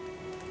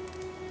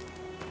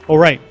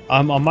 Alright,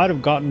 I might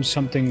have gotten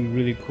something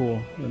really cool.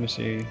 Let me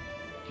see.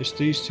 Just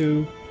these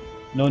two.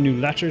 No new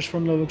letters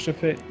from the looks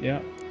of it.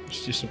 Yeah,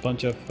 it's just a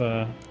bunch of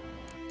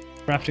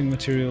crafting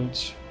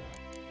materials.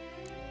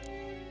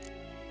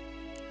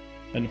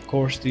 And of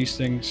course these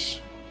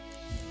things.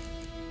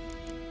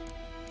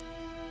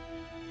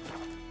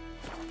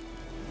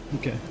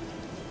 Okay.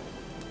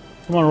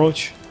 Come on,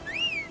 Roach.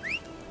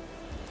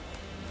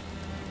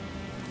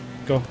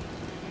 Go.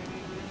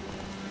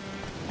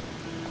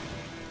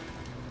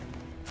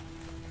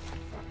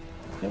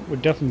 Yeah, we're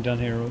definitely done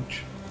here,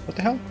 Roach. What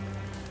the hell?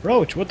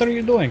 Roach, what are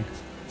you doing?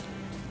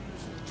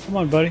 Come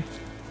on, buddy.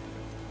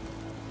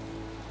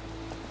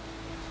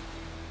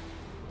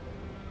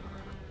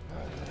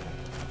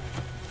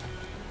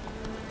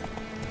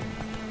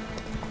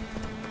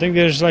 I think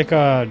there's like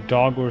a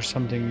dog or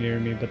something near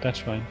me, but that's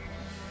fine.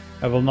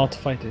 I will not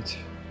fight it.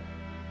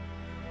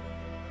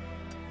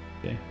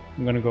 Okay,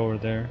 I'm gonna go over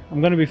there. I'm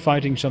gonna be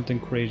fighting something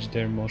crazy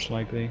there, most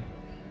likely.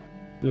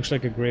 Looks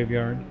like a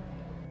graveyard.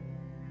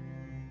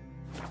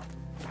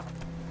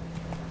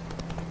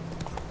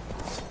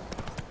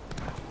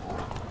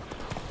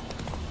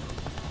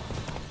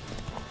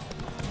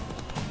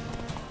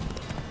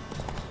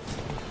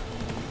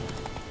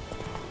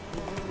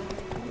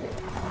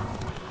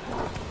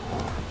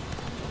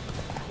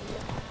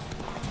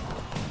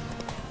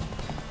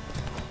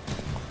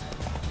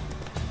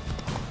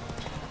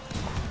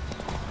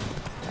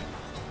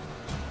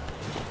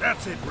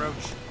 That's it, Roach.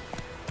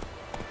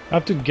 I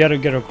have to get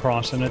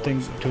across, and I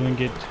think doing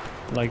it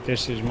like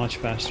this is much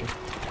faster.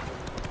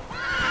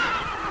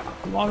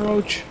 Come on,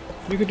 Roach.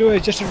 You can do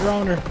it, just a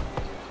drowner.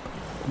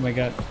 Oh my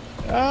god.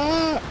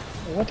 Ah!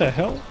 What the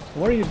hell?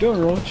 What are you doing,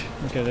 Roach?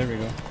 Okay, there we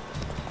go.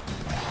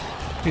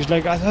 He's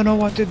like, I don't know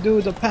what to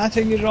do. The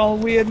pathing is all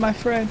weird, my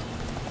friend.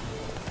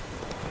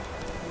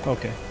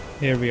 Okay,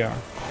 here we are.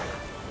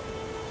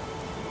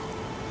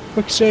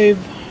 Quick save,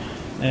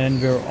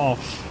 and we're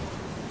off.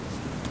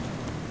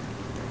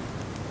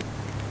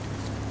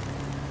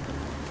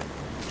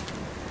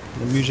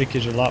 The music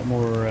is a lot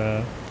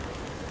more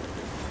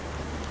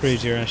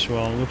crazier as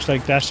well. Looks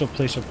like that's a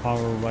place of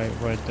power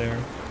right there.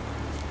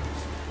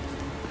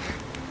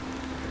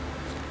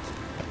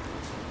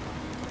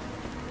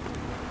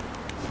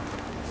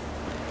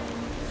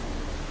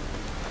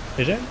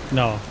 Is it?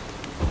 No.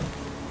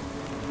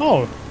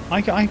 Oh,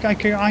 I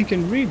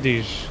can read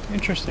these.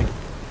 Interesting.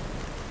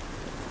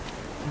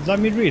 Let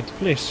me read,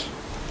 please.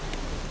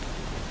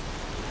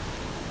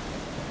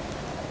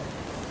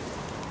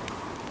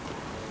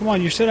 Come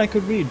on, you said I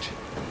could read.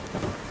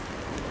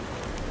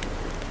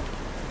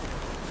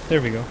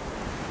 There we go.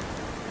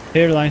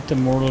 Here lies the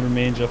mortal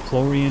remains of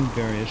Florian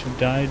Varius, who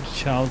died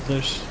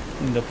childless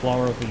in the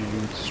flower of his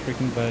youth,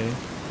 stricken by...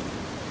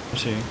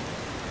 Let's see.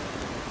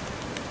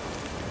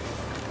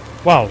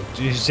 Wow,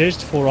 is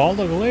this for all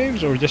the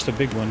glaives or just the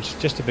big ones?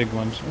 Just the big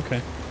ones,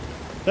 okay.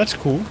 That's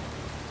cool.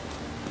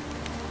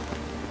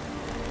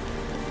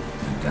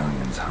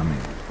 Medallion's humming.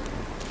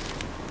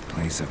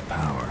 Place of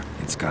power,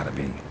 it's gotta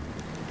be.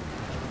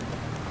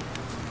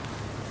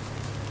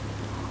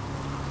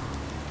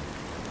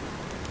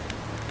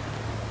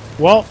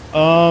 Well,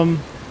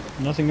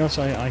 nothing else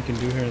I can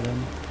do here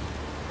then.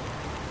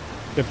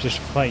 Except just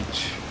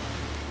fight.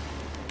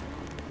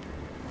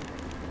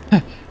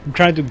 I'm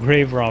trying to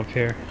grave rob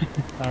here.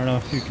 I don't know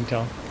if you can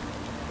tell.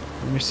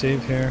 Let me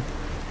save here.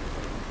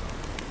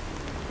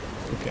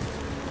 Okay.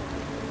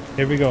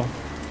 Here we go.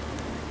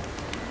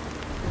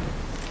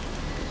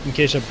 In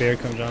case a bear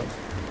comes out.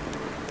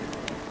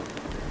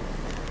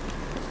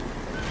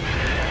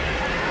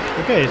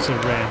 Okay, it's a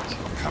rat.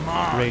 Come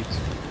on. Great.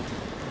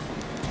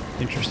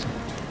 Interesting.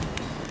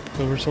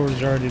 Silver sword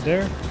is already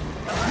there.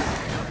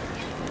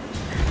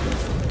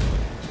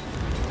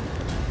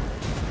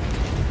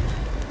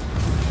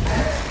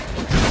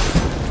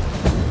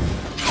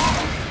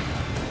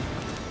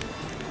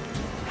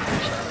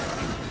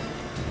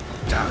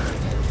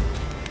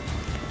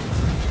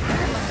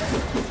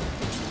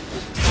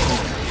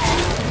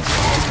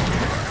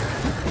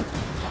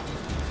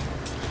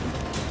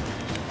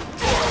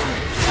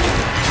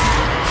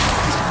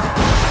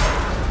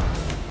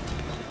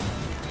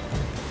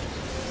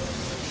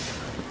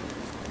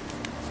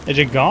 Is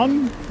it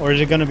gone? Or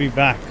is it gonna be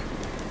back?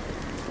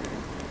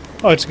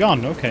 Oh, it's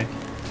gone, okay.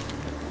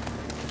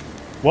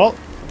 Well,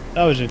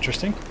 that was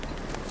interesting.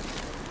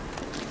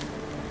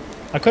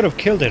 I could have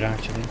killed it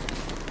actually.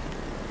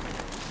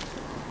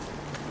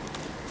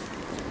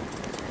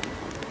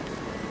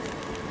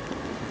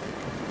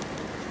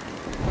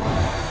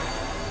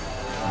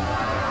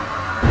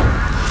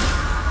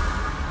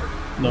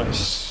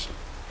 Nice.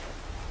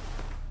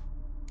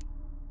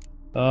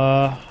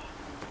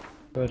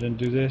 Go ahead and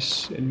do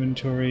this.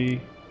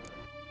 Inventory.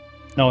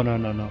 No.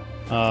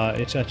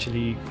 It's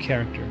actually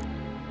character.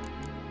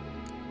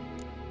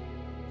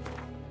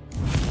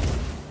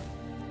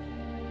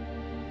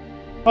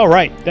 All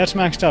right, that's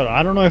maxed out.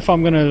 I don't know if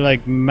I'm gonna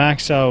like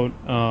max out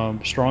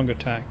strong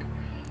attack.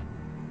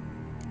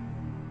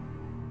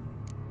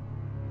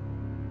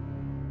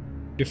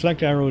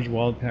 Deflect arrows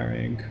while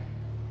parrying.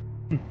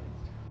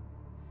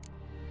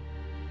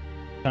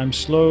 Time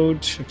slowed,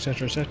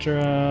 etc,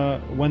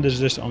 etc. When does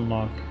this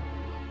unlock?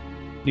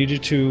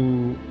 Needed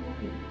to...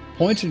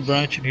 Pointed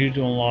branch needed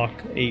to unlock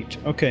 8.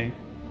 Okay.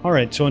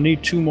 Alright, so I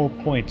need 2 more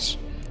points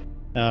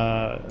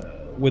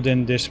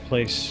within this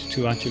place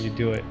to actually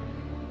do it.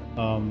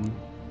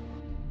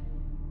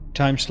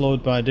 Time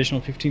slowed by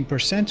additional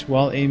 15%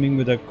 while aiming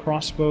with a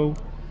crossbow.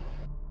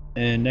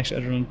 And next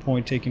adrenaline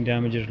point taking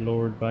damage is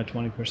lowered by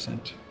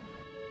 20%.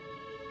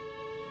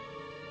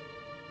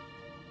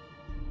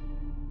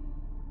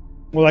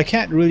 Well, I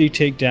can't really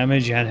take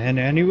damage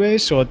anyway,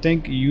 so I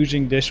think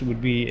using this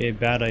would be a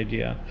bad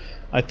idea.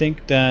 I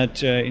think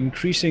that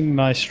increasing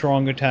my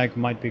strong attack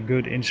might be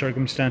good in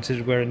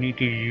circumstances where I need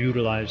to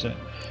utilize it.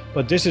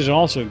 But this is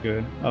also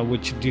good,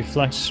 which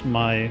deflects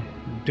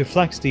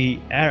the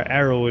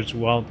arrows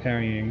while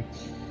parrying.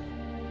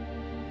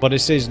 But it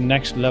says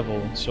next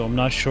level, so I'm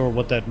not sure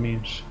what that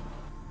means.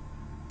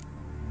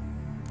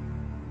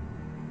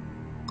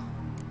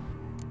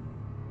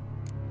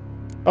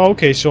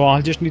 Okay, so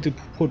I'll just need to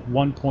put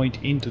 1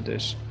 point into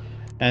this,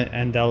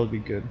 and that'll be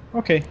good.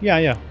 Okay,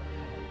 yeah.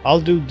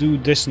 I'll do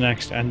this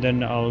next, and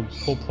then I'll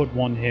put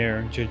 1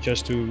 here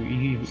just to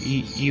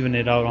even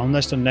it out.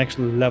 Unless the next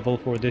level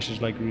for this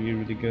is like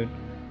really good.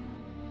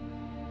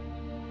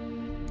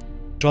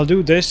 So I'll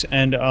do this,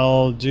 and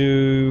I'll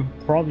do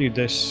probably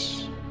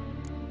this.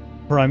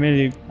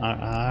 Primarily,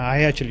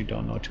 I actually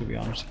don't know, to be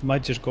honest. I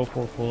might just go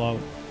for full out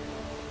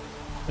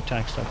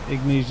attack stuff.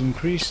 Igni is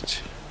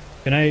increased.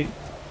 Can I?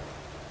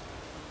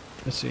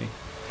 Let's see.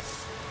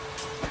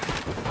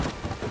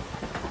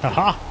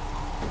 Haha!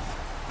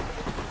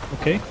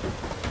 Okay.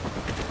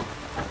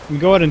 We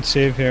go ahead and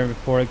save here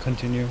before I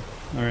continue.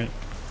 Alright.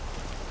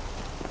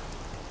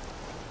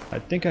 I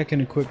think I can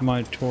equip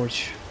my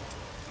torch.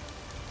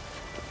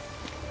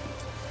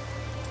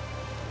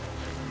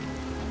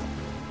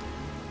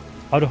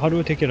 How do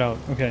I take it out?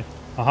 Okay.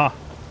 Aha!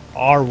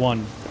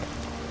 R1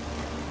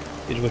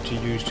 is what you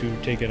use to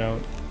take it out.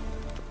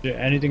 Is there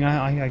anything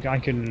I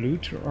can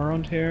loot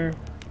around here?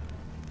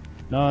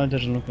 No, it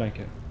doesn't look like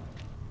it.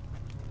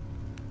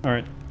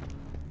 Alright.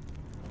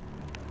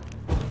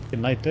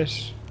 Can light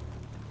this.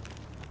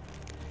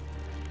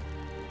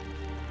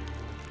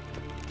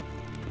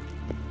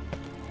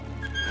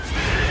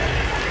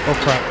 Oh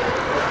crap.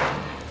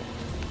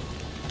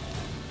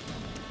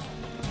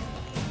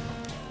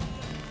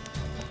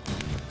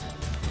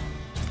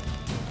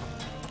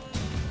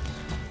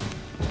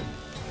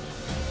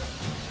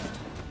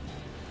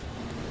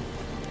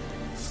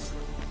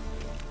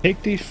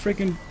 Take the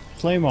freaking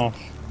flame off.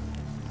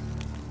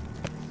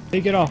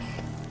 Take it off.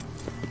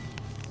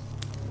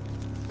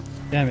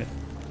 Damn it.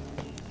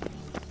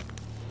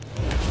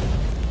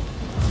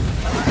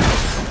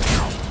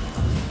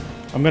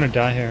 I'm gonna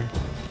die here.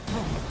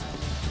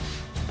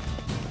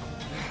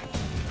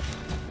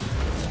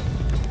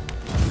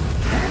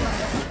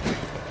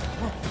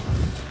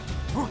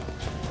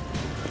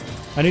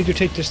 I need to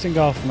take this thing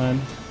off,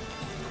 man.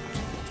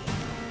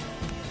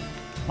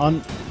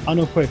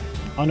 Unequip.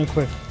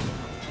 Unequip.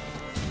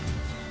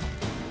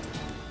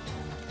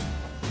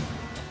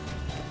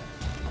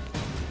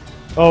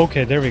 Oh,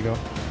 okay, there we go.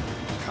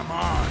 Come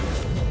on.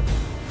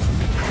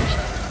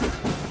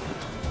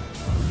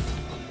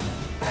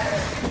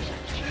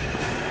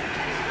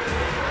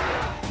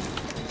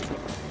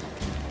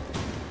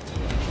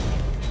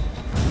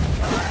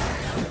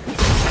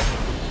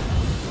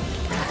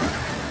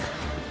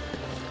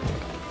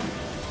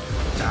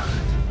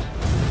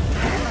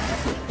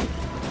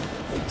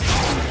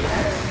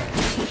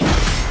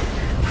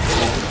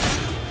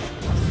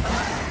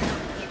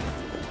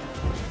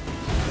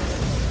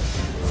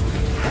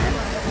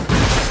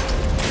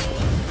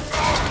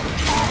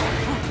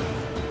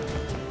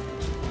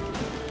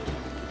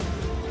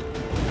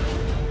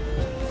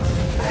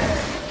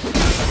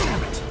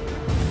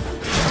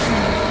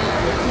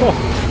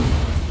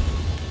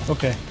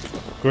 Okay,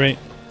 great.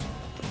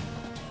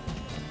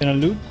 Can I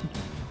loot?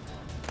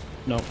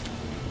 No.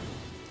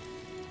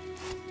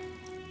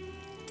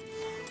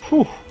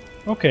 Whew.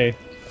 Okay.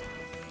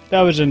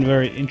 That was a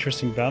very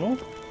interesting battle.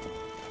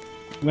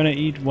 I'm gonna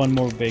eat one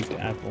more baked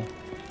apple.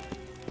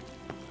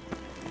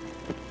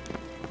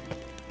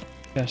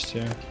 Chest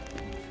here.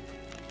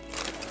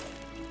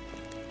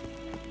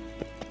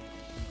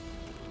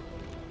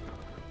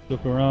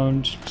 Look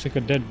around. Looks like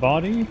a dead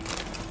body.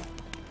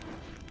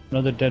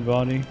 Another dead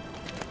body.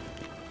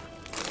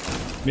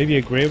 Maybe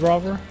a grave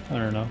robber? I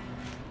don't know.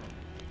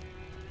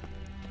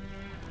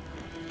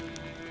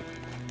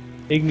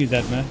 Ignite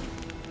that man.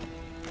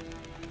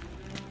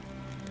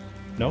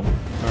 No?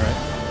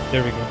 Alright.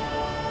 There we go.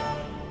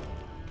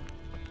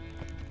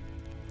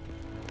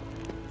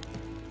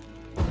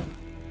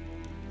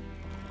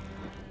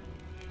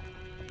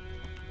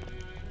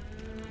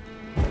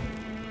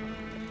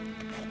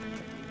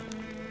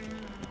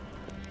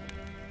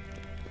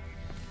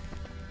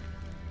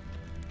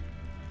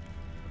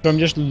 So I'm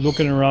just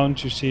looking around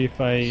to see if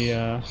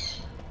I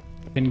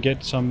can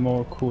get some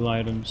more cool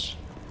items.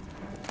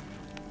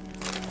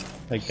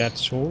 Like that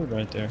sword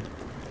right there.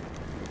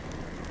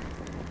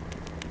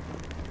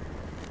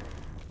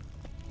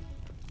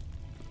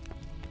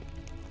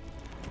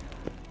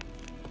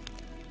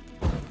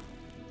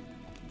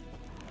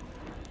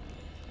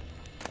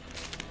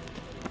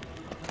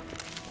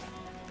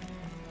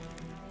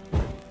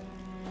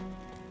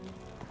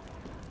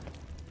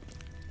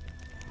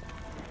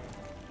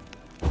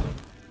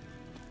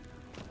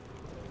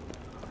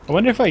 I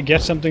wonder if I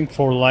get something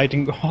for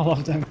lighting all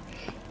of them.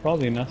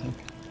 Probably nothing.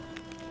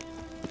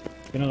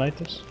 Can I light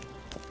this?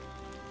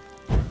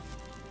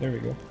 There we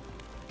go.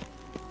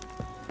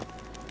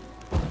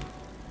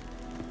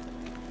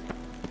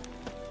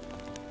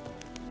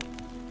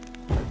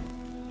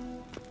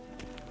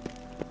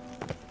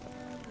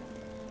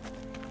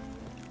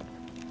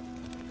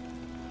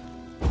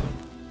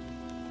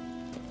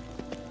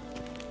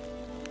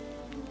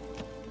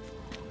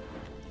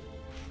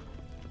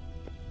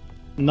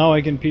 Now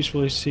I can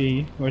peacefully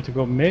see where to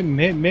go.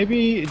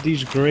 Maybe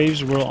these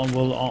graves will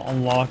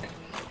unlock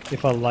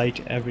if I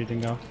light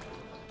everything up.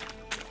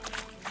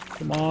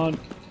 Come on.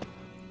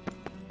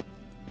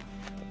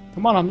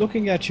 Come on, I'm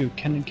looking at you.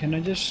 Can I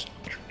just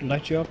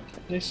light you up,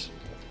 please?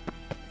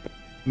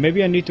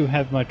 Maybe I need to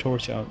have my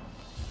torch out.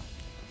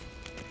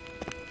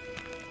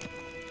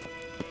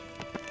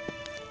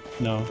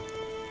 No.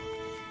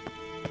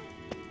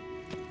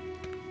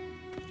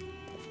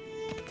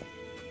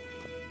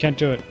 Can't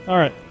do it.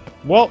 Alright.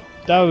 Well,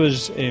 that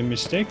was a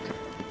mistake.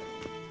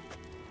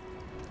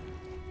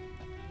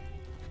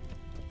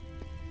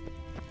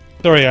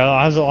 Sorry,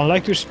 I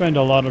like to spend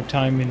a lot of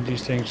time in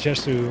these things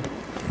just to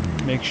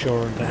make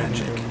sure that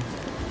Magic. I can do them.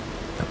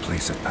 A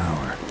place of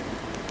power.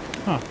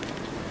 Huh.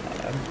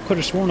 I could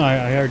have sworn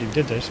I already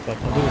did this, but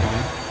I'll do it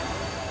again.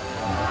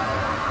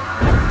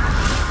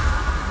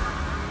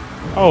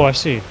 Oh, I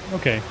see.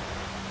 Okay.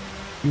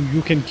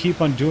 You can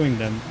keep on doing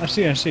them. I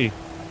see.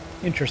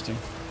 Interesting.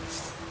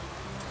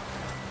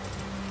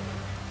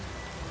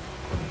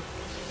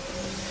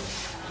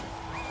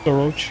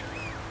 Roach.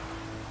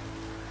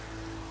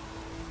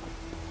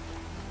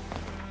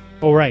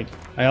 Oh right,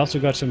 I also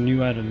got some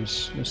new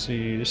items. Let's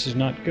see, this is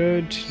not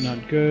good,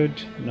 not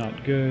good,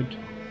 not good,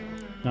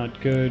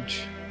 not good.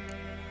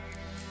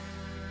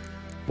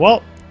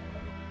 Well,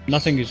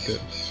 nothing is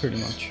good, pretty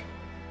much.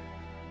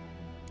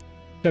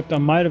 Except I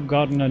might have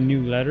gotten a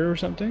new letter or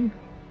something.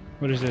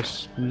 What is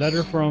this?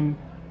 Letter from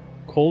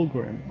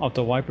Colgrim of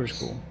the Viper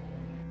School.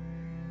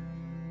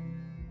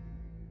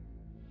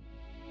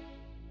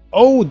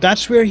 Oh,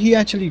 that's where he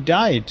actually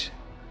died.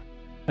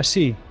 I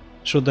see.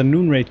 So the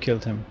Noon Raid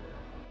killed him.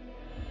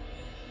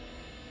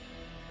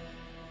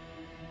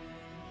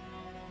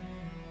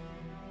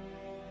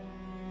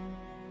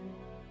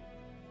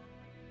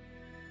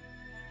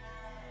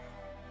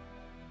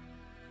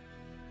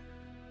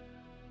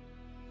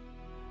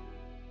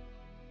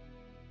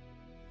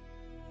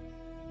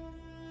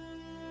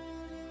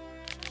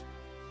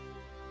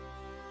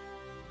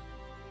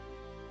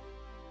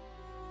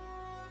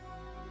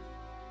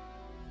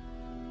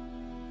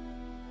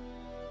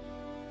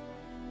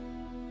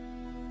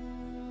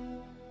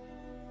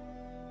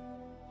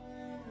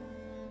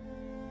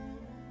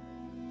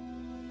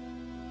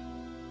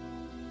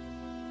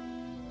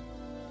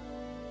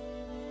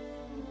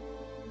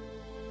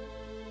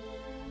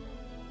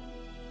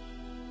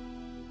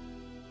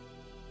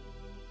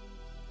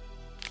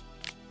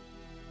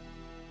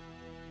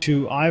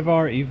 To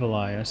Ivar Evil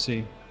Eye, I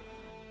see.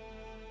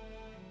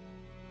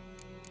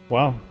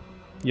 Wow.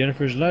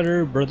 Yennefer's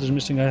letter, brother's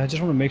missing. I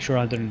just want to make sure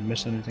I didn't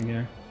miss anything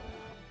here.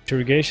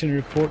 Interrogation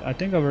report. I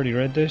think I've already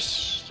read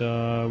this.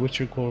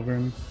 Witcher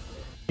Colgrim.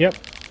 Yep.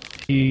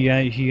 He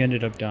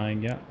ended up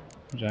dying. Yeah,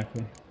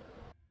 exactly.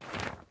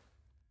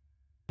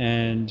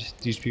 And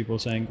these people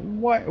saying,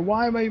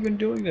 why am I even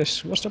doing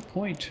this? What's the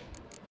point?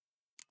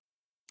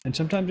 And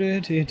sometimes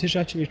it is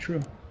actually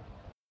true.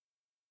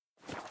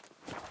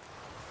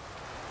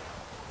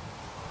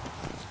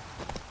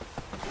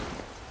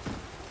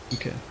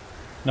 Okay,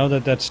 now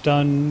that that's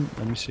done,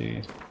 let me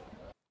see.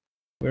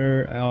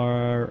 Where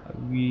are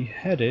we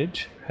headed?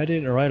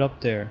 Headed right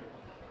up there.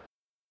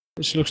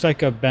 This looks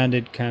like a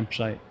bandit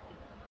campsite.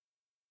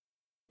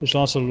 This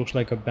also looks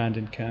like a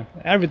abandoned camp.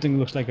 Everything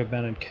looks like a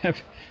abandoned camp.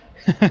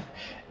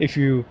 if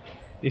you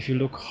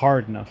look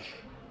hard enough.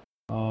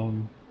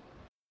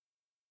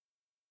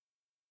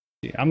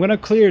 I'm gonna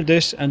clear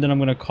this and then I'm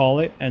gonna call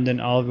it, and then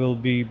I will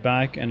be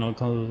back and I'll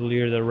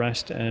clear the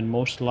rest, and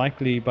most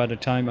likely by the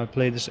time I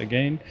play this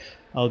again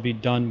I'll be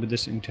done with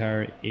this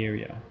entire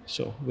area.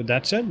 So with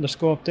that said, let's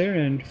go up there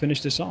and finish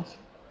this off.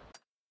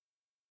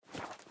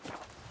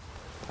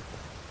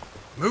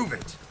 Move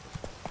it!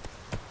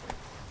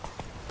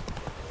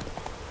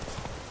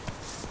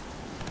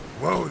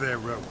 Whoa there,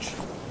 Roach.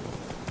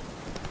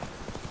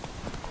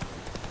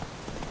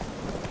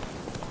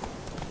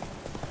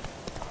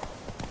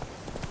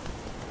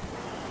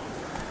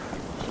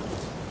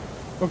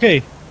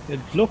 Okay, it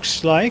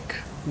looks like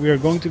we are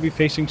going to be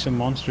facing some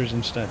monsters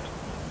instead.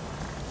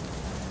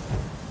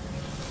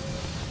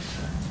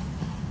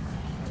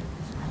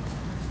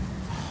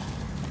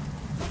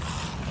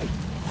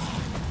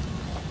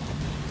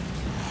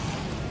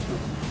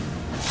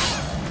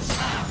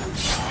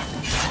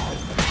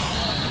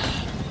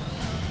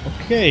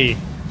 Okay,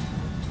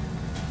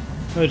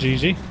 that's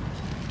easy.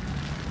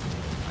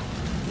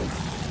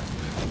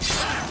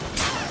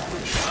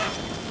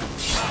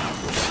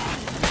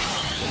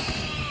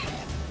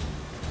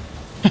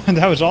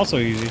 That was also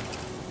easy.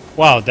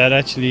 Wow, that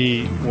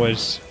actually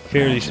was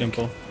fairly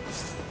simple.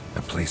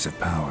 A place of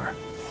power.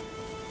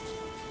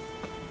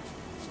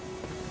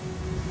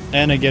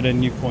 And I get a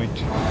new point.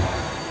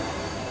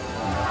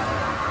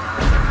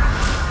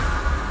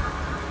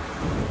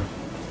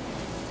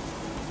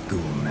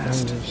 Ghoul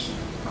nest.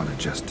 Ought to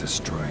just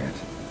destroy it.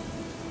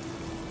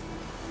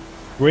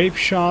 Grape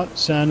shot,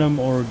 Sanum,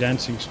 or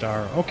dancing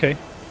star. Okay.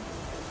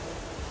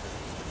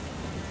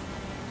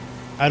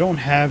 I don't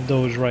have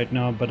those right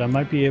now, but I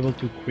might be able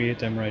to create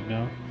them right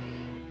now.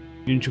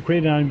 To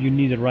create an item, you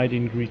need the right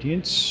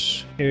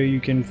ingredients. Here you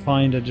can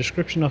find a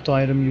description of the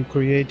item you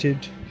created.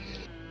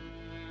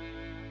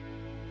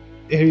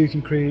 Here you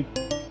can create...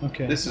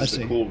 Okay, This is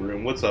the cool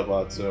room. What's up,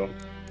 Atso?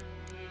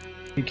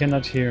 You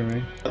cannot hear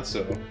me.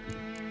 Atso.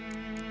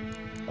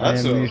 I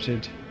am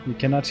muted. You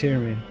cannot hear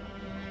me.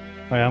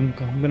 Alright,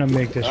 I'm gonna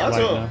make this right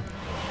now.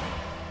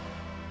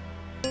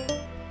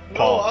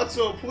 No,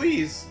 Atso,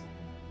 please!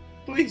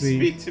 Please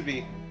speak to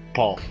me.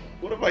 Paul.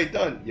 What have I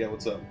done? Yeah,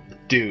 what's up?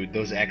 Dude,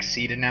 those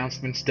Xseed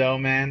announcements though,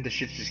 man, the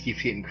shit just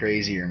keeps getting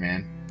crazier,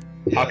 man.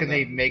 How can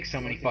they make so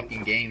many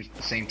fucking games at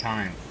the same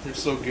time? They're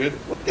so good.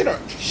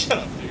 Shut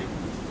up, dude.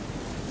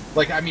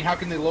 Like, I mean, how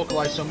can they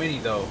localize so many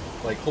though?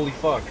 Like, holy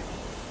fuck.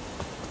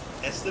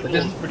 Estival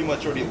is pretty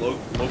much already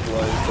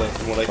localized,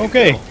 from what I can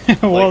Okay,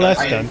 tell. well like, that's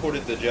I done.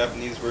 imported the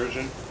Japanese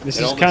version. This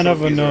and is all the kind of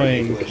trophies are in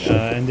annoying, English.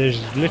 and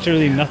there's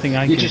literally nothing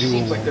I It can just do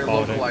seems like they're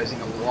about localizing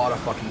a lot of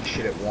fucking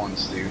shit at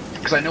once, dude.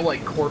 Because I know,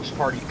 like, Corpse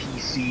Party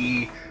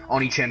PC,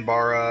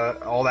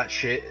 Oni-Chanbara, all that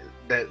shit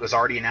that was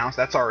already announced,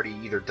 that's already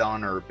either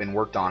done or been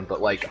worked on,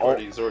 but, like...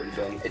 Party's already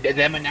done.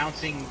 Them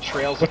announcing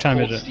Trails What of time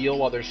Cold is it? Steel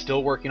while they're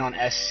still working on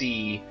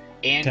SC,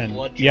 and 10.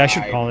 Blood Drive, Yeah, I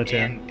should call it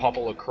 10. and Papa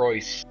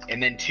LaCroix,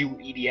 and then 2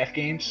 EDF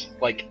games.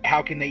 Like,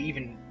 how can they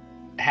even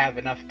have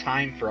enough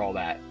time for all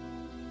that?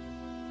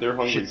 They're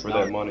hungry Shit's for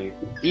not- that money.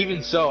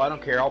 Even so, I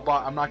don't care.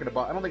 I'm not gonna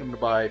buy. I don't think I'm gonna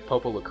buy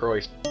Papa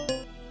LaCroix.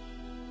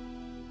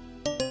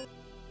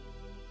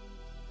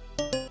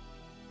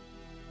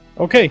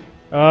 Okay,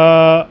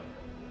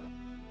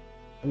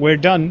 we're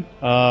done.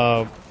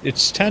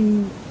 It's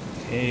 10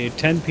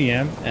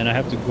 p.m. and I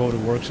have to go to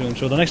work soon.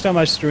 So the next time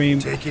I stream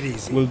Take it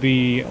easy. will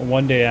be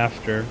one day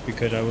after,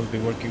 because I will be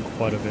working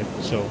quite a bit.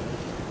 So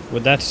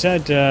with that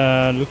said,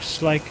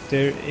 looks like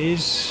there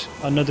is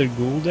another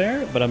ghoul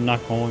there, but I'm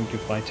not going to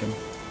fight him.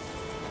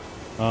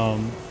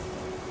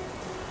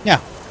 Yeah,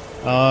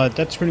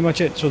 that's pretty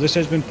much it. So this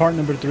has been part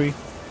number 3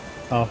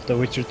 of The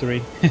Witcher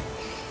 3.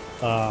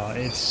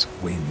 It's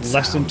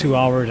less than 2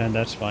 hours, and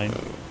that's fine.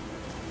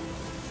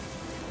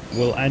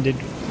 We'll end it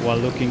while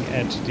looking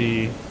at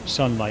the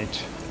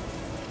sunlight.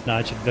 No,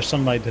 actually, the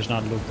sunlight does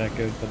not look that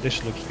good, but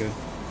this looks good.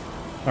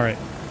 Alright,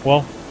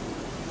 well,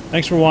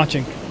 thanks for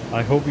watching.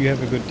 I hope you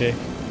have a good day.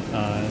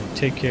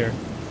 Take care,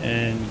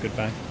 and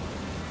goodbye.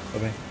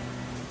 Bye-bye.